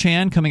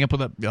 4chan, coming up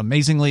with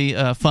amazingly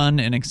fun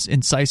and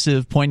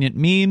incisive, poignant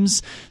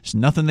memes. There's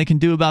nothing they can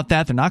do about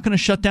that. They're not going to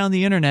shut down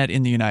the internet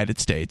in the United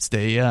States.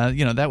 They,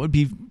 that would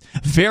be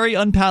very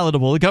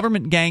unpalatable. The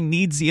government gang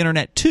needs the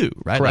internet too,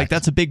 right? Correct. Like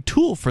that's a big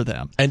tool for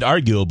them. And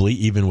arguably,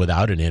 even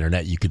without an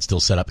internet, you could still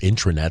set up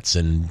intranets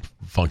and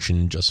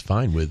function just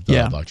fine with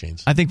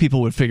blockchains. I think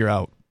people would figure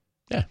out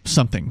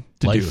something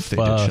to do if they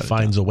did shut it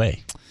finds down. a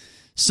way.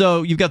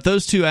 So you've got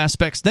those two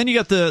aspects. Then you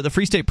got the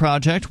Free State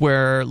Project,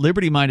 where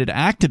liberty-minded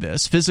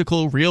activists,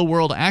 physical,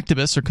 real-world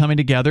activists, are coming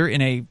together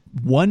in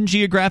one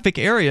geographic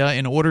area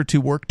in order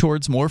to work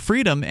towards more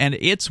freedom, and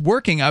it's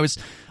working.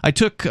 I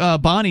took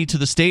Bonnie to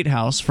the State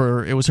House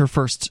it was her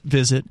first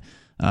visit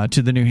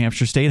to the New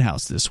Hampshire State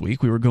House this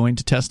week. We were going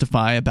to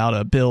testify about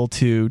a bill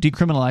to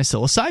decriminalize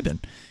psilocybin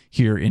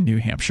here in New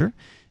Hampshire.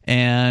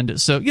 And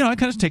so, I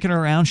kind of taken her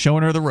around,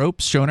 showing her the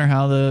ropes, showing her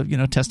how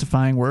the,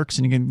 testifying works.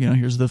 And you can,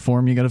 here's the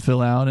form you got to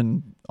fill out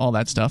and all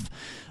that stuff.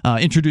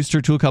 Introduced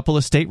her to a couple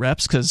of state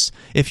reps because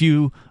if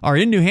you are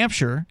in New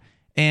Hampshire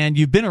and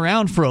you've been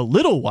around for a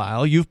little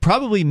while, you've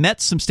probably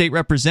met some state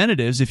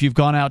representatives if you've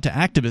gone out to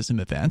activism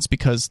events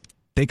because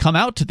they come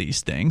out to these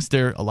things.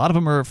 A lot of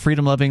them are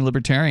freedom-loving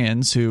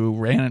libertarians who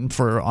ran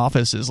for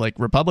office as like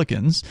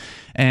Republicans,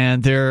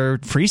 and they're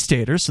free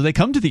staters, so they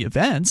come to the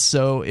events.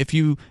 So if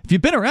you've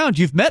been around,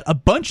 you've met a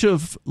bunch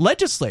of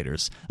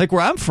legislators. Like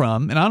where I'm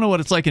from, and I don't know what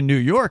it's like in New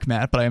York,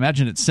 Matt, but I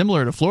imagine it's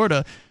similar to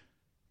Florida.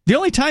 The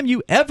only time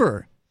you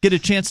ever get a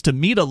chance to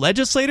meet a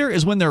legislator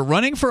is when they're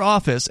running for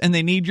office and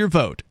they need your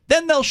vote.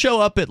 Then they'll show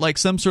up at like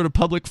some sort of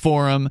public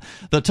forum.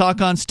 They'll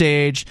talk on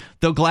stage.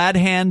 They'll glad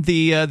hand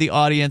the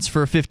audience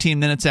for 15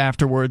 minutes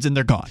afterwards, and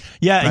they're gone.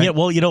 Yeah, right?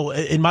 Well,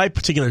 in my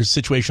particular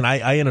situation,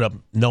 I ended up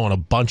knowing a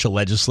bunch of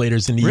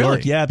legislators in New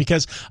York. Yeah,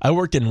 because I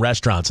worked in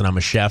restaurants and I'm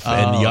a chef,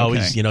 and you're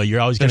always going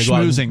to go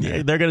out.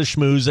 They're going to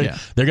schmooze. Yeah.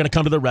 They're going to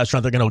come to the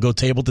restaurant. They're going to go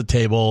table to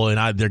table,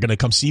 and they're going to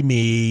come see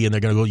me, and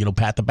they're going to go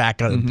pat the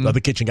back of the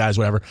kitchen guys,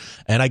 whatever.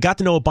 And I got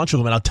to know a bunch of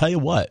them, and I'll tell you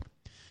what,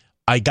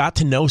 I got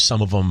to know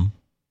some of them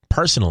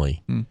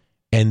personally,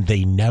 and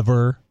they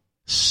never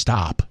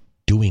stop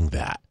doing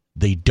that.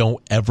 They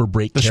don't ever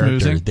break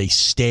character. Schmoozing. They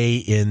stay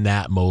in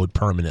that mode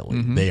permanently.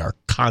 They are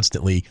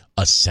constantly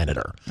a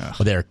senator.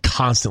 Or they are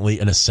constantly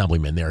an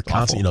assemblyman. They are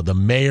constantly, the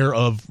mayor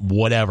of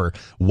whatever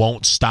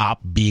won't stop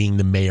being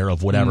the mayor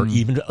of whatever.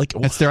 Even like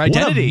that's their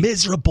identity. What a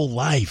miserable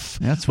life.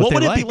 That's what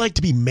would it be like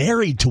to be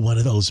married to one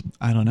of those?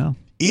 I don't know.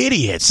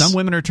 Idiots. Some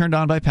women are turned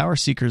on by power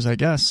seekers, I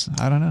guess.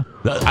 I don't know.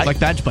 Like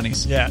badge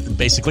bunnies. Yeah,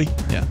 basically.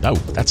 Yeah. Oh,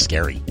 that's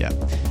scary. Yeah.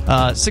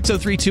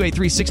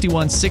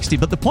 603-283-6160.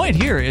 But the point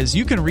here is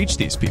you can reach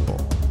these people.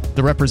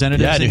 The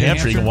representatives in New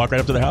Hampshire. You can walk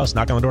right up to their house,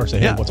 knock on the door, say,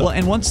 hey, what's up? Well,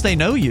 and once they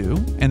know you,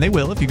 and they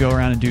will if you go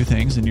around and do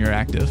things and you're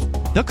active,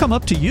 they'll come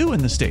up to you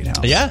in the State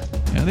House. Yeah.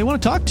 They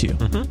want to talk to you.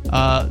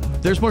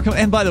 There's more.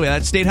 And by the way,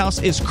 that State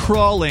House is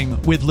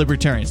crawling with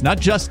libertarians. Not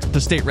just the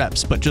state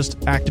reps, but just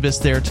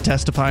activists there to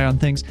testify on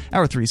things.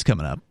 Hour 3 is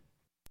coming up.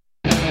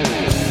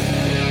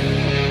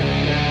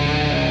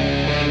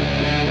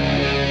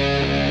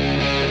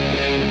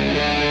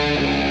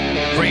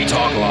 Free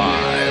Talk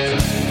Live.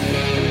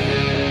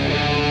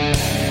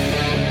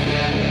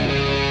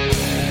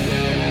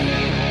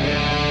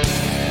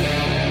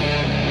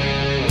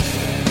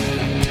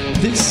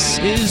 This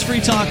is Free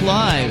Talk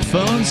Live.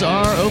 Phones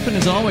are open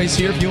as always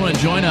here if you want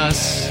to join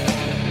us.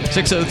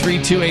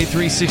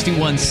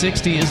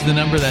 603-283-6160 is the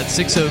number. That's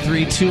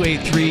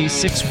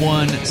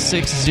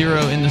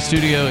 603-283-6160 in the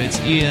studio. It's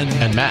Ian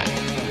and Matt.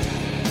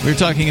 We're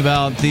talking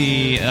about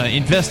the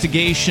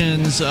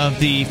investigations of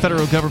the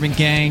federal government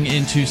gang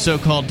into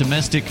so-called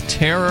domestic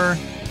terror.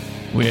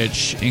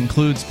 which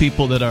includes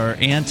people that are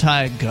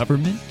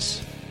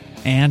anti-government,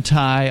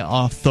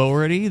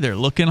 anti-authority. They're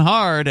looking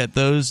hard at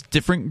those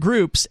different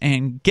groups,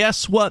 and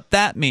guess what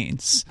that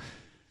means?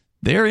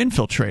 They're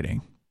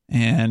infiltrating.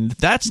 And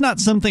that's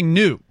not something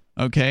new,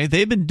 okay?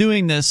 They've been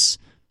doing this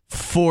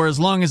for as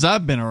long as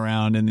I've been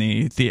around in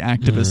the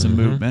activism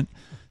movement.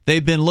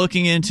 They've been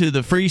looking into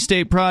the Free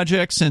State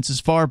Project since as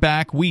far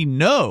back, we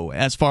know,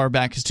 as far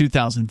back as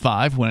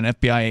 2005, when an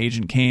FBI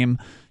agent came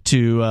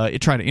to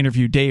try to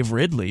interview Dave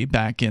Ridley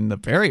back in the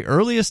very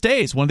earliest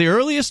days, one of the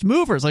earliest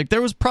movers. Like,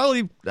 there was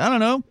probably,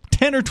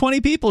 10 or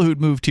 20 people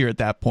who'd moved here at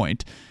that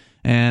point.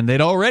 And they'd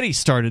already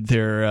started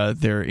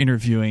their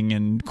interviewing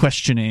and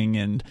questioning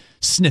and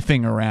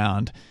sniffing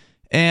around.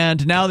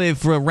 And now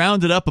they've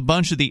rounded up a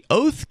bunch of the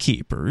Oath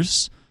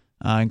Keepers,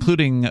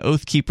 including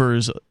Oath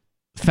Keepers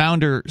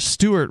founder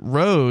Stuart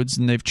Rhodes,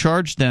 and they've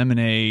charged them in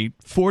a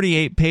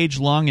 48-page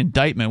long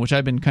indictment, which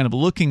I've been kind of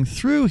looking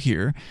through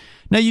here.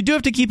 Now, you do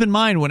have to keep in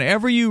mind,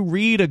 whenever you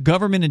read a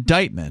government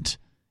indictment,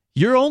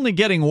 you're only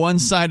getting one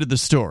side of the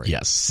story.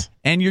 Yes.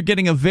 And you're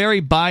getting a very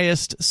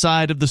biased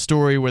side of the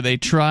story where they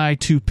try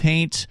to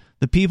paint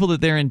the people that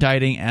they're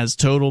indicting as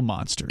total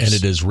monsters. And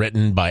it is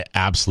written by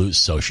absolute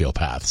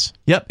sociopaths.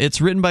 Yep,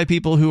 it's written by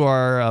people who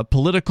are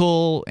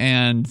political,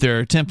 and they're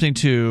attempting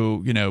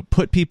to,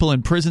 put people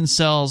in prison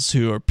cells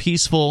who are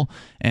peaceful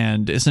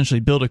and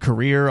essentially build a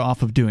career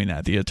off of doing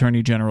that. The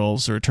attorney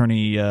generals or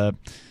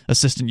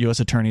assistant U.S.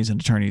 attorneys and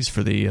attorneys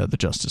for the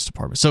Justice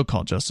Department,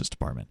 so-called Justice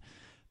Department.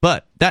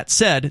 But that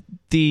said,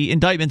 the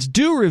indictments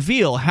do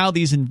reveal how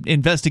these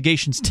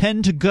investigations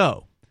tend to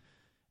go.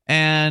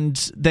 And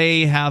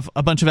they have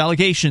a bunch of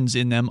allegations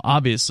in them,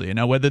 obviously.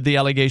 Now, whether the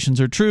allegations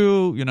are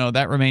true,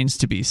 that remains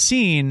to be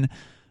seen.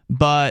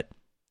 But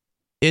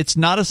it's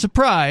not a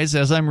surprise,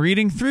 as I'm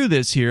reading through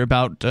this here,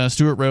 about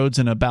Stuart Rhodes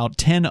and about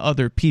 10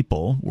 other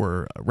people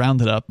were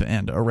rounded up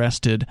and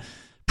arrested.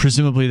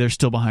 Presumably, they're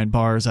still behind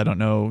bars. I don't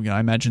know. I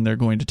imagine they're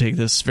going to take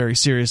this very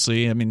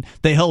seriously. I mean,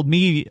 they held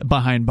me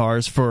behind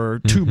bars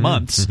for 2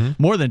 months,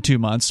 more than 2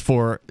 months,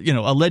 for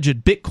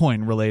alleged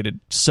Bitcoin-related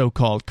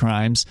so-called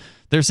crimes.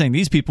 They're saying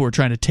these people were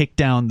trying to take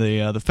down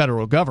the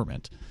federal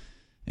government,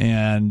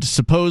 and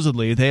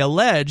supposedly they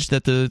allege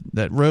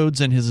that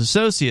Rhodes and his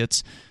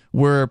associates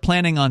were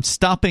planning on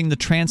stopping the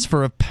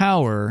transfer of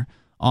power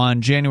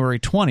on January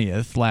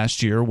 20th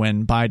last year,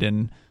 when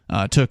Biden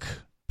took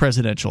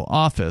presidential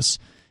office.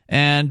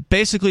 And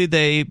basically,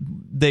 they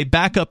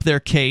back up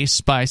their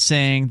case by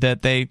saying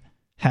that they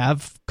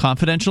have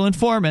confidential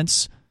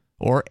informants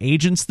or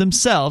agents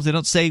themselves. They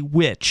don't say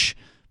which,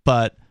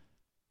 but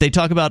they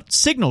talk about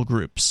Signal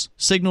groups.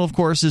 Signal, of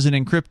course, is an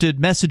encrypted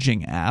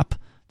messaging app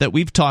that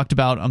we've talked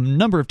about a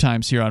number of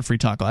times here on Free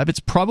Talk Live. It's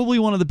probably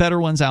one of the better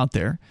ones out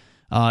there.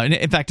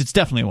 In fact, it's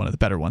definitely one of the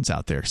better ones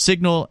out there.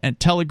 Signal and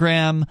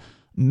Telegram.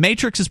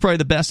 Matrix is probably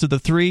the best of the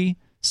three.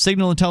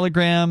 Signal and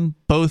Telegram,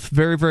 both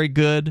very, very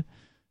good.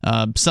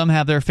 Some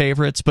have their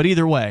favorites, but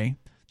either way,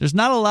 there's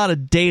not a lot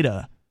of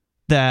data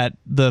that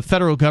the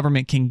federal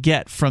government can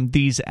get from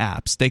these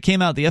apps. The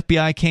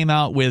FBI came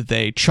out with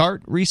a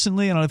chart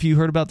recently. I don't know if you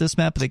heard about this,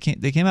 Matt, but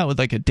they came out with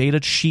like a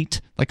data sheet,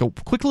 like a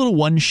quick little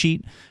one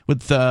sheet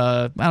with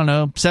 7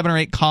 or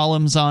 8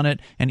 columns on it,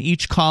 and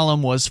each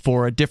column was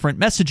for a different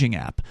messaging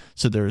app.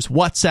 So there's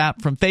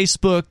WhatsApp from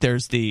Facebook,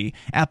 there's the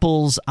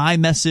Apple's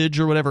iMessage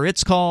or whatever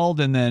it's called,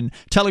 and then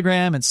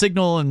Telegram and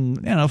Signal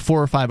and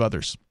 4 or 5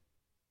 others.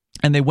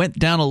 And they went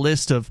down a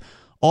list of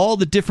all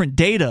the different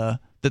data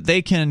that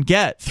they can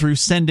get through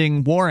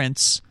sending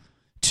warrants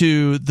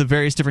to the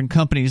various different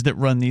companies that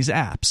run these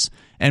apps.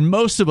 And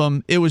most of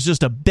them, it was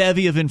just a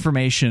bevy of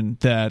information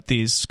that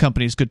these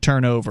companies could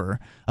turn over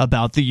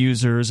about the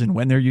users and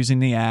when they're using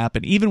the app.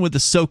 And even with the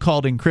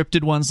so-called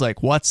encrypted ones like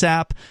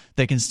WhatsApp,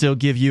 they can still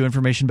give you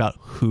information about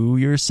who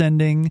you're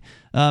sending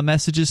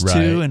messages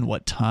to and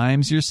what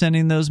times you're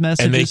sending those messages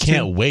to. And they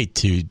can't wait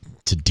to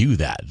do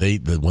that.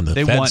 When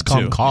the feds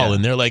call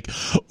and they're like,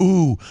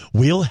 "Ooh,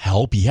 we'll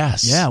help."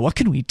 Yes. Yeah. What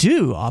can we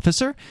do,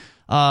 officer?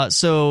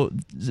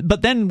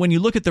 But then when you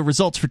look at the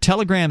results for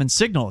Telegram and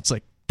Signal, it's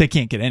like they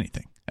can't get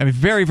anything. I mean,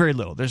 very, very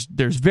little. There's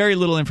very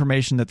little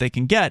information that they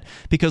can get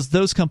because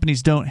those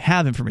companies don't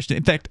have information.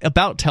 In fact,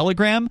 about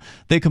Telegram,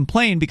 they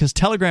complain because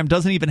Telegram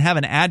doesn't even have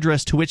an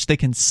address to which they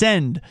can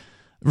send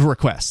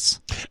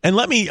requests. And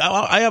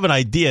I have an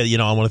idea,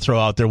 I want to throw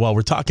out there while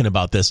we're talking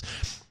about this.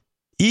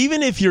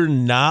 Even if you're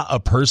not a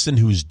person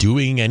who's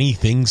doing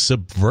anything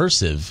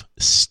subversive,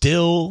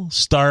 still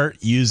start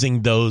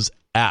using those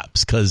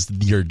apps, because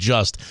you're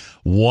just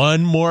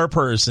one more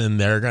person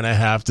they're going to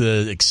have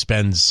to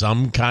expend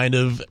some kind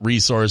of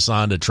resource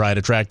on to try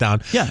to track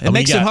down. Yeah, it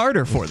makes it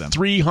harder for them.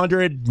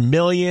 300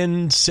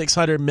 million,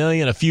 600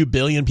 million, a few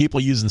billion people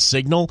using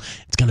Signal.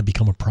 It's going to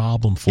become a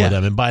problem for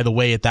them. And by the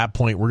way, at that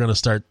point, we're going to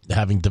start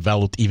having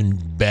developed even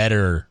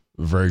better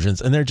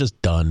versions, and they're just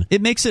done.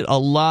 It makes it a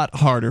lot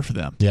harder for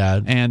them.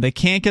 Yeah. And they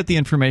can't get the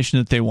information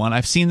that they want.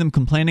 I've seen them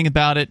complaining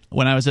about it.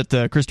 When I was at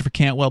the Christopher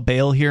Cantwell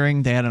bail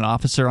hearing, they had an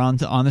officer on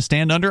the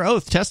stand under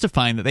oath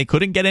testifying that they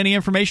couldn't get any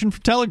information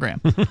from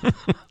Telegram.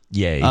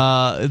 Yay.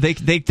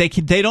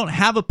 They don't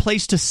have a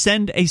place to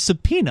send a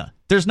subpoena.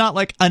 There's not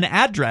like an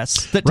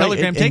address that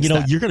Telegram takes.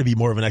 And you're going to be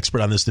more of an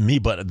expert on this than me,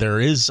 but there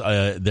is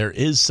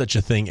such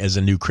a thing as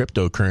a new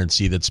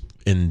cryptocurrency that's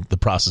in the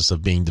process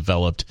of being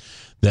developed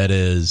that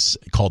is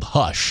called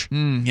Hush.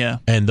 Yeah.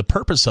 And the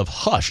purpose of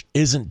Hush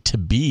isn't to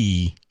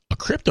be a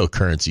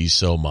cryptocurrency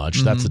so much.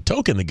 Mm-hmm. That's the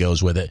token that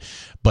goes with it.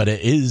 But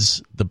it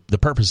is the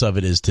purpose of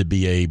it is to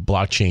be a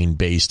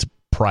blockchain-based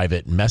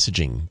private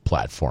messaging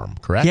platform,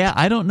 correct? Yeah,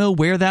 I don't know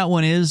where that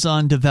one is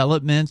on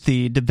development.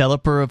 The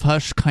developer of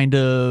Hush kind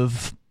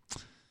of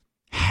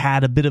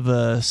had a bit of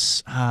a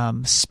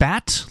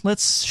spat,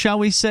 shall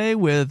we say,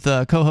 with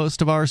a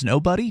co-host of ours,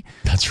 Nobody.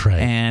 That's right.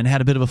 And had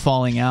a bit of a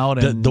falling out.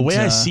 The way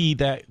I see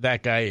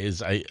that guy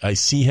is I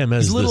see him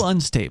as he's a little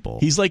unstable.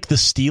 He's like the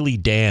Steely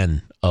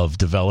Dan of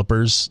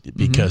developers,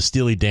 because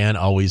Steely Dan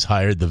always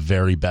hired the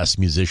very best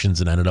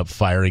musicians and ended up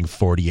firing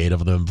 48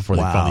 of them before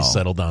they finally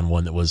settled on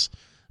one that was...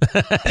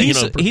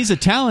 He's a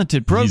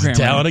talented programmer. He's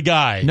a talented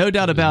guy. No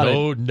doubt about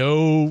it.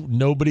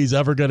 Nobody's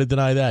ever going to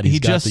deny that.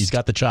 He's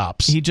got the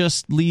chops. He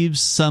just leaves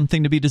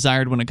something to be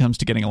desired when it comes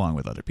to getting along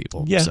with other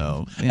people. Yeah.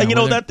 So, and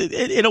that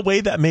in a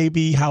way that may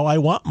be how I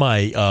want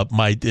my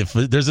if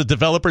there's a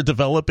developer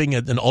developing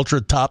an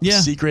ultra top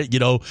secret,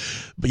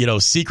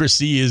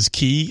 secrecy is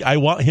key. I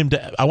want him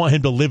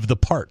to live the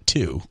part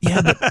too.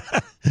 Yeah. But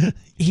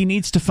he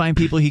needs to find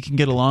people he can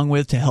get along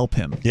with to help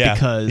him. Yeah,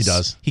 because he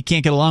does. He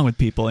can't get along with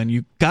people, and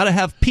you got to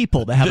have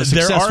people that have a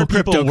successful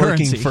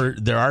cryptocurrency.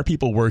 There are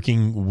people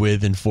working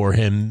with and for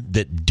him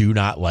that do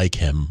not like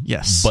him.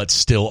 Yes, but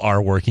still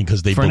are working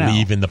because they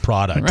believe in the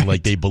product. Right.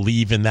 Like they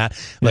believe in that.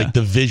 Like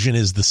the vision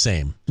is the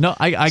same. No,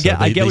 I get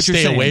what you're saying.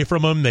 They stay away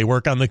from him. They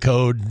work on the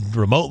code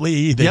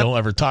remotely. They don't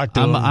ever talk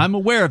to him. I'm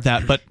aware of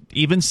that, but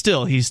even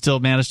still, he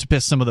still managed to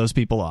piss some of those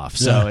people off.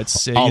 So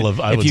it's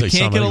if you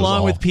can't get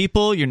along with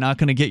people, you're not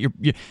going to get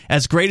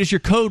as great as your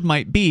code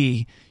might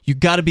be. You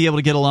got to be able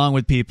to get along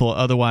with people,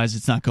 otherwise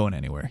it's not going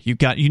anywhere.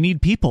 You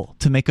need people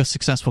to make a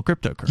successful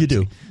cryptocurrency. You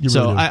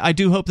do. I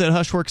do hope that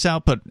Hush works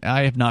out, but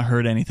I have not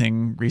heard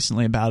anything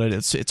recently about it.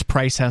 Its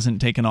price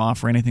hasn't taken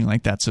off or anything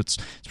like that, so it's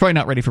probably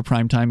not ready for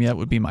prime time yet.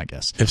 Would be my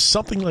guess. If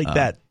something like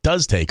that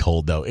does take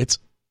hold, though, it's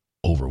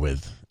over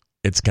with.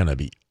 It's gonna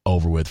be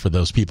over with for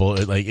those people.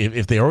 Like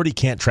if they already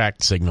can't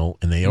track Signal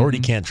and they already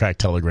can't track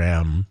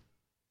Telegram.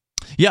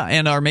 Yeah,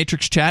 and our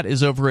Matrix chat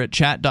is over at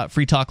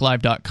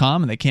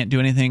chat.freetalklive.com, and they can't do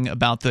anything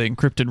about the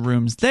encrypted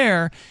rooms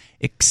there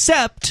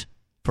except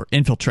for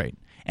infiltrate.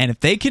 And if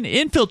they can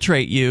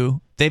infiltrate you,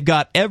 they've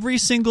got every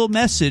single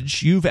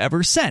message you've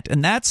ever sent.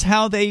 And that's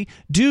how they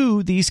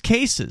do these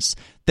cases.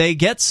 They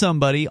get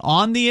somebody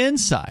on the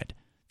inside.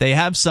 They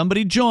have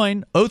somebody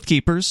join, Oath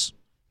Keepers,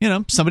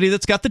 somebody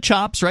that's got the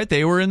chops, right?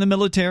 They were in the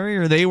military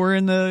or they were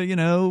in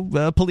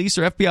the, police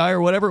or FBI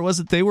or whatever it was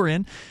that they were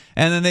in.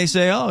 And then they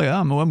say, oh, yeah,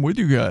 I'm with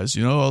you guys.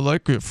 I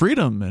like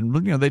freedom. And,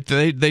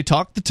 they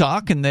talk the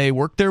talk and they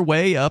work their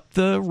way up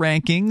the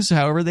rankings,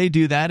 however they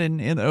do that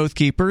in Oath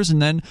Keepers. And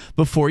then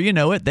before you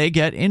know it, they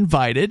get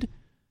invited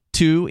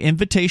to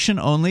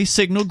invitation-only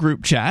Signal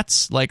group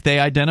chats, like they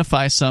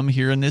identify some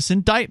here in this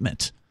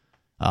indictment.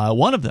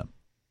 One of them.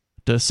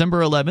 December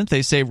 11th,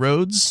 they say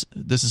Rhodes,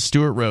 this is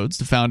Stuart Rhodes,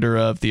 the founder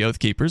of the Oath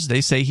Keepers, they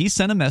say he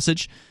sent a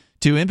message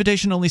to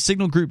invitation-only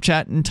Signal group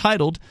chat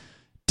entitled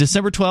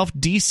December 12th,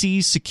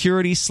 DC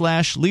Security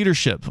 /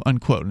 Leadership,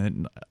 unquote.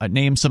 And I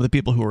named some of the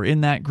people who were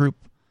in that group,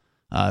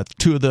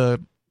 two of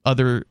the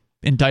other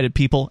indicted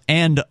people,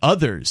 and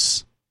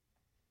others.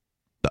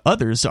 The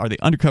others are the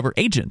undercover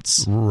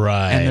agents.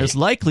 Right. And there's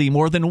likely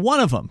more than one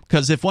of them,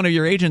 because if one of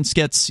your agents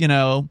gets,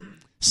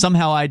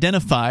 somehow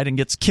identified and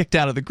gets kicked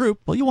out of the group,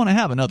 well, you want to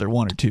have another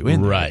one or two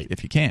in there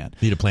if you can.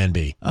 Need a plan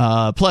B.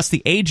 Plus,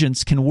 the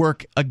agents can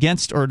work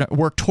against or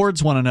work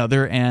towards one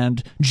another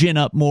and gin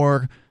up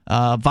more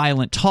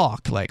violent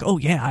talk, like, oh,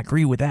 yeah, I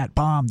agree with that,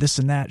 bomb this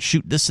and that,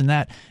 shoot this and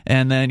that,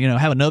 and then,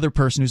 have another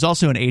person who's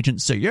also an agent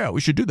say, yeah,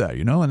 we should do that,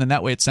 and then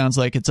that way it sounds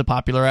like it's a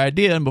popular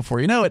idea, and before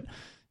you know it,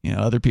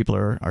 other people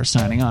are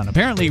signing on.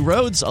 Apparently,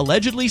 Rhodes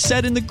allegedly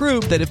said in the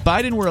group that if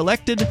Biden were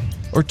elected,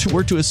 or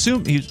were to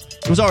assume he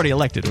was already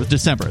elected, it was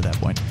December at that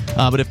point,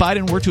 but if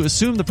Biden were to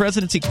assume the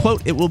presidency,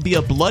 quote, it will be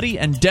a bloody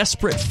and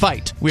desperate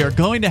fight. We are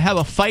going to have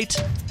a fight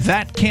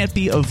that can't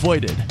be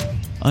avoided,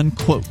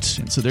 unquote.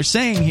 And so they're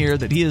saying here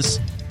that he is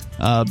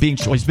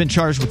he's been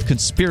charged with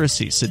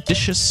conspiracy,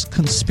 seditious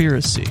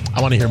conspiracy.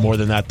 I want to hear more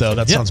than that, though.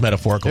 That sounds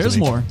metaphorical. There's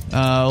more.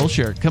 We'll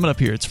share it. Coming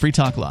up here, it's Free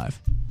Talk Live.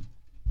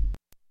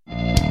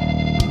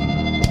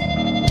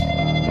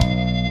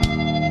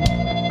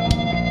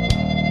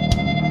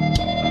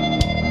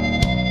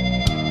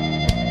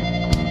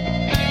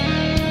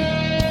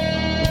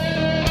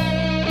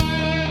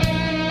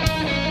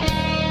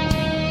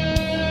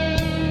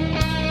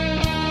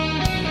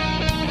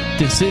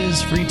 This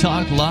is Free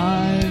Talk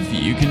Live.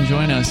 You can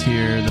join us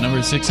here. The number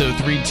is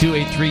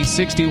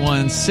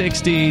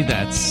 603-283-6160.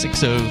 That's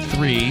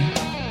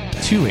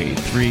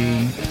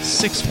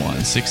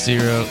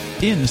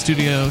 603-283-6160. In the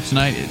studio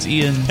tonight, it's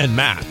Ian. And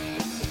Matt.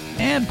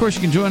 And, of course,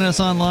 you can join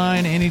us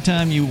online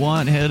anytime you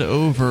want. Head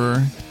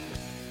over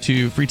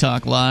to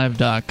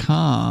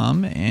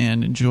freetalklive.com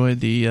and enjoy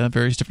the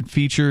various different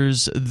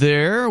features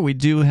there. We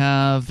do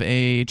have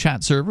a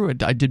chat server.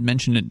 I did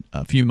mention it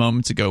a few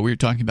moments ago. We were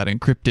talking about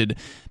encrypted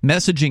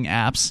messaging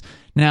apps.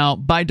 Now,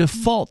 by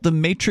default, the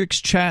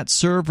Matrix chat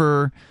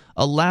server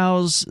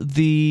allows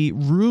the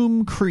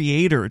room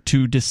creator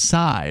to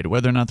decide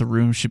whether or not the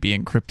room should be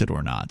encrypted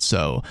or not.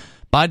 So,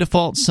 by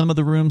default, some of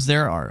the rooms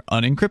there are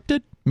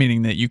unencrypted,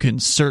 meaning that you can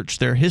search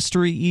their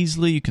history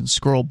easily. You can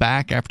scroll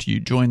back after you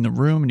join the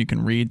room, and you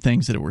can read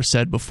things that were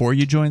said before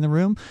you join the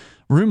room.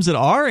 Rooms that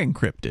are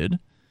encrypted,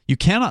 you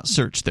cannot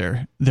search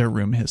their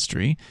room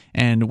history,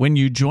 and when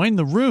you join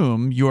the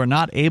room, you are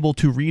not able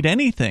to read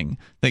anything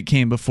that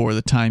came before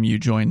the time you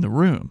joined the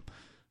room.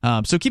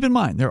 So keep in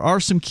mind, there are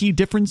some key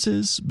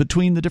differences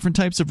between the different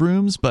types of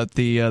rooms, but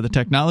the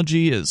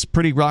technology is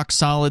pretty rock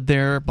solid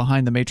there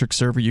behind the Matrix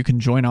server. You can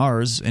join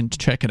ours and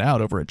check it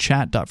out over at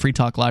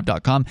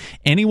chat.freetalklive.com.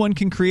 Anyone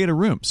can create a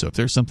room. So if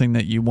there's something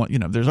that you want,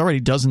 there's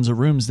already dozens of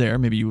rooms there.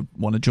 Maybe you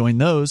want to join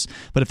those.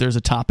 But if there's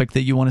a topic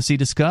that you want to see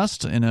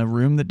discussed in a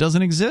room that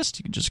doesn't exist,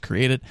 you can just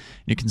create it.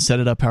 You can set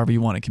it up however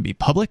you want. It can be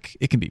public.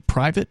 It can be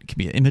private. It can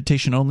be an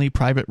invitation-only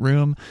private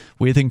room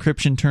with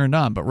encryption turned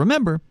on. But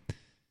remember,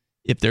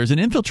 if there's an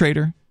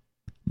infiltrator,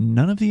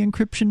 none of the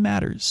encryption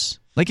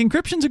matters. Like,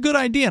 encryption's a good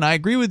idea, and I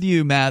agree with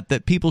you, Matt,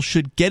 that people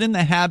should get in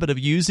the habit of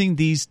using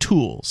these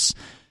tools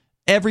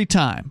every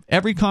time,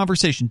 every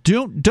conversation.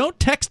 Don't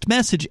text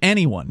message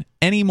anyone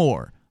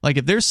anymore. Like,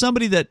 if there's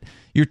somebody that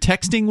you're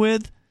texting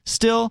with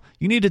still,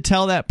 you need to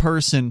tell that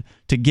person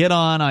to get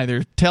on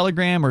either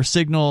Telegram or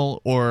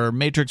Signal or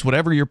Matrix,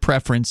 whatever your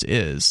preference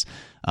is.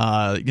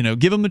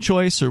 Give them a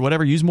choice or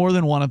whatever. Use more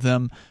than one of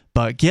them.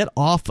 But get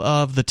off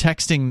of the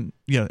texting,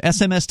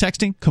 SMS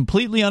texting,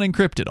 completely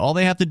unencrypted. All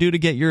they have to do to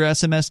get your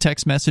SMS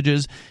text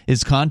messages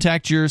is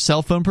contact your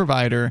cell phone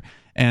provider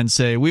and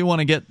say, we want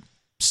to get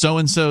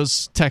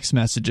so-and-so's text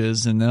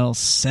messages, and they'll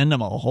send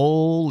them a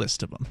whole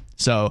list of them.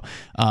 So,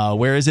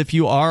 whereas if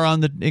you are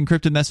on the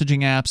encrypted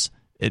messaging apps,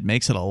 it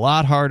makes it a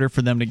lot harder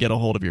for them to get a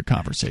hold of your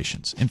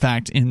conversations. In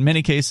fact, in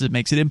many cases, it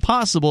makes it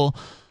impossible,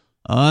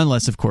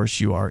 unless, of course,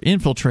 you are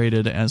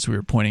infiltrated, as we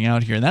were pointing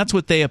out here. And that's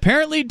what they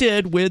apparently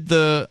did with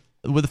the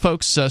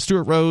folks,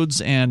 Stuart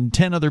Rhodes and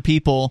 10 other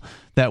people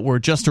that were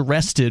just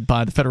arrested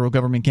by the federal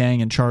government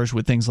gang and charged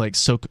with things like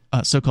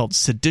so-called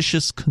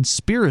seditious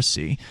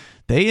conspiracy.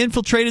 They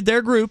infiltrated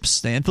their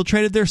groups, they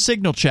infiltrated their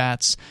signal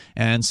chats,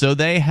 and so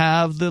they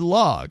have the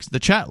logs, the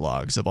chat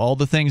logs of all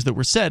the things that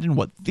were said and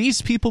what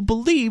these people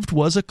believed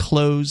was a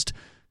closed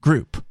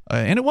group.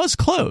 And it was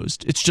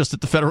closed. It's just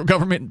that the federal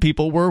government and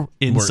people were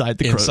inside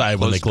the inside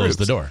when they closed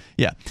groups. the door.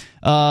 Yeah.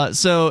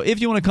 So if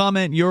you want to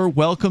comment, you're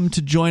welcome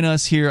to join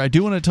us here. I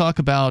do want to talk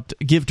about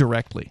Give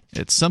Directly.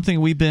 It's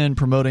something we've been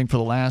promoting for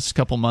the last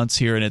couple months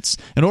here, and it's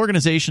an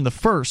organization, the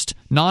first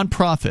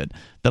nonprofit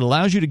that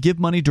allows you to give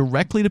money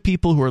directly to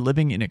people who are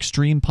living in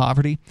extreme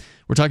poverty.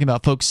 We're talking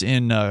about folks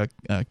in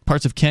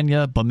parts of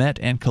Kenya, Bomet,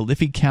 and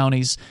Kilifi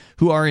counties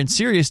who are in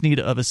serious need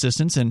of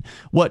assistance. And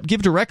what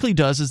Give Directly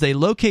does is they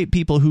locate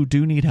people who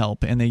do need help,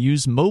 and they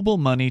use mobile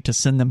money to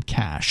send them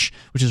cash,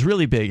 which is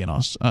really big in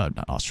not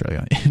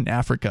Australia, in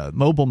Africa.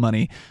 Mobile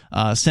money,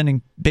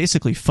 sending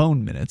basically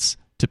phone minutes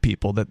to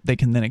people that they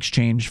can then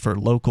exchange for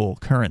local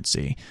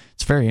currency.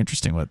 It's very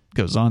interesting what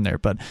goes on there.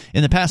 But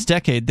in the past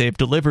decade, they've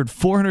delivered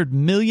 $400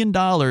 million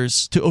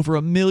to over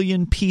 1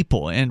 million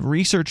people. And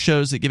research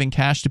shows that giving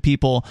cash to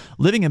people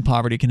living in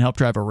poverty can help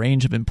drive a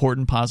range of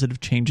important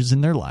positive changes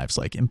in their lives,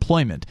 like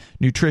employment,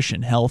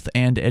 nutrition, health,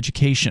 and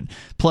education.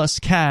 Plus,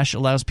 cash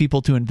allows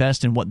people to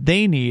invest in what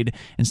they need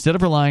instead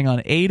of relying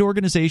on aid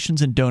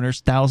organizations and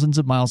donors thousands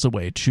of miles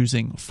away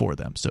choosing for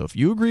them. So if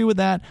you agree with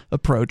that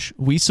approach,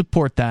 we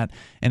support that.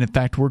 And in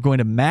fact, we're going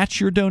to match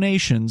your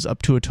donations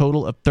up to a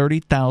total of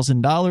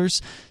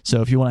 $30,000.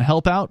 So if you want to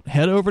help out,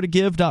 head over to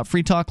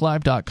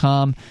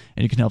give.freetalklive.com,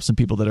 and you can help some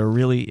people that are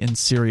really in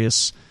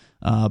serious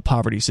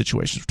poverty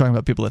situations. We're talking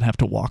about people that have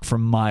to walk for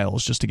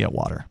miles just to get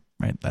water.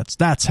 Right?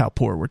 That's how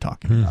poor we're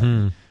talking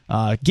about.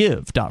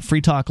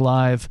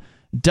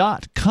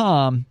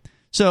 Give.freetalklive.com.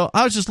 So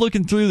I was just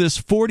looking through this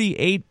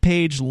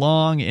 48-page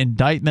long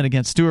indictment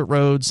against Stuart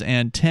Rhodes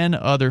and 10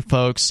 other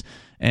folks.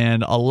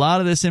 And a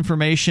lot of this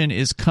information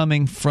is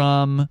coming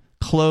from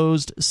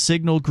closed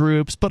signal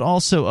groups, but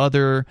also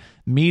other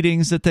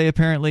meetings that they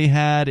apparently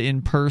had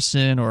in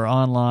person or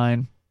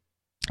online,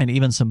 and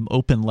even some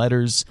open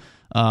letters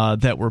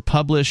that were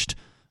published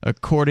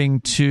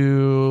according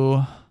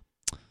to...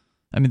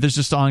 I mean, there's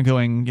just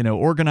ongoing,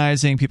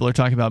 organizing. People are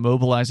talking about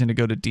mobilizing to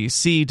go to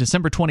D.C.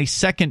 December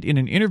 22nd, in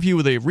an interview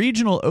with a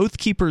regional Oath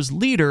Keepers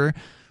leader,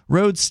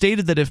 Rhodes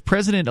stated that if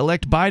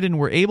President-elect Biden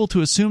were able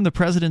to assume the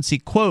presidency,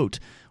 quote,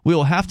 "We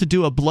will have to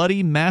do a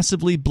bloody,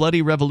 massively bloody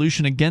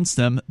revolution against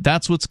them.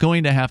 That's what's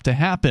going to have to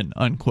happen,"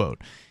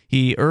 unquote.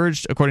 He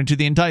urged, according to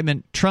the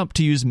indictment, Trump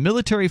to use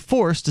military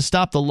force to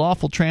stop the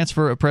lawful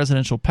transfer of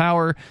presidential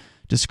power,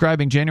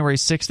 describing January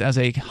 6th as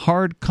a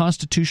hard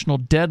constitutional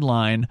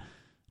deadline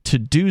to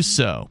do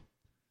so.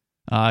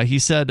 He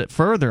said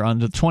further on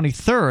the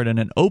 23rd, in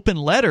an open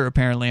letter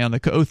apparently on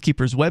the Oath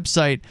Keepers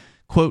website,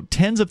 quote,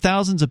 tens of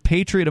thousands of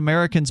Patriot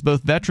Americans,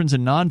 both veterans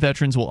and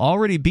non-veterans, will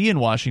already be in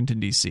Washington,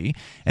 D.C.,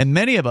 and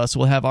many of us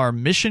will have our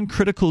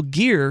mission-critical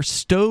gear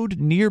stowed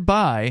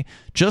nearby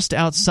just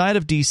outside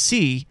of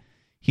D.C.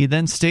 He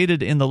then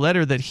stated in the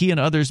letter that he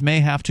and others may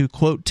have to,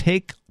 quote,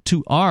 take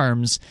to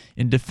arms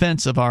in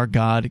defense of our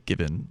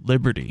God-given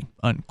liberty,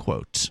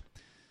 unquote.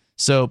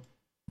 So,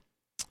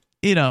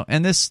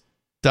 and this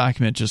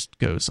document just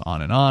goes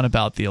on and on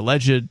about the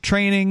alleged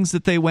trainings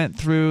that they went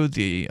through,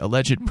 the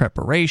alleged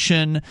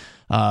preparation,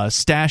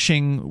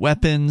 stashing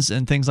weapons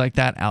and things like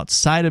that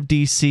outside of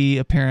D.C.,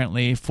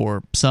 apparently,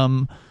 for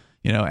some,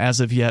 as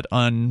of yet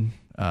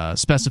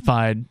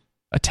unspecified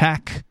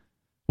attack,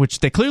 which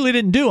they clearly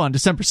didn't do on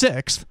December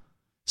 6th.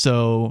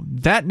 So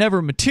that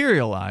never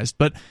materialized,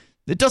 but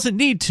it doesn't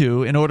need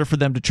to in order for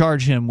them to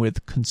charge him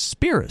with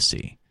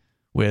conspiracy,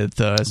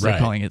 with, as they're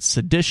calling it,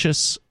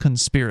 seditious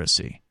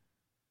conspiracy.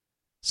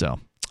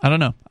 So, I don't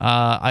know.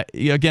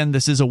 Again,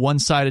 this is a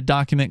one-sided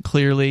document,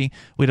 clearly.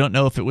 We don't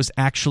know if it was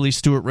actually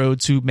Stuart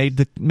Rhodes who made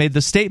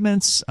the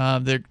statements.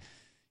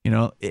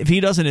 If he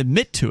doesn't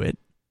admit to it,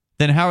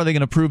 then how are they going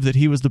to prove that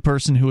he was the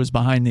person who was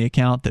behind the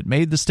account that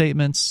made the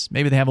statements?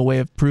 Maybe they have a way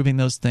of proving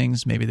those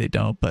things. Maybe they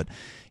don't. But,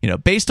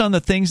 based on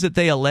the things that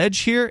they allege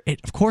here, it,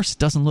 of course,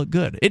 doesn't look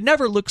good. It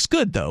never looks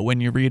good, though,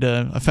 when you read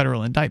a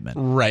federal indictment.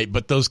 Right,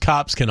 but those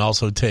cops can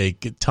also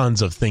take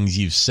tons of things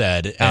you've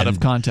said out of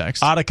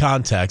context,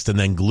 and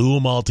then glue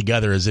them all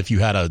together as if you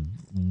had a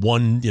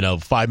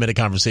 5-minute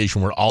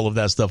conversation where all of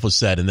that stuff was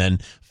said, and then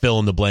fill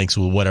in the blanks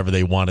with whatever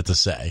they wanted to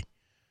say.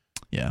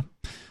 Yeah.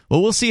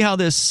 Well, we'll see how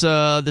this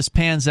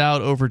pans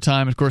out over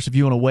time. Of course, if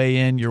you want to weigh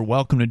in, you're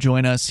welcome to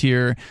join us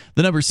here.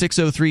 The number is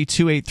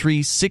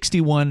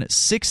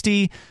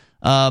 603-283-6160.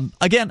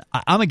 Again,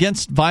 I'm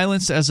against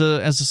violence as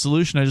a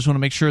solution. I just want to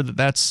make sure that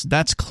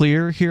that's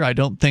clear here. I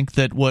don't think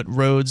that what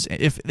Rhodes,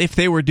 if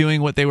they were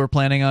doing what they were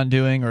planning on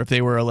doing, or if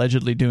they were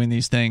allegedly doing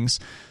these things,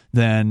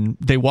 then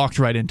they walked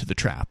right into the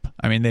trap.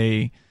 I mean,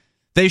 they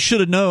should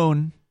have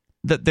known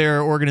that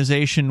their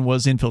organization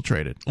was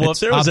infiltrated. Well,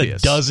 it's if there was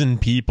obvious. a dozen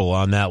people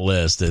on that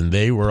list and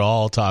they were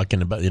all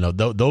talking about,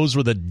 those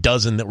were the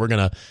dozen that were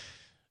going to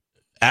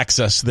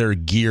access their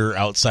gear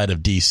outside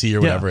of D.C.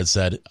 or whatever it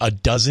said, a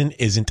dozen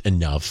isn't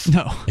enough.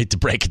 No. I hate to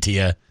break it to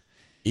you.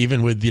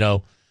 Even with,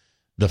 the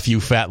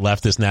few fat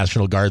leftist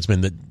National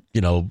Guardsmen that,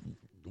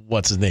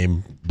 what's his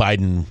name,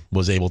 Biden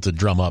was able to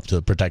drum up to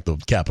protect the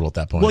Capitol at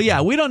that point. Well, yeah,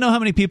 we don't know how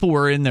many people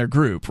were in their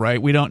group,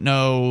 right? We don't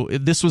know.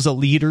 This was a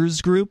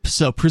leaders group,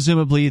 so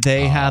presumably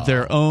they have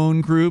their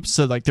own groups.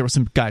 So, there were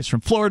some guys from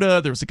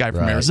Florida, there was a guy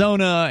from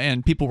Arizona,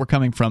 and people were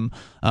coming from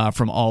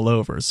all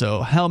over.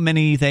 So how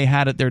many they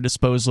had at their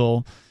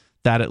disposal,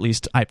 that at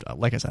least,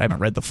 like I said, I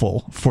haven't read the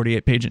full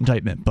 48-page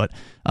indictment, but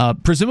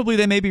presumably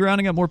they may be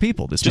rounding up more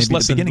people. This just may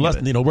be the beginning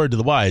of it. Word to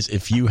the wise,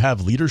 if you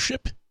have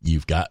leadership,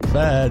 you've got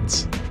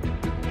feds.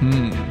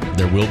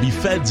 There will be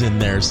feds in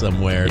there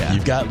somewhere if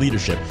you've got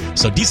leadership.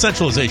 So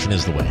decentralization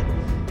is the way.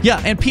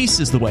 Yeah, and peace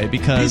is the way,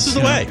 because peace is the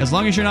way. As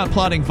long as you're not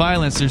plotting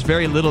violence, there's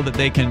very little that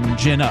they can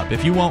gin up.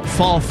 If you won't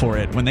fall for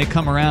it, when they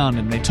come around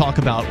and they talk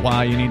about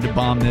why you need to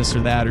bomb this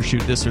or that or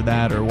shoot this or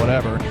that or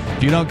whatever,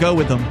 if you don't go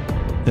with them,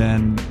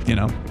 then, they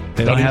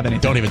don't have anything.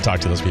 Don't even talk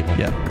to those people.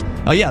 Yeah.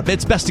 Oh, yeah,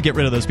 it's best to get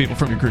rid of those people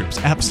from your groups.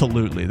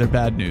 Absolutely. They're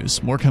bad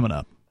news. More coming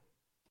up.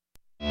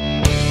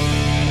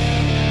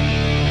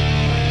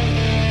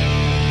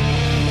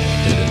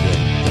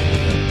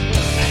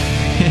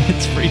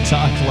 It's Free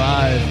Talk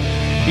Live.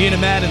 Ian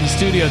and Matt in the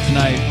studio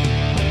tonight.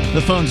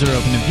 The phones are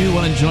open. If you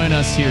want to join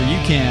us here, you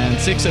can.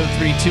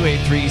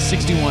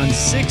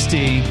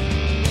 603-283-6160.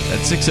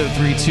 That's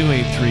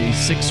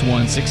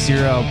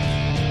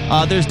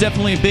 603-283-6160. There's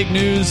definitely big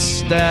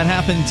news that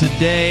happened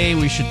today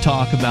we should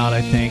talk about,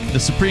 I think. The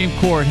Supreme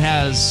Court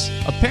has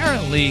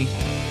apparently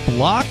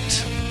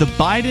blocked the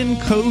Biden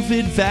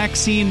COVID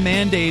vaccine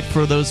mandate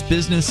for those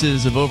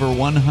businesses of over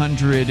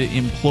 100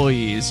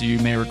 employees. You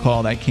may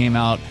recall that came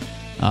out,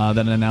 that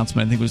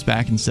announcement, I think, was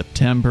back in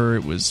September.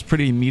 It was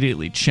pretty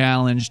immediately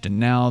challenged, and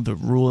now the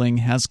ruling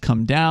has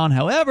come down.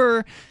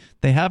 However,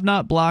 they have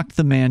not blocked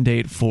the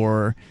mandate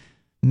for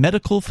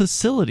medical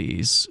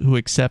facilities who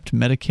accept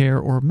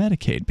Medicare or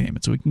Medicaid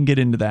payments. So we can get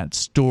into that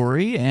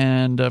story,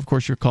 and of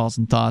course your calls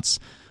and thoughts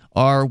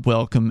are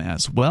welcome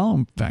as well.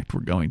 In fact,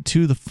 we're going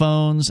to the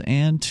phones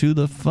and to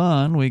the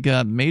fun. We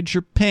got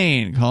Major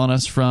Payne calling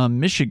us from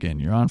Michigan.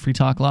 You're on Free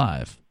Talk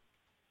Live.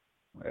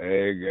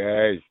 Hey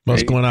guys,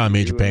 what's going on,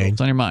 Major Payne?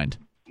 What's on your mind?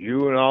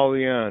 You and all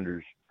the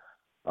unders.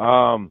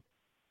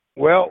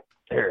 Well,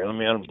 here, let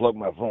me unplug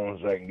my phone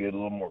so I can get a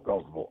little more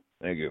comfortable.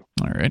 Thank you.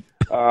 All right.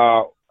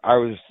 I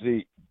was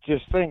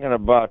just thinking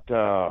about.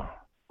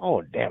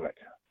 Oh, damn it!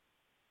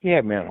 You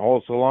had me on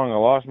hold so long,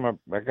 I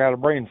got a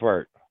brain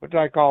fart. What did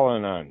I call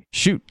in on?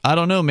 Shoot, I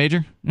don't know,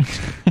 Major.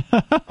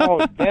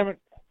 Oh, damn it!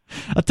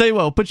 I'll tell you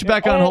what, we'll put you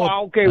back on hold.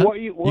 Okay, huh?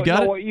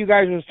 what you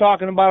guys was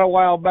talking about a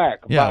while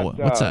back. Yeah, about,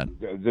 what's that?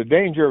 The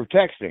danger of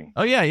texting.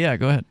 Oh, yeah,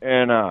 go ahead.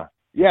 And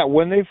Yeah,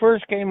 when they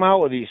first came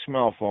out with these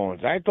smell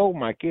phones, I told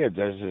my kids,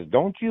 I said,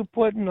 don't you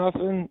put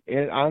nothing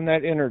on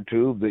that inner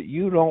tube that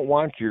you don't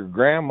want your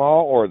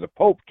grandma or the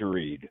Pope to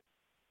read.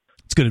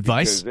 It's good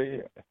advice.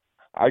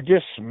 I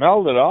just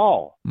smelled it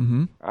all.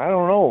 Mm-hmm. I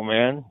don't know,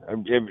 man.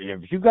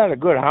 If you got a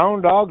good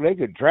hound dog, they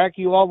could track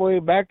you all the way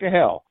back to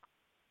hell.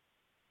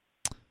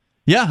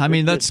 Yeah, I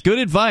mean, that's good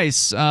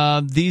advice.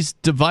 These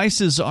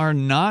devices are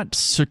not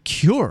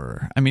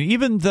secure. I mean,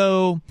 even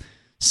though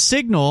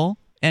Signal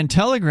and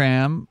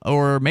Telegram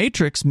or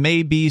Matrix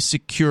may be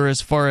secure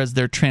as far as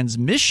their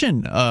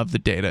transmission of the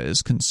data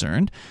is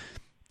concerned,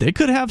 they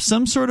could have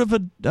some sort of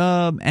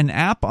an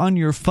app on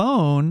your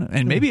phone,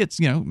 and maybe it's,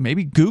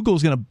 maybe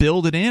Google's going to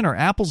build it in, or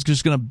Apple's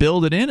just going to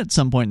build it in at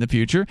some point in the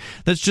future,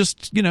 that's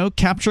just,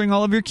 capturing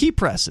all of your key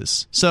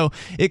presses. So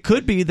it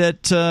could be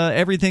that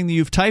everything that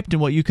you've typed in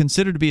what you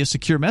consider to be a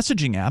secure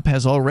messaging app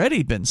has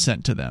already been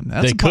sent to them.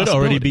 They could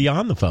already be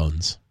on the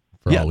phones.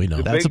 For all we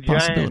know. That's a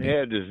possibility.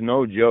 Giant head is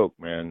no joke,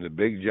 man. The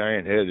big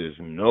giant head is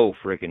no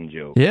freaking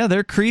joke. Yeah,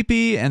 they're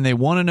creepy, and they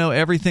want to know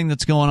everything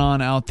that's going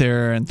on out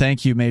there. And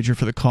thank you, Major,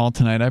 for the call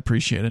tonight. I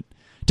appreciate it.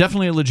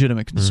 Definitely a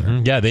legitimate concern.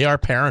 Mm-hmm. Yeah, they are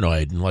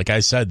paranoid, and like I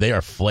said, they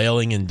are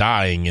flailing and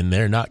dying, and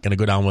they're not going to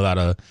go down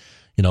without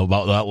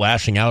without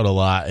lashing out a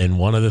lot. And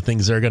one of the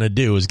things they're going to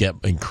do is get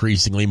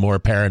increasingly more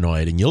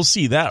paranoid, and you'll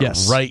see that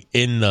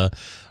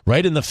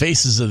right in the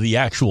faces of the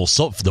actual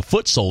the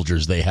foot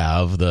soldiers they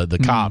have, the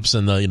cops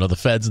and the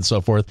feds and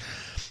so forth.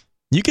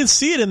 You can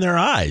see it in their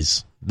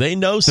eyes. They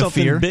know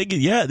something big.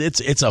 Yeah,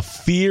 it's a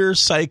fear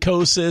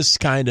psychosis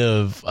kind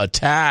of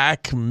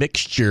attack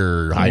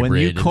mixture hybrid.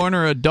 When you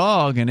corner a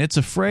dog and it's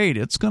afraid,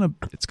 it's gonna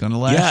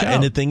lash out. Yeah,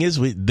 and the thing is,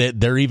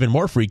 they're even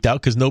more freaked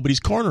out because nobody's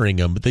cornering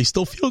them, but they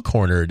still feel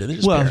cornered.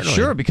 And paranoid.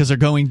 Sure, because they're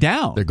going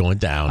down. They're going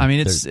down. I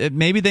mean,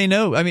 maybe they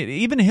know. I mean,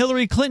 even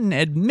Hillary Clinton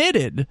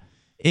admitted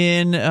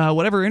in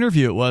whatever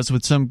interview it was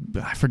with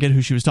I forget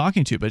who she was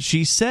talking to, but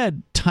she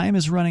said time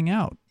is running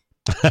out.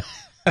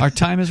 Our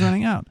time is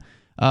running out.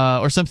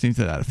 Or something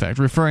to that effect,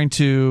 referring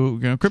to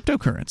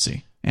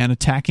cryptocurrency and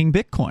attacking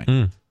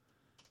Bitcoin.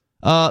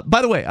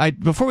 By the way,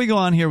 before we go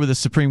on here with the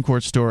Supreme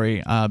Court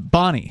story,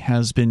 Bonnie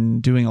has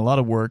been doing a lot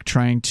of work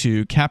trying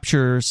to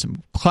capture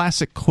some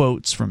classic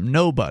quotes from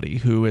Nobody,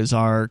 who is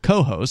our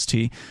co-host.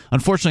 He,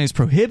 unfortunately, is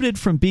prohibited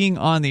from being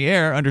on the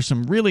air under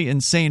some really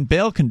insane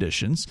bail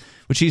conditions,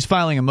 which he's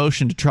filing a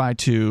motion to try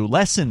to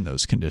lessen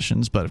those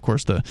conditions. But, of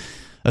course, the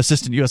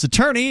Assistant U.S.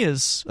 Attorney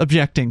is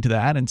objecting to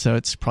that, and so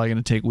it's probably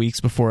going to take weeks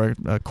before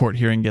a court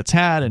hearing gets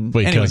had. And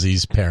because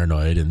he's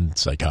paranoid and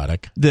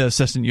psychotic. The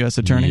Assistant U.S.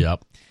 Attorney?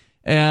 Yep.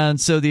 And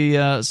so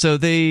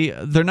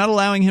they're not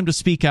allowing him to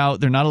speak out.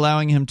 They're not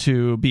allowing him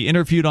to be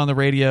interviewed on the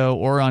radio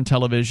or on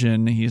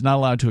television. He's not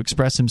allowed to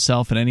express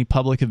himself at any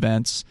public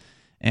events.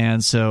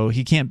 And so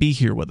he can't be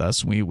here with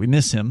us. We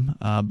miss him,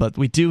 but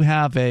we do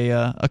have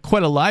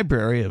quite a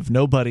library of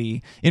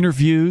Nobody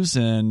interviews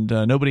and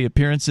Nobody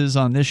appearances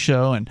on this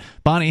show. And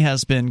Bonnie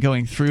has been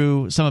going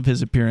through some of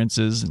his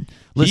appearances and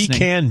listening. He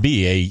can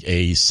be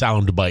a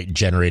soundbite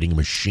generating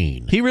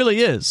machine. He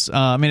really is.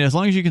 I mean, as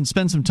long as you can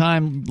spend some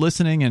time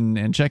listening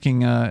and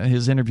checking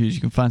his interviews, you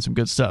can find some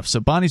good stuff.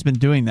 So Bonnie's been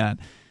doing that,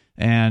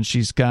 and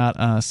she's got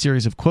a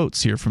series of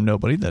quotes here from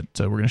Nobody that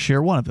we're going to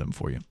share one of them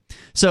for you.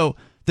 So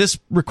this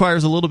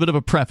requires a little bit of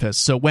a preface.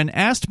 So when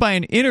asked by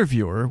an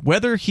interviewer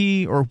whether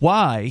he or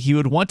why he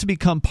would want to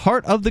become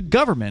part of the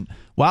government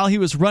while he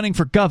was running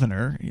for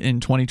governor in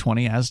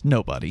 2020 as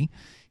Nobody,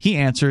 he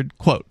answered,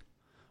 quote,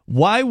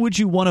 why would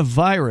a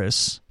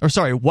virus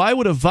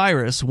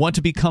want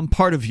to become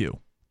part of you?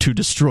 To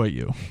destroy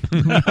you.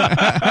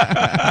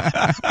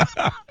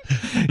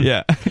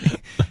 Yeah.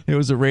 It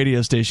was a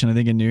radio station, I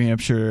think, in New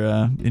Hampshire,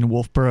 in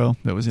Wolfboro,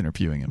 that was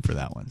interviewing him for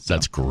that one. So,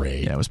 that's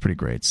great. Yeah, it was pretty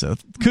great. So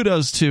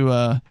kudos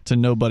to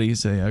Nobody.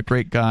 He's a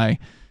great guy,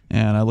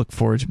 and I look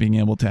forward to being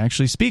able to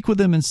actually speak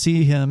with him and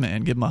see him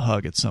and give him a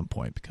hug at some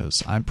point,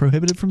 because I'm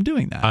prohibited from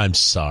doing that. I'm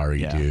sorry,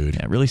 dude.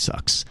 Yeah, it really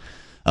sucks.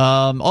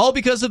 All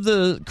because of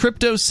the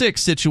Crypto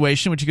 6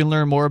 situation, which you can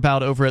learn more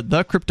about over at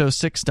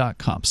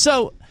thecrypto6.com.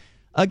 So,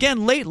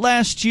 again, late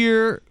last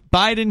year,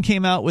 Biden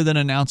came out with an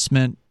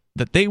announcement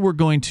that they were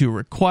going to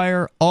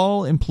require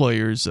all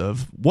employers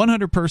of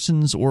 100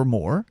 persons or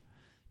more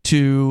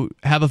to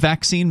have a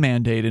vaccine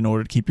mandate in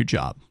order to keep your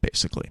job,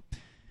 basically.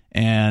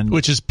 And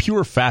which is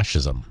pure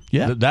fascism.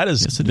 Yeah. That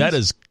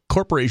is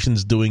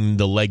corporations doing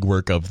the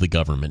legwork of the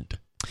government.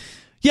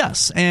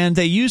 Yes, and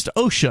they used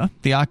OSHA,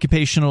 the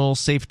Occupational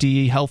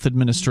Safety Health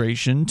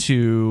Administration,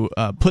 to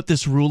put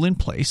this rule in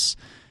place.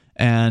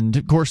 And,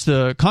 of course,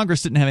 the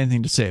Congress didn't have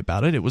anything to say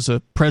about it. It was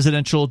a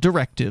presidential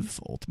directive,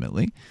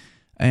 ultimately.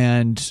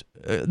 And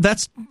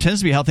that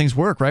tends to be how things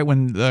work, right?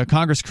 When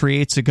Congress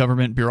creates a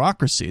government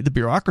bureaucracy, the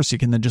bureaucracy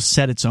can then just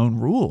set its own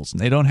rules, and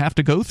they don't have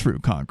to go through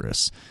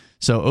Congress.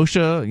 So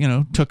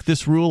OSHA, took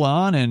this rule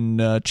on,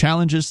 and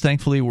challenges,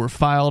 thankfully, were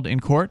filed in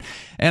court.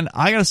 And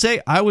I got to say,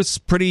 I was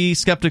pretty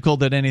skeptical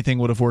that anything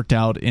would have worked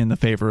out in the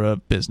favor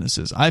of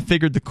businesses. I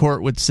figured the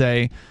court would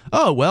say,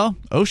 oh, well,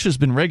 OSHA's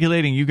been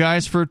regulating you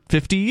guys for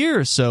 50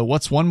 years, so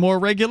what's one more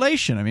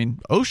regulation? I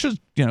mean, OSHA,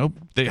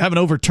 they haven't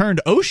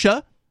overturned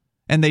OSHA,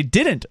 and they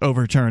didn't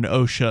overturn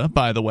OSHA,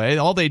 by the way.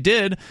 All they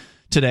did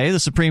today, the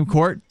Supreme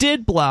Court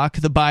did block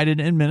the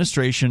Biden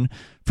administration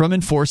from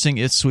enforcing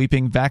its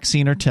sweeping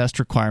vaccine or test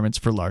requirements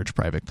for large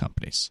private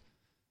companies.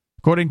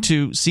 According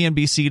to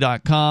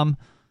CNBC.com,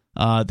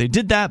 they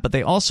did that, but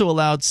they also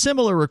allowed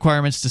similar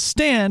requirements to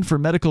stand for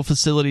medical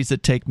facilities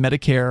that take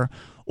Medicare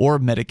or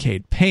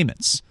Medicaid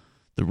payments.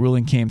 The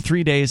ruling came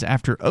 3 days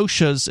after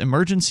OSHA's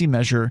emergency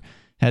measure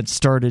had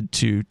started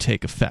to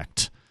take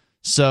effect.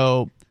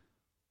 So,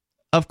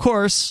 of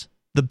course,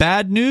 the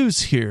bad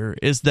news here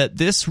is that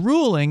this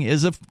ruling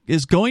is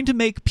going to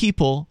make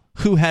people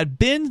who had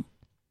been,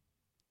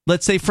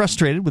 let's say,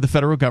 frustrated with the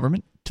federal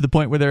government to the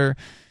point where they're,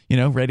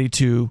 ready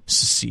to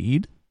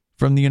secede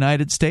from the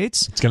United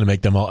States. It's going to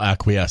make them all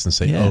acquiesce and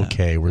say,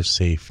 okay, we're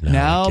safe now.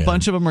 Now a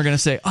bunch of them are going to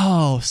say,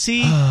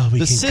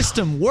 the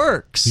system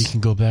works. We can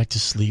go back to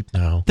sleep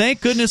now.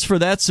 Thank goodness for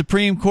that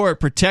Supreme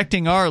Court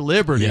protecting our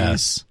liberties.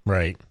 Yes,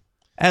 right.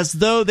 As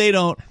though they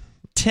don't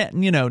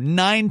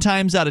 9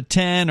 times out of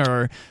 10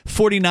 or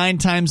 49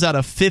 times out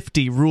of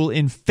 50 rule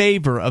in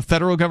favor of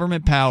federal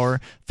government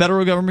power,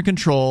 federal government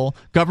control,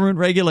 government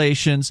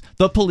regulations,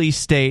 the police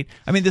state.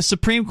 I mean, the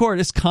Supreme Court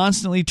is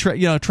constantly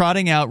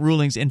trotting out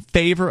rulings in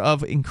favor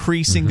of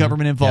increasing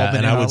government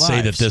involvement in our lives. And I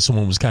would say that this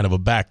one was kind of a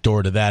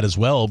backdoor to that as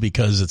well,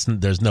 because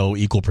there's no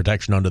equal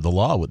protection under the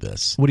law with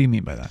this. What do you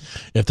mean by that?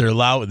 If they're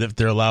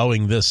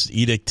allowing this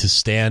edict to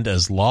stand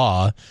as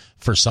law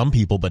for some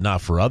people but not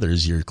for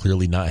others, you're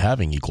clearly not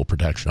having equal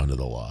protection under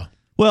the law.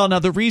 Well, now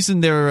the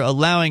reason they're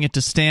allowing it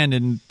to stand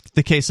in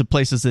the case of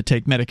places that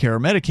take Medicare or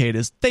Medicaid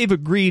is they've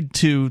agreed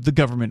to the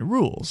government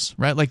rules,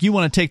 right? Like, you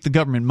want to take the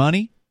government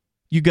money,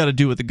 you got to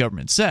do what the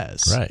government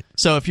says. Right.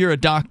 So if you're a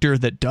doctor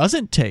that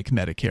doesn't take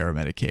Medicare or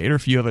Medicaid, or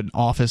if you have an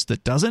office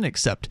that doesn't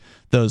accept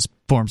those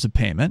forms of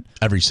payment,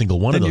 every single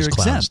one of those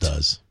clowns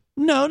does.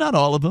 No, not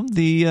all of them.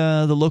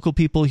 The local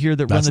people here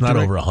that run the That's not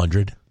over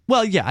 100.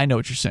 Well, yeah, I know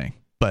what you're saying,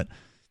 but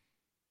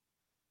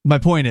my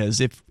point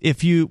is,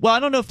 if you, I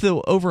don't know if the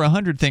over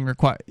 100 thing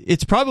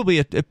it probably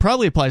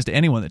applies to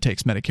anyone that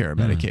takes Medicare or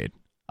Medicaid.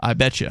 I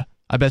bet you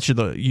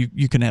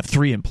you can have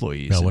 3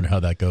 employees. I wonder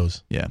how that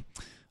goes. Yeah.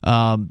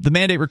 The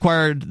mandate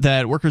required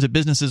that workers at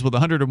businesses with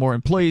 100 or more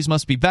employees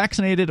must be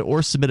vaccinated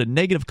or submit a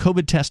negative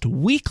COVID test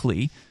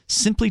weekly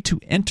simply to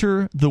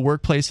enter the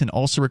workplace, and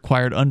also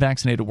required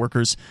unvaccinated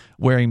workers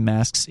wearing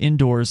masks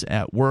indoors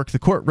at work. The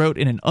court wrote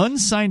in an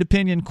unsigned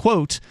opinion,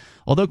 quote,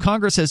 although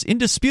Congress has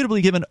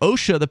indisputably given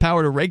OSHA the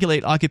power to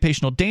regulate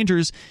occupational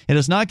dangers, it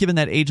has not given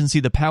that agency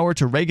the power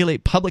to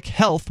regulate public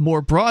health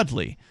more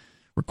broadly.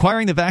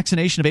 Requiring the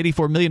vaccination of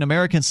 84 million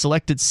Americans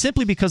selected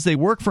simply because they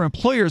work for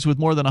employers with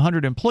more than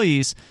 100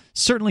 employees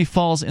certainly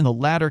falls in the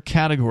latter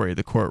category,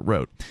 the court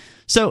wrote.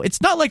 So it's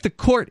not like the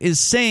court is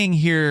saying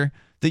here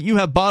that you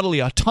have bodily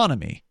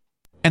autonomy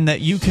and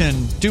that you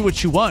can do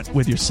what you want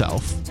with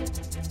yourself.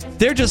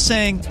 They're just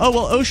saying,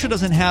 OSHA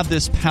doesn't have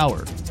this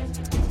power,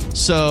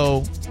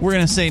 so we're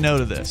going to say no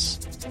to this.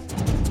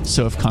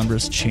 So if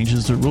Congress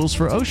changes the rules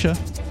for OSHA,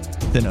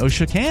 then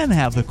OSHA can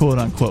have the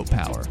quote-unquote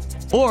power.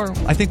 Or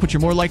I think what you're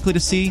more likely to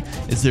see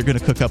is they're going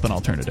to cook up an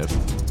alternative.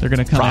 They're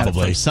going to come at it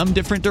from some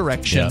different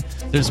direction. Yeah.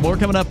 There's more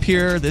coming up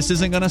here. This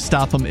isn't going to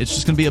stop them. It's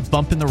just going to be a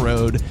bump in the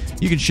road.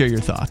 You can share your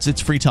thoughts. It's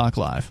Free Talk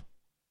Live.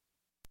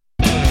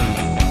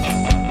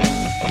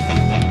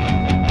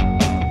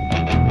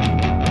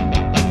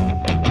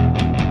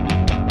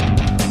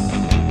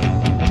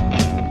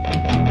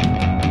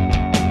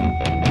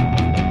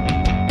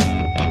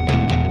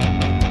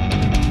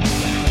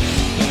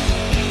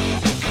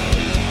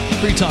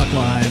 Free Talk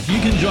Live. You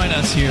can join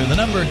us here. The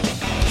number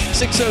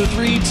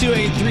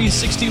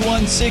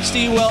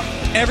 603-283-6160. Well,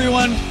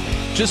 everyone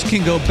just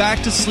can go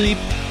back to sleep.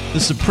 The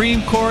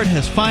Supreme Court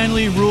has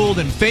finally ruled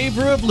in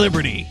favor of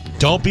liberty.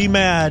 Don't be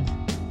mad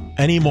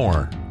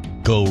anymore.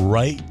 Go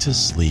right to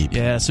sleep.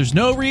 Yes, there's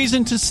no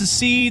reason to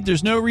secede.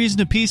 There's no reason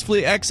to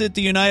peacefully exit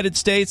the United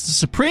States. The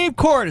Supreme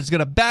Court is going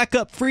to back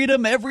up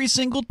freedom every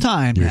single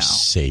time now. You're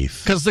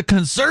safe. Because the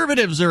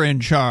conservatives are in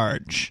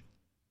charge.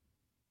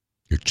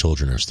 Your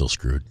children are still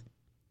screwed.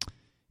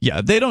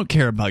 Yeah, they don't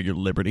care about your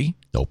liberty.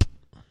 Nope.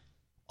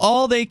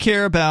 All they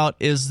care about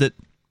is that,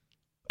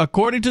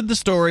 according to the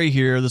story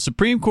here, the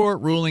Supreme Court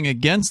ruling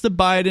against the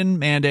Biden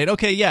mandate.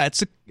 Okay, yeah,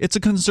 it's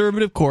a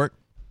conservative court,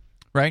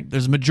 right?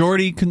 There's a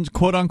majority,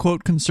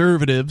 quote-unquote,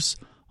 conservatives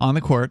on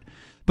the court.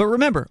 But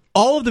remember,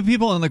 all of the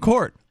people in the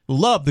court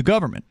love the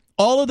government.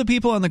 All of the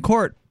people in the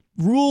court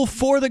rule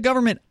for the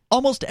government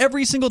almost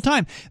every single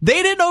time.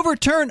 They didn't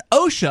overturn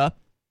OSHA.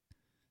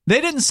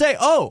 They didn't say,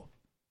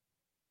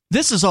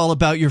 this is all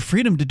about your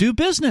freedom to do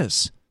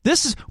business.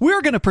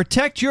 we're going to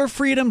protect your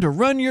freedom to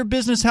run your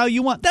business how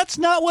you want. That's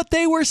not what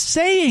they were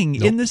saying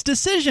in this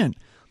decision.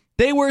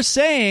 They were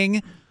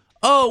saying,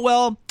 oh,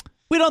 well,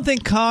 we don't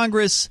think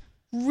Congress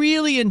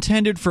really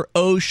intended for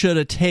OSHA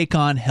to take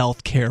on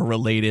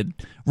healthcare-related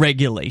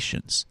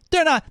regulations.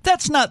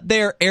 That's not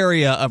their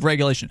area of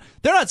regulation.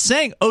 They're not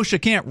saying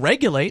OSHA can't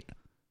regulate.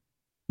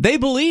 They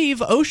believe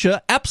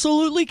OSHA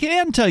absolutely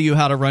can tell you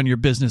how to run your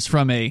business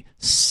from a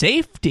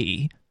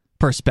safety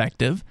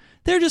perspective.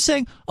 They're just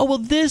saying, oh, well,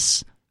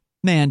 this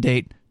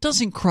mandate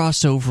doesn't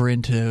cross over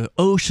into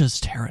OSHA's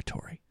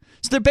territory.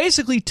 So they're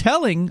basically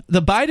telling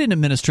the Biden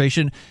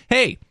administration,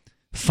 hey,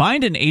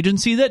 find an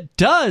agency that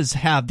does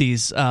have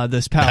this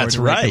power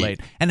to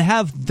regulate and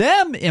have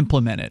them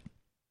implement it.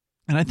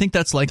 And I think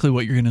that's likely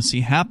what you're going to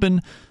see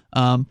happen.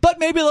 But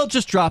maybe they'll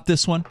just drop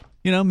this one.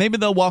 Maybe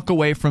they'll walk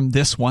away from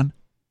this one.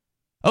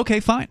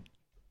 Okay, fine.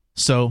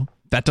 So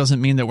that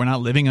doesn't mean that we're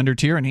not living under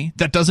tyranny.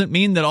 That doesn't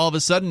mean that all of a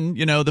sudden,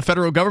 the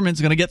federal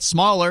government's going to get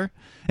smaller.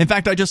 In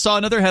fact, I just saw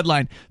another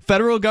headline.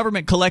 Federal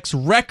government collects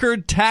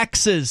record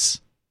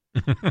taxes.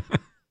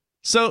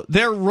 So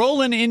they're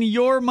rolling in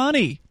your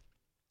money.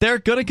 They're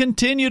going to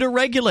continue to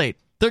regulate.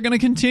 They're going to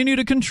continue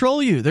to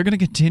control you. They're going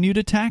to continue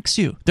to tax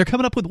you. They're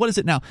coming up with, what is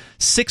it now?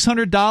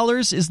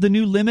 $600 is the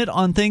new limit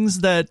on things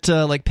that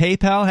like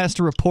PayPal has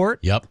to report.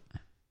 Yep.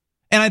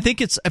 And I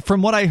think it's,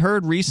 from what I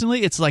heard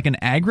recently, it's like an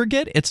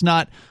aggregate. It's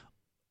not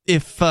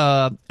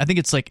I think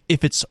it's like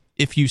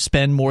if you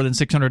spend more than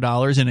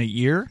 $600 in a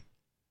year,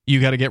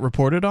 you got to get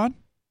reported on,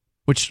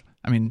 which,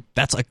 I mean,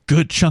 that's a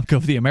good chunk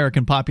of the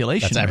American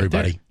population. That's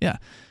everybody. Yeah.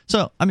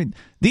 So, I mean,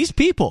 these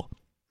people,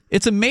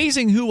 it's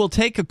amazing who will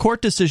take a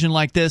court decision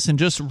like this and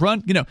just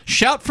run,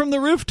 shout from the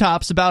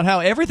rooftops about how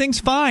everything's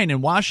fine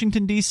in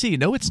Washington, D.C.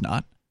 No, it's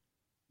not.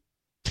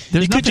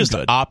 You could just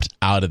opt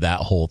out of that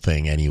whole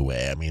thing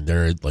anyway. I mean,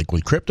 they're like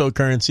with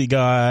cryptocurrency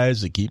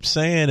guys, they keep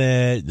saying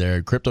it.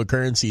 Their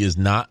cryptocurrency is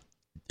not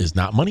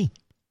money.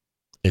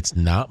 It's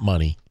not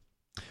money.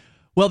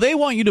 Well, they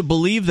want you to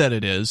believe that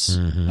it is.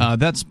 Mm-hmm.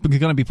 That's going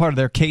to be part of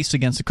their case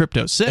against the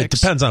Crypto 6. It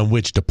depends on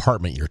which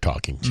department you're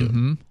talking to.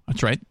 Mm-hmm.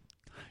 That's right.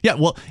 Yeah,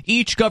 well,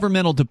 each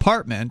governmental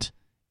department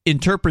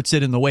interprets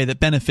it in the way that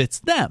benefits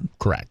them.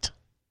 Correct.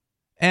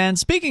 And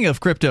speaking of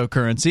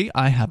cryptocurrency,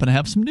 I happen to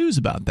have some news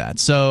about that.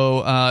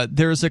 So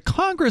there's a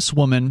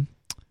congresswoman,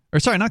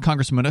 or sorry, not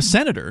congresswoman, a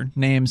senator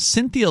named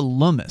Cynthia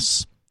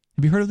Lummis.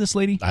 Have you heard of this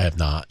lady? I have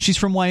not. She's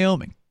from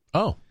Wyoming.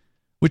 Oh.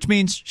 Which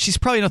means she's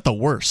probably not the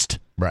worst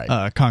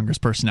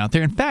congressperson out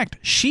there. In fact,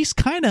 she's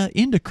kind of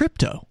into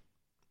crypto.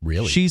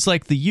 Really? She's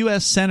like the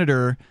U.S.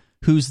 senator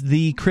who's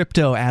the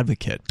crypto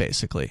advocate,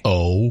 basically.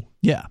 Oh?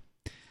 Yeah.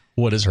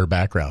 What is her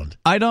background?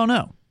 I don't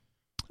know.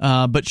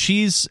 But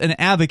she's an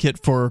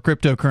advocate for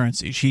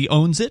cryptocurrency. She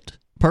owns it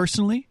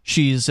personally.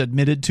 She's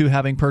admitted to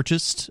having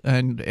purchased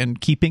and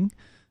keeping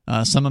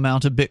some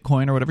amount of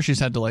Bitcoin or whatever. She's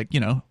had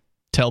to,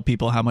 tell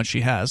people how much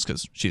she has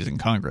because she's in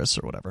Congress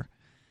or whatever.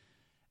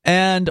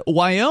 And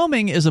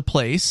Wyoming is a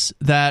place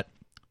that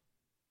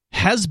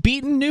has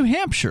beaten New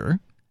Hampshire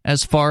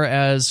as far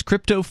as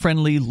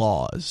crypto-friendly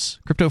laws,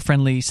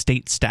 crypto-friendly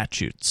state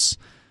statutes.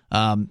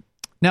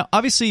 Now,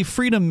 obviously,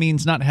 freedom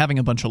means not having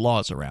a bunch of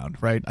laws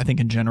around, right? I think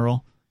in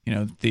general,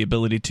 the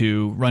ability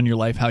to run your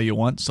life how you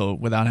want, so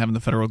without having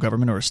the federal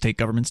government or state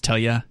governments tell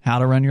you how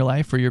to run your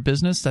life or your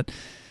business, that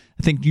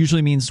I think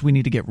usually means we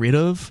need to get rid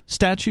of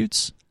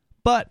statutes.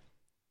 But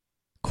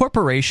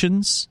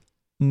corporations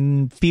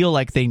feel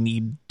like they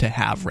need to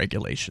have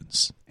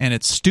regulations. And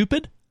it's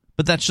stupid,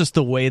 but that's just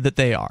the way that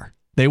they are.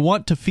 They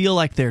want to feel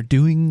like they're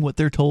doing what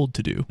they're told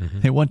to do. Mm-hmm.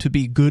 They want to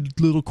be good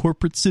little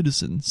corporate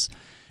citizens.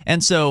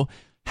 And so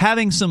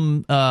having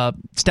some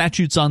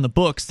statutes on the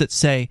books that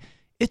say,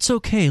 it's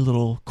okay,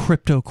 little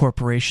crypto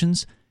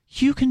corporations,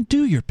 you can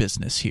do your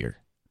business here,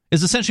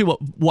 is essentially what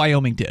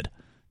Wyoming did.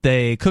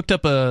 They cooked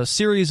up a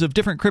series of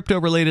different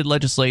crypto-related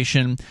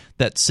legislation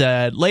that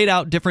laid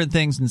out different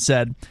things and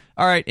said,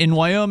 all right, in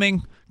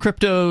Wyoming,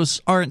 cryptos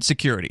aren't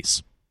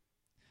securities.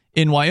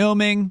 In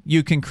Wyoming,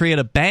 you can create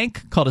a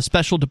bank called a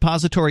special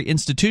depository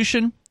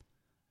institution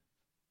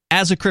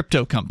as a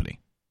crypto company.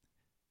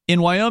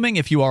 In Wyoming,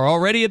 if you are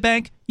already a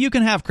bank, you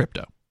can have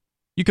crypto.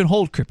 You can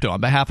hold crypto on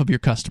behalf of your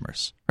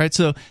customers, right?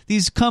 So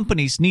these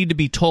companies need to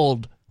be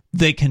told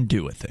they can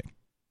do a thing.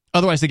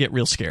 Otherwise, they get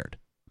real scared,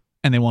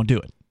 and they won't do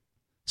it.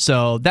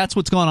 So that's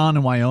what's going on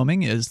in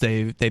Wyoming is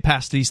they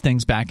passed these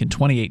things back in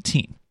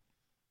 2018.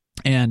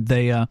 And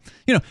they,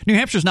 New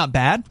Hampshire's not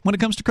bad when it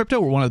comes to crypto.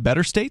 We're one of the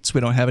better states.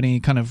 We don't have any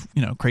kind of,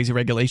 crazy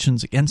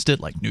regulations against it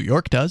like New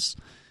York does.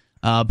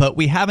 But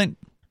we don't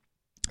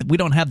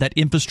have that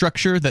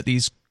infrastructure that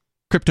these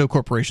crypto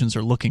corporations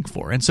are looking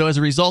for. And so as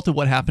a result of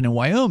what happened in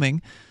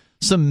Wyoming,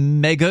 some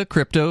mega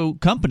crypto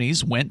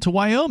companies went to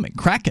Wyoming.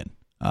 Kraken,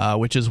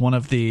 which is one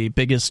of the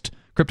biggest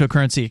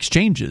cryptocurrency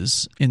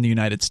exchanges in the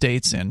United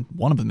States and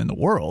one of them in the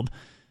world,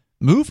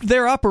 moved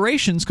their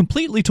operations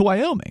completely to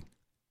Wyoming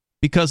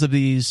because of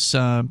these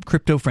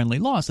crypto-friendly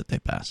laws that they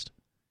passed.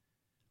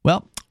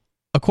 Well,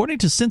 according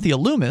to Cynthia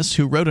Lummis,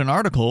 who wrote an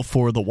article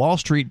for the Wall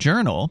Street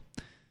Journal,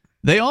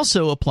 They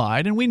also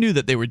applied, and we knew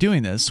that they were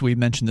doing this. We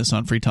mentioned this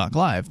on Free Talk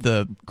Live.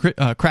 The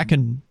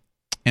Kraken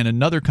and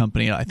another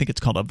company, I think it's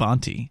called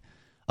Avanti,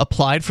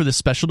 applied for the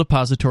special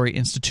depository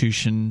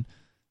institution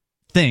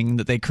thing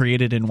that they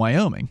created in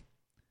Wyoming,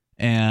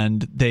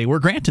 and they were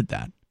granted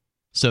that.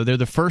 So they're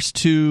the first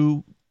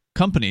two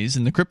companies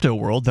in the crypto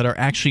world that are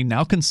actually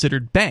now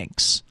considered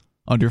banks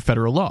under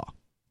federal law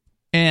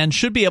and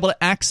should be able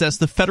to access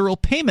the federal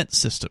payment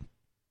system,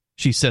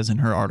 she says in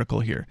her article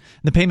here.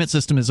 The payment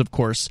system is, of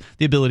course,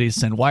 the ability to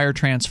send wire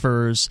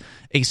transfers,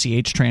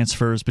 ACH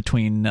transfers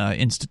between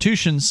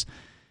institutions.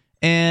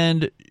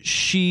 And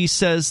she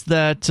says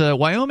that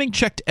Wyoming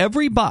checked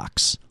every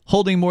box,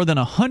 holding more than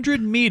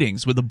 100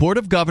 meetings with the Board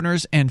of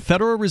Governors and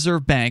Federal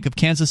Reserve Bank of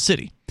Kansas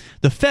City.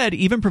 The Fed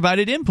even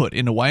provided input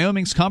into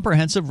Wyoming's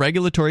comprehensive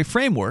regulatory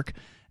framework,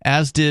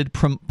 as did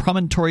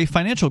Promontory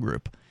Financial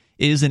Group.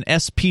 It is an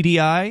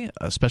SPDI,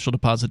 a special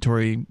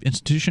depository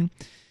institution,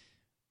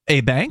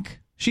 a bank,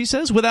 she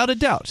says, without a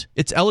doubt.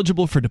 It's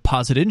eligible for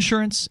deposit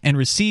insurance and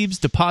receives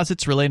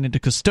deposits related to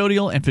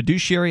custodial and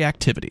fiduciary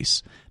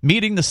activities,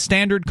 meeting the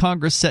standard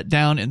Congress set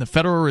down in the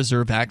Federal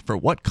Reserve Act for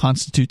what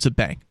constitutes a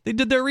bank. They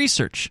did their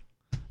research.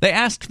 They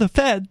asked the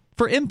Fed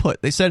for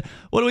input. They said,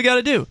 what do we got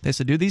to do? They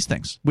said, do these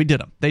things. We did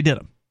them. They did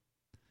them.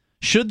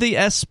 Should the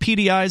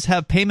SPDIs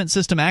have payment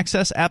system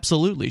access?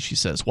 Absolutely, she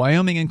says.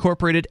 Wyoming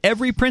incorporated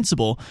every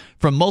principle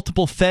from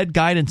multiple Fed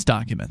guidance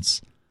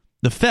documents.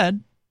 The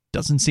Fed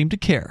doesn't seem to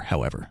care,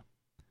 however.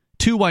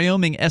 Two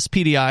Wyoming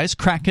SPDIs,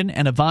 Kraken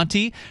and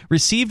Avanti,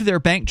 received their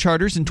bank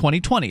charters in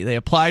 2020. They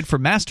applied for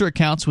master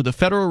accounts with the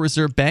Federal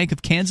Reserve Bank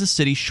of Kansas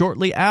City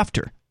shortly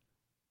after.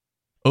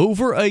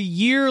 Over a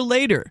year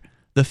later,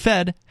 the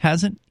Fed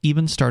hasn't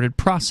even started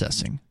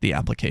processing the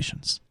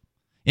applications,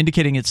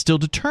 indicating it's still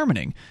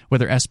determining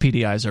whether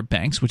SPDIs are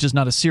banks, which is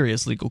not a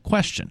serious legal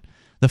question.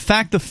 The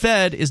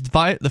Fed is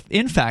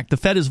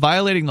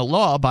violating the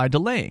law by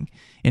delaying.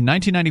 In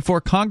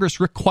 1994, Congress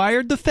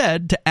required the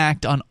Fed to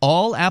act on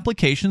all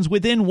applications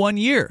within 1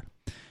 year.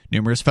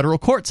 Numerous federal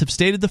courts have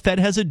stated the Fed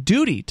has a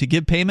duty to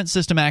give payment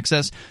system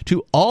access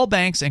to all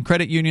banks and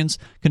credit unions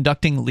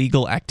conducting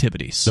legal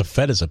activities. The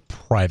Fed is a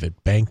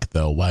private bank,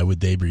 though. Why would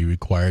they be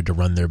required to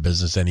run their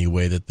business any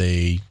way that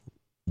they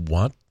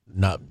want?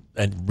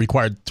 And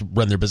required to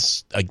run their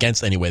business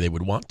against any way they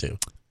would want to.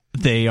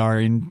 They are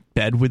in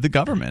bed with the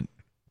government.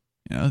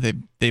 You know,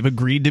 they've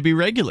agreed to be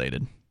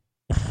regulated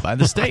by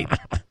the state.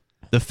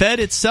 The Fed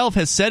itself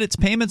has said its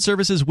payment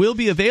services will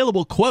be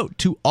available, quote,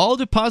 to all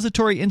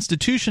depository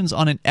institutions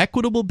on an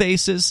equitable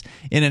basis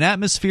in an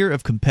atmosphere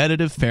of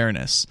competitive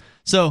fairness.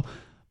 So,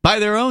 by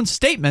their own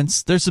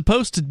statements, they're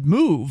supposed to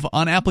move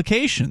on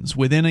applications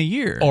within a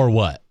year. Or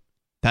what?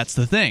 That's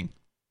the thing.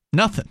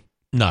 Nothing.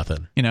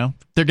 You know,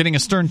 they're getting a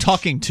stern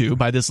talking to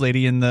by this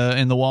lady in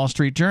the Wall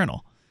Street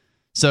Journal.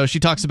 So she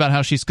talks about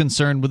how she's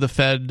concerned with the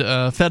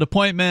Fed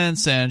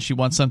appointments, and she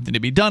wants something to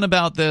be done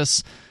about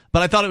this.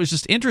 But I thought it was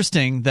just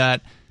interesting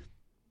that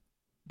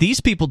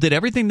these people did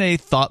everything they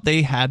thought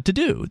they had to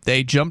do.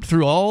 They jumped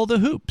through all the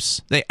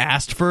hoops. They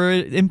asked for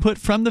input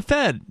from the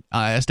Fed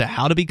as to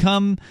how to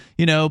become,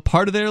 you know,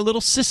 part of their little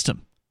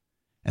system.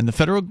 And the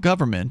federal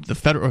government, the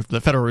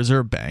Federal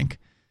Reserve Bank,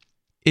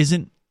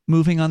 isn't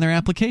moving on their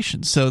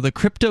applications. So the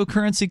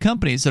cryptocurrency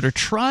companies that are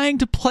trying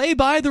to play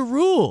by the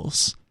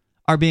rules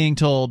are being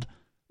told,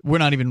 we're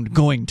not even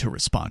going to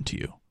respond to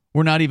you.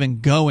 We're not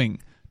even going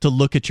to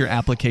look at your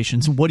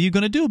applications. What are you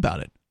going to do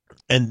about it?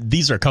 And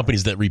these are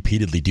companies that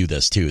repeatedly do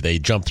this, too. They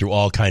jump through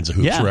all kinds of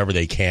hoops wherever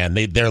they can.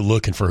 They're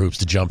looking for hoops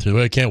to jump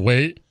through. I can't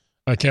wait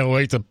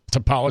to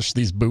polish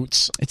these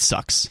boots. It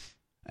sucks.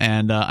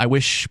 And I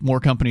wish more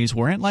companies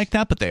weren't like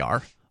that, but they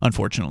are,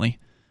 unfortunately.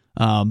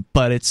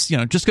 But it's, you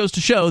know, just goes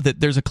to show that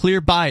there's a clear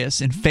bias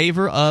in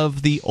favor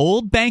of the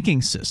old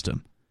banking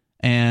system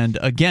and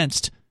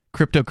against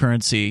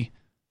cryptocurrency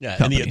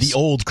companies.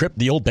 And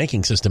the old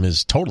banking system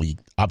is totally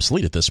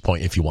obsolete at this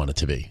point if you want it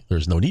to be.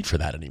 There's no need for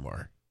that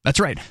anymore. That's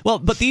right. Well,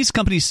 but these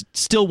companies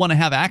still want to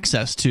have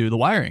access to the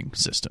wiring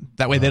system.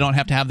 That way they don't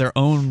have to have their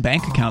own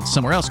bank accounts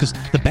somewhere else, because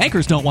the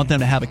bankers don't want them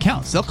to have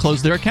accounts. They'll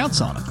close their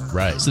accounts on them.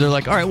 Right. So they're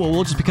like, all right, well,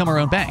 we'll just become our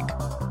own bank.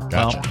 Gotcha.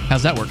 Well,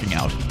 how's that working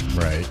out?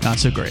 Right. Not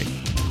so great.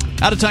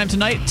 Out of time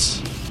tonight.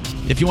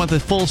 If you want the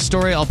full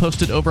story, I'll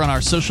post it over on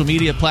our social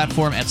media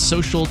platform at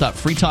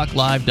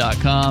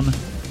social.freetalklive.com.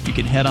 You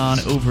can head on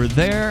over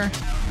there,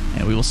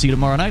 and we will see you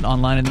tomorrow night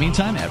online in the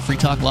meantime at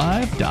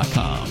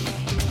freetalklive.com.